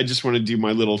 I just want to do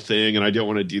my little thing and I don't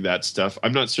want to do that stuff,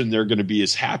 I'm not certain they're going to be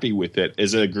as happy with it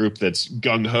as a group that's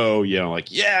gung-ho,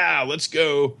 let's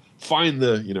go find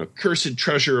the, cursed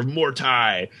treasure of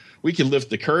Mortai. We can lift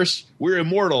the curse. We're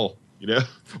immortal.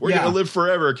 We're going to live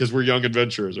forever because we're young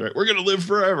adventurers, right? We're going to live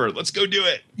forever. Let's go do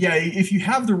it. Yeah, if you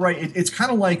have the right, it's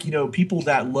kind of like, people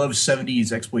that love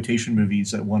 70s exploitation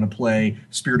movies that want to play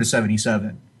Spirit of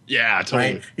 77. Yeah,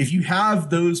 totally. Right? If you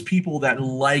have those people that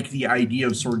like the idea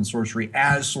of sword and sorcery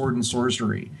as sword and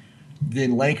sorcery,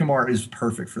 then Lankhmar is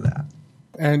perfect for that.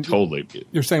 And totally.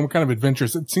 You're saying what kind of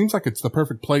adventures? It seems like it's the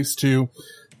perfect place to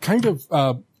kind of,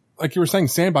 like you were saying,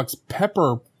 sandbox,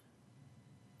 pepper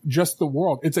just the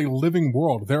world. It's a living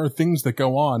world. There are things that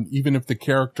go on, even if the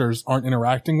characters aren't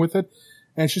interacting with it.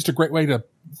 And it's just a great way to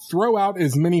throw out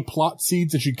as many plot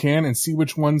seeds as you can and see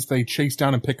which ones they chase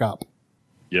down and pick up.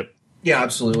 Yep. Yeah,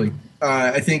 absolutely.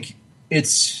 I think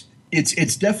it's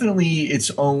definitely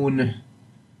its own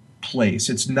place.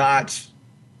 It's not,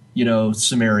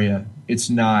 Samaria. It's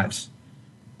not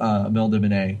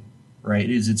Meldemonet, right?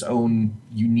 It is its own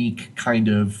unique kind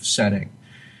of setting.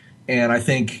 And I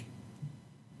think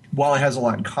while it has a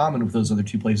lot in common with those other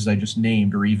two places I just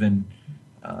named, or even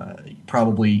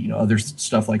probably other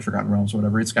stuff like Forgotten Realms or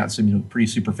whatever, it's got some pretty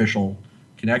superficial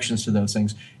connections to those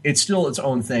things. It's still its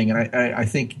own thing, and I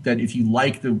think that if you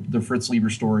like the Fritz Lieber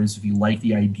stories, if you like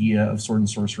the idea of sword and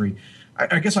sorcery,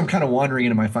 I guess I'm kind of wandering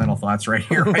into my final thoughts right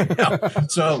here, right now.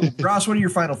 So, Ross, what are your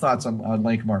final thoughts on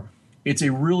Lankhmar? It's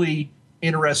a really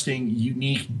interesting,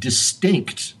 unique,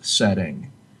 distinct setting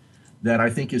that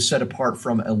I think is set apart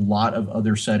from a lot of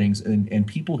other settings, and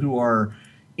people who are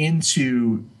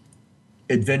into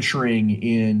adventuring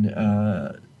in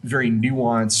very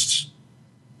nuanced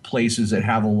places that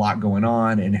have a lot going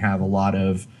on and have a lot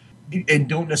of, and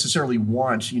don't necessarily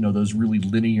want those really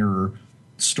linear,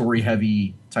 story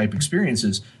heavy type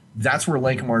experiences. that's where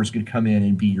Lankhmar is going to come in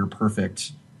and be your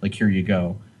perfect, like, here you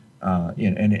go,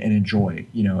 and enjoy,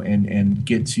 and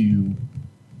get to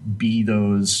be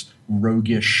those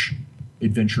roguish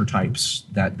adventure types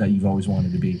that you've always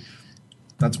wanted to be.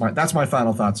 That's my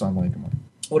final thoughts on Lankhmar.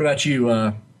 What about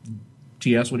you,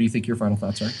 TS? What do you think your final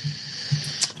thoughts are?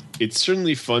 It's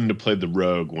certainly fun to play the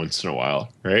rogue once in a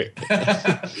while, right?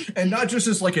 And not just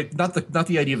as like not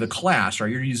the idea of the class, right?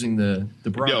 You're using the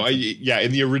bronze. No,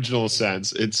 in the original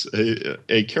sense, it's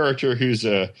a character whose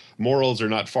morals are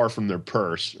not far from their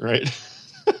purse, right?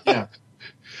 Yeah.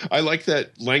 I like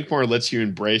that Lankhmar lets you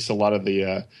embrace a lot of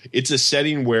the it's a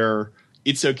setting where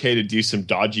it's okay to do some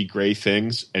dodgy gray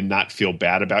things and not feel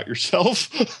bad about yourself.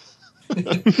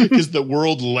 Because the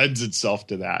world lends itself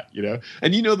to that,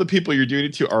 and the people you're doing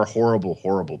it to are horrible,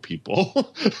 horrible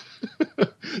people.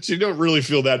 So you don't really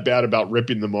feel that bad about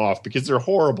ripping them off because they're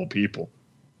horrible people.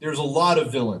 There's a lot of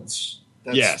villains.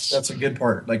 That's a good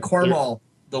part. Like Cormal,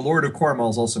 the Lord of Cormal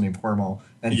is also named Cormal,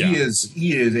 and he is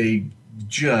a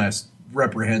just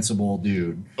reprehensible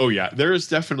dude. Oh yeah, there is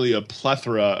definitely a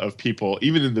plethora of people,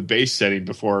 even in the base setting,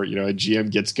 before a GM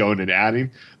gets going and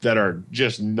adding, that are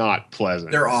just not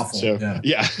pleasant. They're awful. So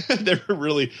yeah they're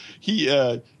really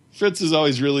Fritz is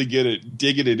always really good at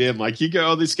digging it in. Like you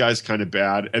go, oh, this guy's kind of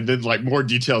bad, and then like more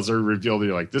details are revealed, and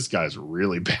you're like, this guy's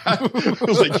really bad.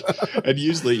 And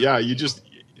usually, you just.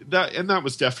 That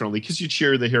was definitely because you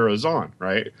cheer the heroes on,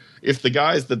 right? If the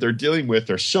guys that they're dealing with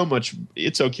are so much,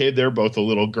 it's okay. They're both a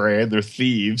little gray and they're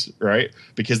thieves, right?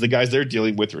 Because the guys they're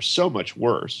dealing with are so much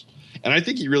worse. And I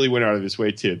think he really went out of his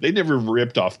way too. They never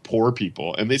ripped off poor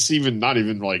people, and it's not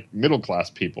even like middle class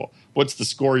people. What's the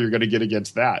score you're going to get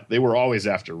against that? They were always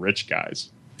after rich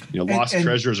guys. Lost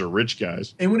treasures are rich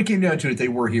guys. And when it came down to it, they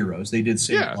were heroes. They did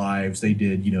save lives. They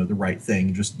did, the right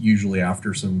thing. Just usually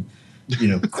after some.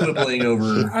 Quibbling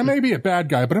over. I may be a bad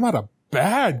guy, but I'm not a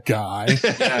bad guy.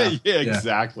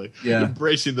 Exactly. Yeah.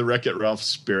 Embracing the Wreck-It Ralph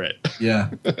spirit.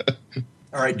 Yeah.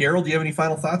 All right, Daryl, do you have any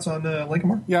final thoughts on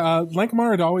Lankhmar? Yeah,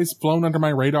 Lankhmar had always flown under my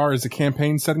radar as a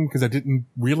campaign setting because I didn't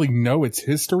really know its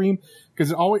history.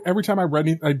 Because every time I read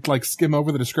it, I'd like skim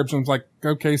over the description. I was like,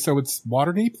 okay, so it's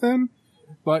Waterdeep then?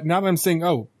 But now that I'm saying,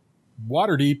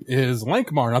 Waterdeep is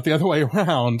Lankhmar, not the other way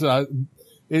around.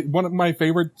 One of my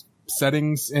favorite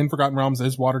settings in Forgotten Realms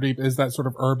is Waterdeep, is that sort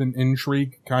of urban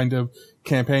intrigue kind of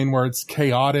campaign where it's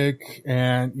chaotic,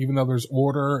 and even though there's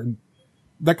order, and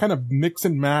that kind of mix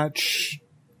and match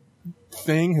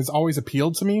thing has always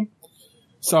appealed to me.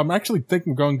 So I'm actually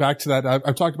thinking of going back to that.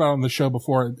 I've talked about it on the show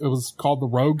before. It was called the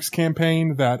Rogues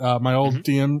campaign that my old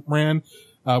DM ran,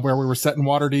 where we were set in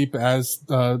Waterdeep as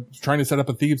trying to set up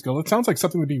a Thieves Guild. It sounds like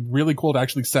something would be really cool to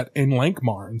actually set in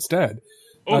Lankhmar instead.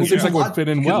 It seems like it would fit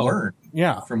in well. Learn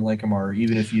from Lankhmar,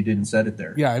 even if you didn't set it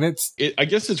there. Yeah, and I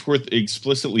guess it's worth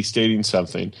explicitly stating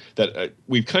something that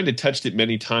we've kind of touched it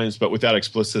many times, but without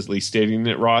explicitly stating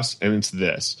it, Ross, and it's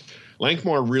this.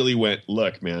 Lankhmar really went,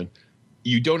 look, man,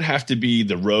 you don't have to be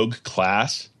the rogue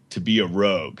class to be a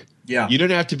rogue. Yeah. You don't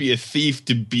have to be a thief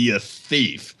to be a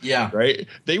thief. Yeah. Right?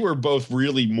 They were both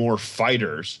really more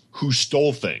fighters who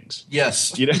stole things.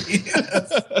 Yes.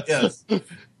 Yes.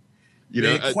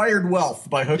 They acquired wealth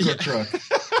by hook or crook.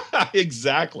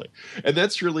 Exactly. And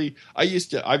that's really,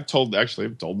 I've told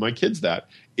my kids that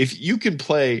if you can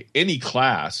play any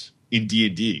class in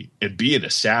D&D and be an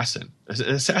assassin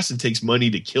takes money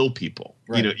to kill people.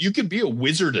 Right. You can be a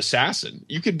wizard assassin.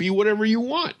 You can be whatever you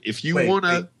want. If you want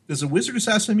to. Does a wizard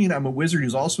assassin mean I'm a wizard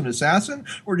who's also an assassin?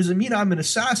 Or does it mean I'm an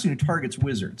assassin who targets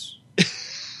wizards?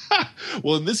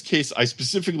 Well, in this case, I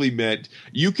specifically meant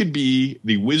you could be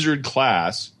the wizard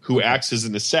class who acts as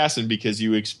an assassin because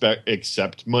you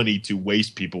accept money to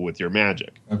waste people with your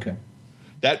magic. Okay.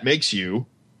 That makes you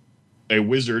a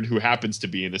wizard who happens to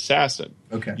be an assassin.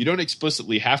 Okay. You don't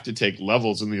explicitly have to take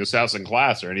levels in the assassin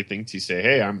class or anything to say,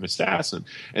 hey, I'm an assassin.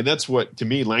 And that's what, to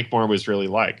me, Lankhmar was really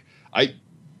like. Of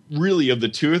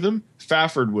the two of them,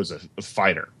 Fafford was a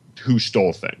fighter who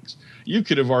stole things. You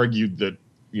could have argued that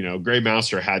Grey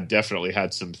Mouser definitely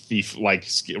had some thief-like,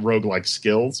 rogue-like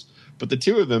skills, but the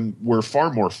two of them were far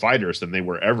more fighters than they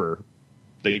were ever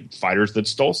fighters that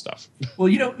stole stuff. Well,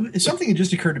 something that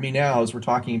just occurred to me now as we're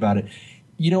talking about it.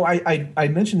 I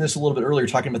mentioned this a little bit earlier,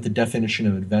 talking about the definition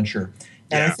of adventure,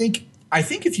 and I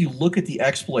think if you look at the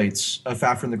exploits of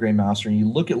Fafhrd and the Grey Mouser, and you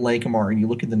look at Lankhmar, and you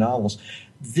look at the novels,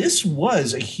 this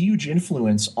was a huge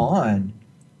influence on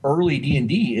early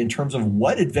D&D in terms of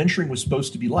what adventuring was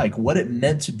supposed to be like, what it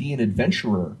meant to be an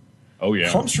adventurer. Oh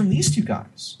yeah, comes from these two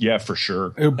guys. Yeah, for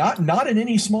sure. Not in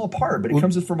any small part, but it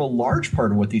comes from a large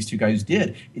part of what these two guys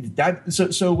did.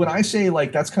 So when I say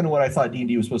like that's kind of what I thought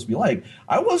D&D was supposed to be like,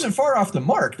 I wasn't far off the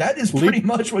mark. That is pretty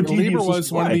much what D&D was supposed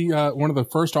to be like. One of the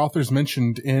first authors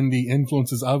mentioned in the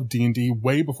influences of D&D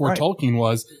way before Tolkien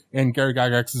was, and Gary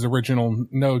Gygax's original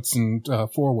notes and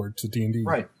foreword to D&D.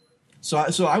 Right. So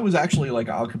I was actually like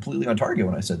completely on target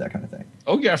when I said that kind of thing.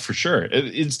 Oh yeah, for sure.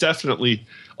 It's definitely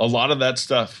a lot of that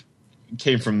stuff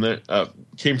came from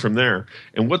there.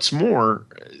 And what's more,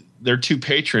 their two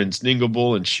patrons,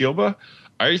 Ningable and Shilba,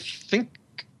 I think,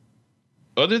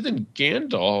 other than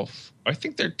Gandalf, I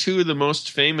think they're two of the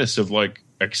most famous of like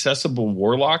accessible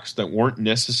warlocks that weren't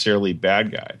necessarily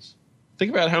bad guys. Think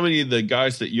about how many of the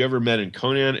guys that you ever met in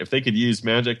Conan, if they could use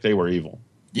magic, they were evil.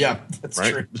 Yeah, that's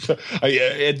true.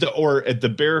 At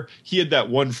the bear, he had that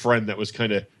one friend that was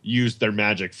kind of used their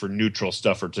magic for neutral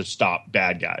stuff or to stop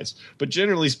bad guys. But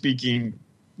generally speaking,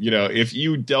 if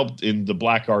you dealt in the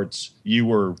black arts, you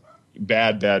were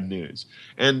bad news.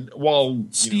 And while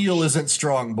steel isn't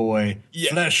strong, boy,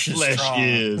 flesh is strong.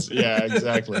 Yeah,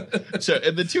 exactly. So,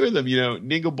 and the two of them,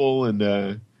 Ningable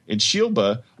and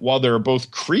Shilba, while they're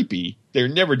both creepy, they're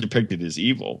never depicted as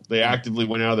evil. They actively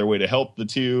went out of their way to help the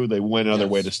two. They went out of their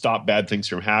way to stop bad things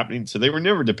from happening. So they were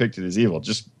never depicted as evil.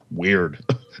 Just weird.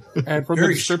 And from the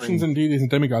descriptions in deities and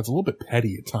demigods, a little bit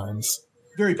petty at times.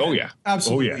 Very petty. Oh, yeah.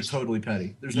 Absolutely, totally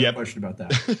petty. There's no question about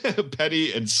that.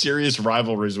 Petty and serious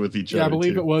rivalries with each other. Yeah, I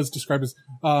believe it was described as,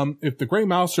 if the Grey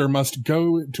Mouser must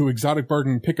go to Exotic Bird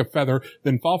and pick a feather,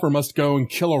 then Falfer must go and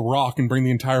kill a rock and bring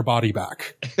the entire body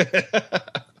back.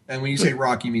 And when you say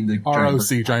rock, you mean the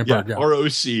ROC, giant bird. Yeah,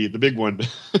 ROC, the big one.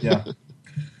 Yeah.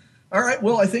 All right.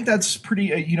 Well, I think that's pretty,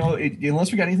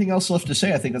 unless we got anything else left to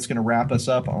say, I think that's going to wrap us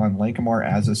up on Lankhmar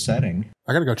as a setting.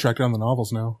 I got to go track down the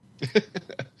novels now.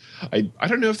 I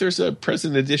don't know if there's a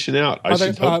present edition out. I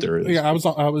should hope there is. Yeah, I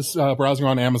was browsing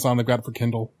on Amazon. They've got it for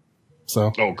Kindle.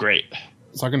 So. Oh, great.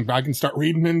 So I can start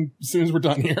reading as soon as we're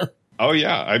done here. Oh,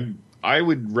 yeah. I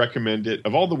would recommend it.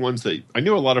 Of all the ones that I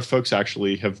know, a lot of folks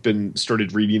actually have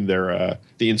started reading their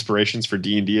the inspirations for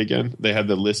D&D again. They had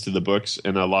the list of the books,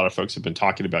 and a lot of folks have been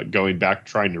talking about going back,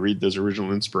 trying to read those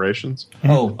original inspirations.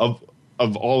 Oh,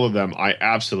 of all of them,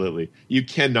 you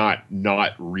cannot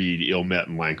not read Ilmet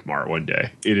and Lankhmar one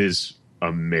day. It is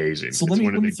amazing. So it's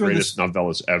one of the greatest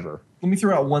novellas ever. Let me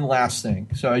throw out one last thing.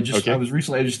 So I was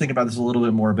just thinking about this a little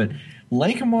bit more, but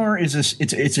Lankhmar is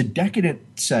it's a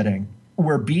decadent setting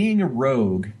where being a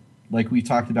rogue, like we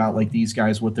talked about, like these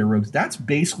guys with their rogues, that's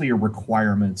basically a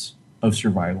requirement of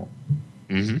survival.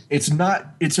 Mm-hmm.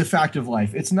 It's a fact of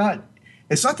life. It's not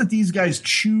that these guys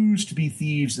choose to be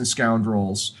thieves and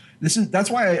scoundrels. That's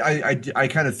why I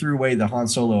kind of threw away the Han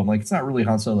Solo. I'm like, it's not really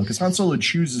Han Solo, because Han Solo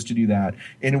chooses to do that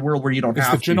in a world where you don't have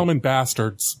to. It's the gentleman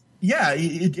bastards. Yeah,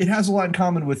 it has a lot in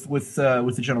common with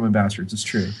the gentleman bastards. It's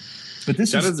true, but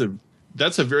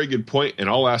that's a very good point, and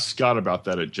I'll ask Scott about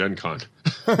that at Gen Con.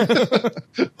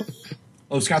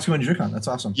 Oh, Scott's going to Gen Con. That's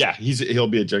awesome. Yeah, he'll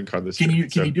be at Gen Con this year.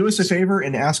 Can you do us a favor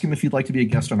and ask him if you'd like to be a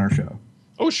guest on our show?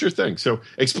 Oh, sure thing. So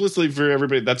explicitly for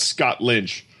everybody, that's Scott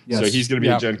Lynch. Yes. So he's going to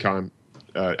be at Gen Con.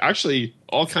 Actually,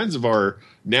 all kinds of our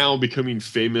now becoming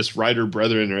famous writer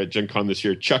brethren are at Gen Con this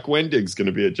year. Chuck Wendig's going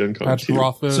to be at Gen Con too.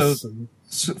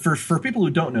 So for people who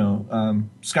don't know,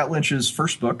 Scott Lynch's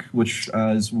first book, which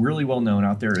is really well known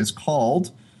out there, is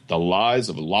called The Lies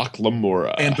of Loch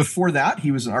Lamora. And before that,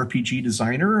 he was an RPG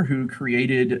designer who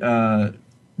created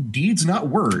Deeds Not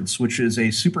Words, which is a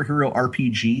superhero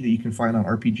RPG that you can find on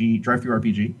Drive-Thru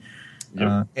RPG.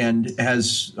 Yep. And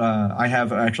has I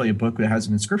have actually a book that has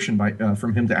an inscription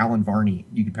from him to Alan Varney.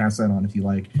 You can pass that on if you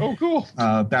like. Oh, cool.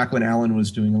 Back when Alan was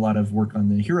doing a lot of work on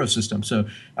the hero system. So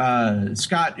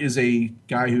Scott is a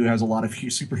guy who has a lot of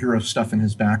superhero stuff in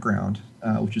his background,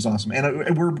 which is awesome. And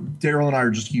Daryl and I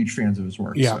are just huge fans of his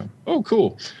work. Yeah. So. Oh,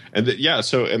 cool. And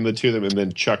the two of them, and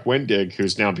then Chuck Wendig,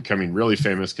 who's now becoming really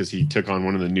famous because he took on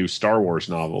one of the new Star Wars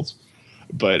novels.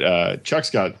 But Chuck's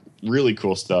got really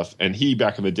cool stuff, and he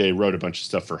back in the day wrote a bunch of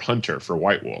stuff for Hunter for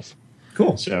White Wolf.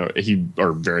 Cool. So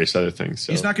or various other things.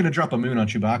 So. He's not going to drop a moon on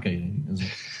Chewbacca, is he?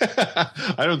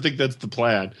 I don't think that's the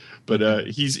plan. But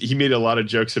he made a lot of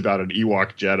jokes about an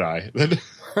Ewok Jedi.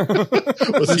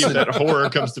 We'll see if that horror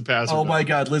comes to pass. Oh my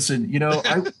God! Listen,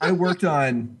 I worked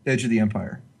on Edge of the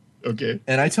Empire. Okay.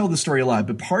 And I tell the story a lot,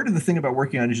 but part of the thing about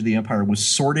working on Edge of the Empire was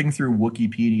sorting through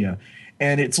Wikipedia.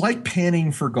 And it's like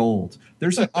panning for gold.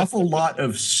 There's an awful lot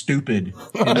of stupid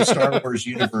in the Star Wars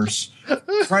universe.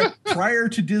 Prior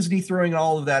to Disney throwing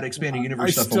all of that expanding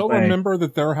universe stuff away, I still remember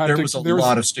that there was a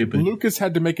lot of stupid. Lucas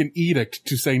had to make an edict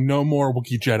to say no more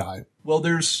Wookiee Jedi. Well,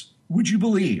 would you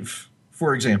believe,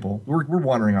 for example, we're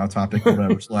wandering off topic.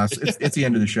 Whatever, it's the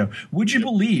end of the show. Would you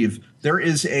believe there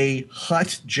is a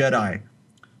Hutt Jedi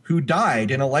who died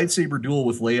in a lightsaber duel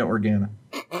with Leia Organa?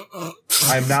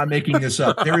 I'm not making this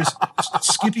up. There is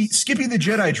Skippy the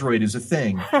Jedi droid is a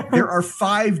thing. There are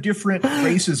 5 different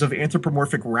races of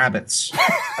anthropomorphic rabbits.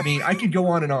 I mean, I could go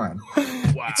on and on.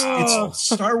 Wow. It's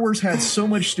Star Wars had so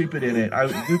much stupid in it.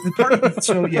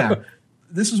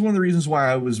 This is one of the reasons why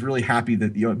I was really happy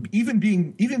that even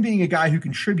being a guy who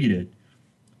contributed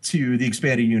to the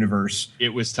expanded universe,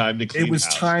 it was time to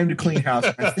clean. House.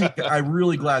 I'm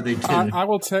really glad they did. I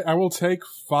will take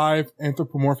 5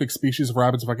 anthropomorphic species of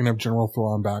rabbits if I can have General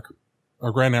Thrawn back,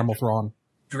 or Grand Admiral Thrawn.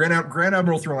 Grand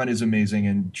Admiral Thrawn is amazing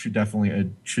and should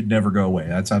never go away.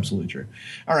 That's absolutely true.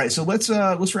 All right, so let's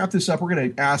wrap this up. We're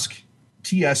going to ask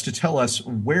TS to tell us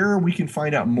where we can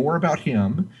find out more about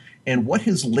him and what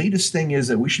his latest thing is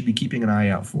that we should be keeping an eye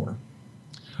out for.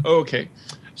 Okay.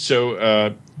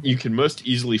 So you can most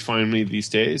easily find me these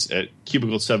days at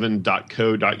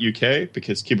cubicle7.co.uk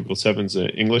because Cubicle 7 is an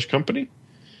English company.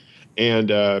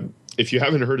 And if you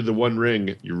haven't heard of the One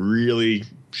Ring, you really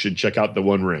should check out the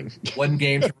One Ring. One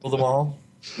game to rule them all.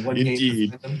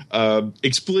 Indeed.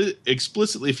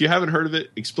 Explicitly, if you haven't heard of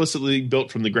it, explicitly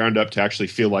built from the ground up to actually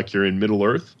feel like you're in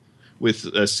Middle-earth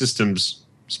with systems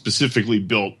specifically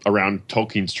built around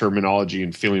Tolkien's terminology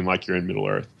and feeling like you're in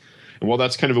Middle-earth. And while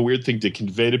that's kind of a weird thing to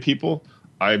convey to people,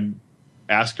 I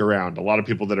ask around. A lot of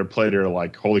people that have played it are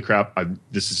like, holy crap,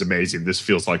 this is amazing. This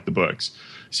feels like the books.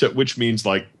 So, which means,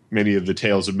 like many of the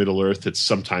Tales of Middle-earth, it's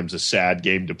sometimes a sad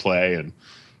game to play and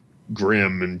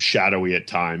grim and shadowy at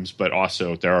times, but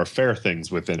also there are fair things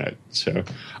within it. So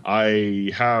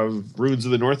I have Runes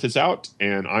of the North is out,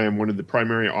 and I am one of the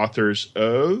primary authors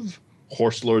of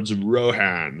Horse Lords of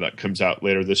Rohan that comes out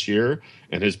later this year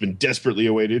and has been desperately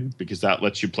awaited because that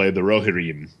lets you play the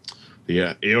Rohirrim,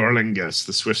 the Eorlingus,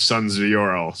 the swift sons of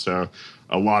Eorl. So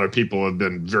a lot of people have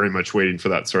been very much waiting for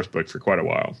that source book for quite a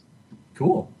while.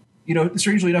 Cool.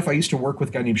 Strangely enough, I used to work with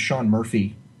a guy named Sean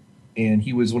Murphy, and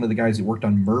he was one of the guys that worked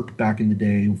on MERP back in the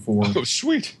day for... Oh,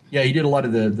 sweet. Yeah, he did a lot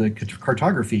of the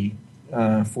cartography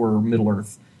for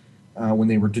Middle-earth. When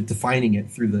they were defining it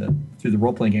through the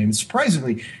role playing game.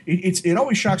 Surprisingly, it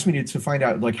always shocks me to find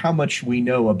out like how much we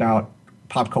know about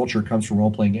pop culture comes from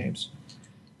role playing games,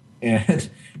 and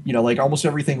like almost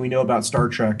everything we know about Star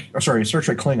Trek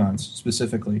Klingons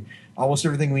specifically, almost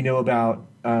everything we know about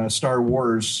Star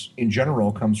Wars in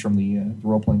general comes from the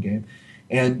role playing game,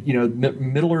 and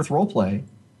Middle Earth role play,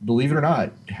 believe it or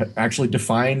not, actually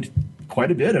defined quite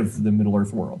a bit of the Middle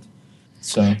Earth world.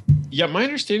 So yeah, my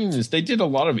understanding is they did a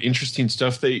lot of interesting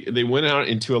stuff. They went out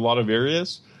into a lot of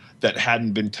areas that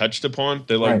hadn't been touched upon.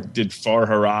 They did Far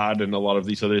Harad and a lot of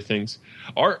these other things.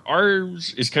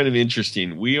 Ours is kind of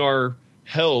interesting. We are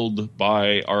held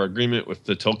by our agreement with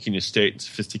the Tolkien Estate and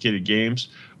Sophisticated Games.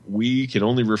 We can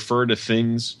only refer to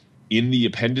things in the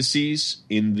appendices,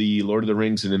 in the Lord of the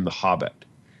Rings, and in the Hobbit.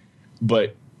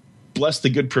 But bless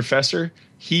the good professor,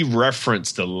 he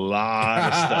referenced a lot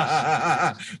of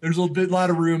stuff. There's a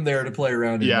lot of room there to play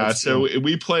around in. Yeah, so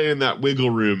we play in that wiggle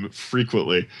room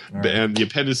frequently, and the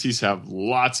appendices have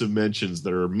lots of mentions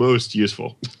that are most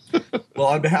useful. Well,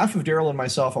 on behalf of Daryl and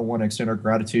myself, I want to extend our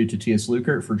gratitude to T.S.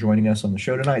 Lukert for joining us on the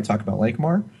show tonight and talk about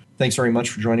Lankhmar. Thanks very much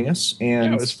for joining us. And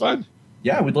yeah, it was fun.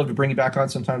 Yeah, we'd love to bring you back on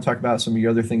sometime, talk about some of your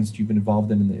other things that you've been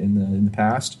involved in the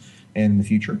past and in the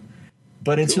future.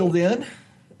 But until then...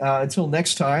 until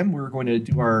next time, we're going to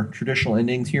do our traditional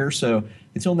endings here. So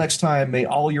until next time, may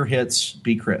all your hits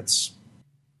be crits.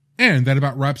 And that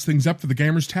about wraps things up for the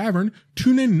Gamers Tavern.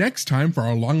 Tune in next time for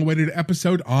our long-awaited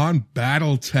episode on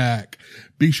BattleTech.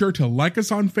 Be sure to like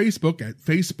us on Facebook at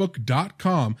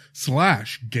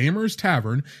facebook.com/Gamers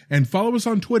Tavern and follow us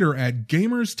on Twitter at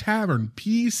Gamers Tavern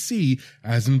PC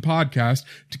as in podcast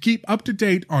to keep up to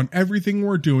date on everything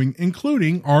we're doing,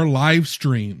 including our live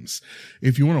streams.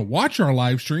 If you want to watch our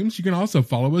live streams, you can also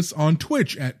follow us on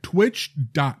Twitch at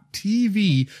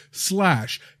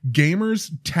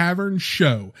twitch.tv/Gamers Tavern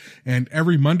Show. And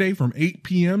every Monday from 8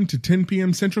 p.m. to 10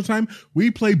 p.m. Central Time, we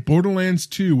play Borderlands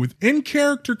 2 with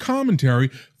in-character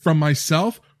commentary from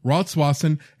myself, Rod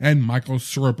Swasson, and Michael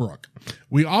Surbrook.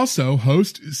 We also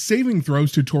host saving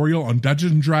throws tutorial on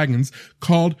Dungeons & Dragons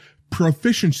called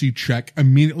Proficiency Check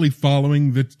immediately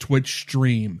following the Twitch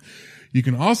stream. You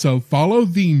can also follow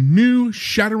the new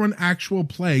Shadowrun Actual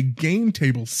Play Game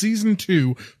Table Season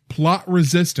 2 Plot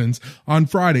Resistance on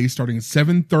Friday starting at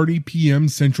 7:30 p.m.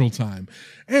 Central Time.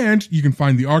 And you can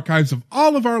find the archives of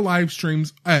all of our live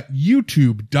streams at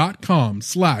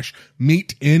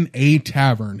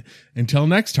youtube.com/meetinatavern. Until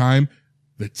next time,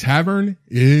 the tavern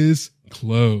is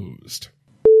closed.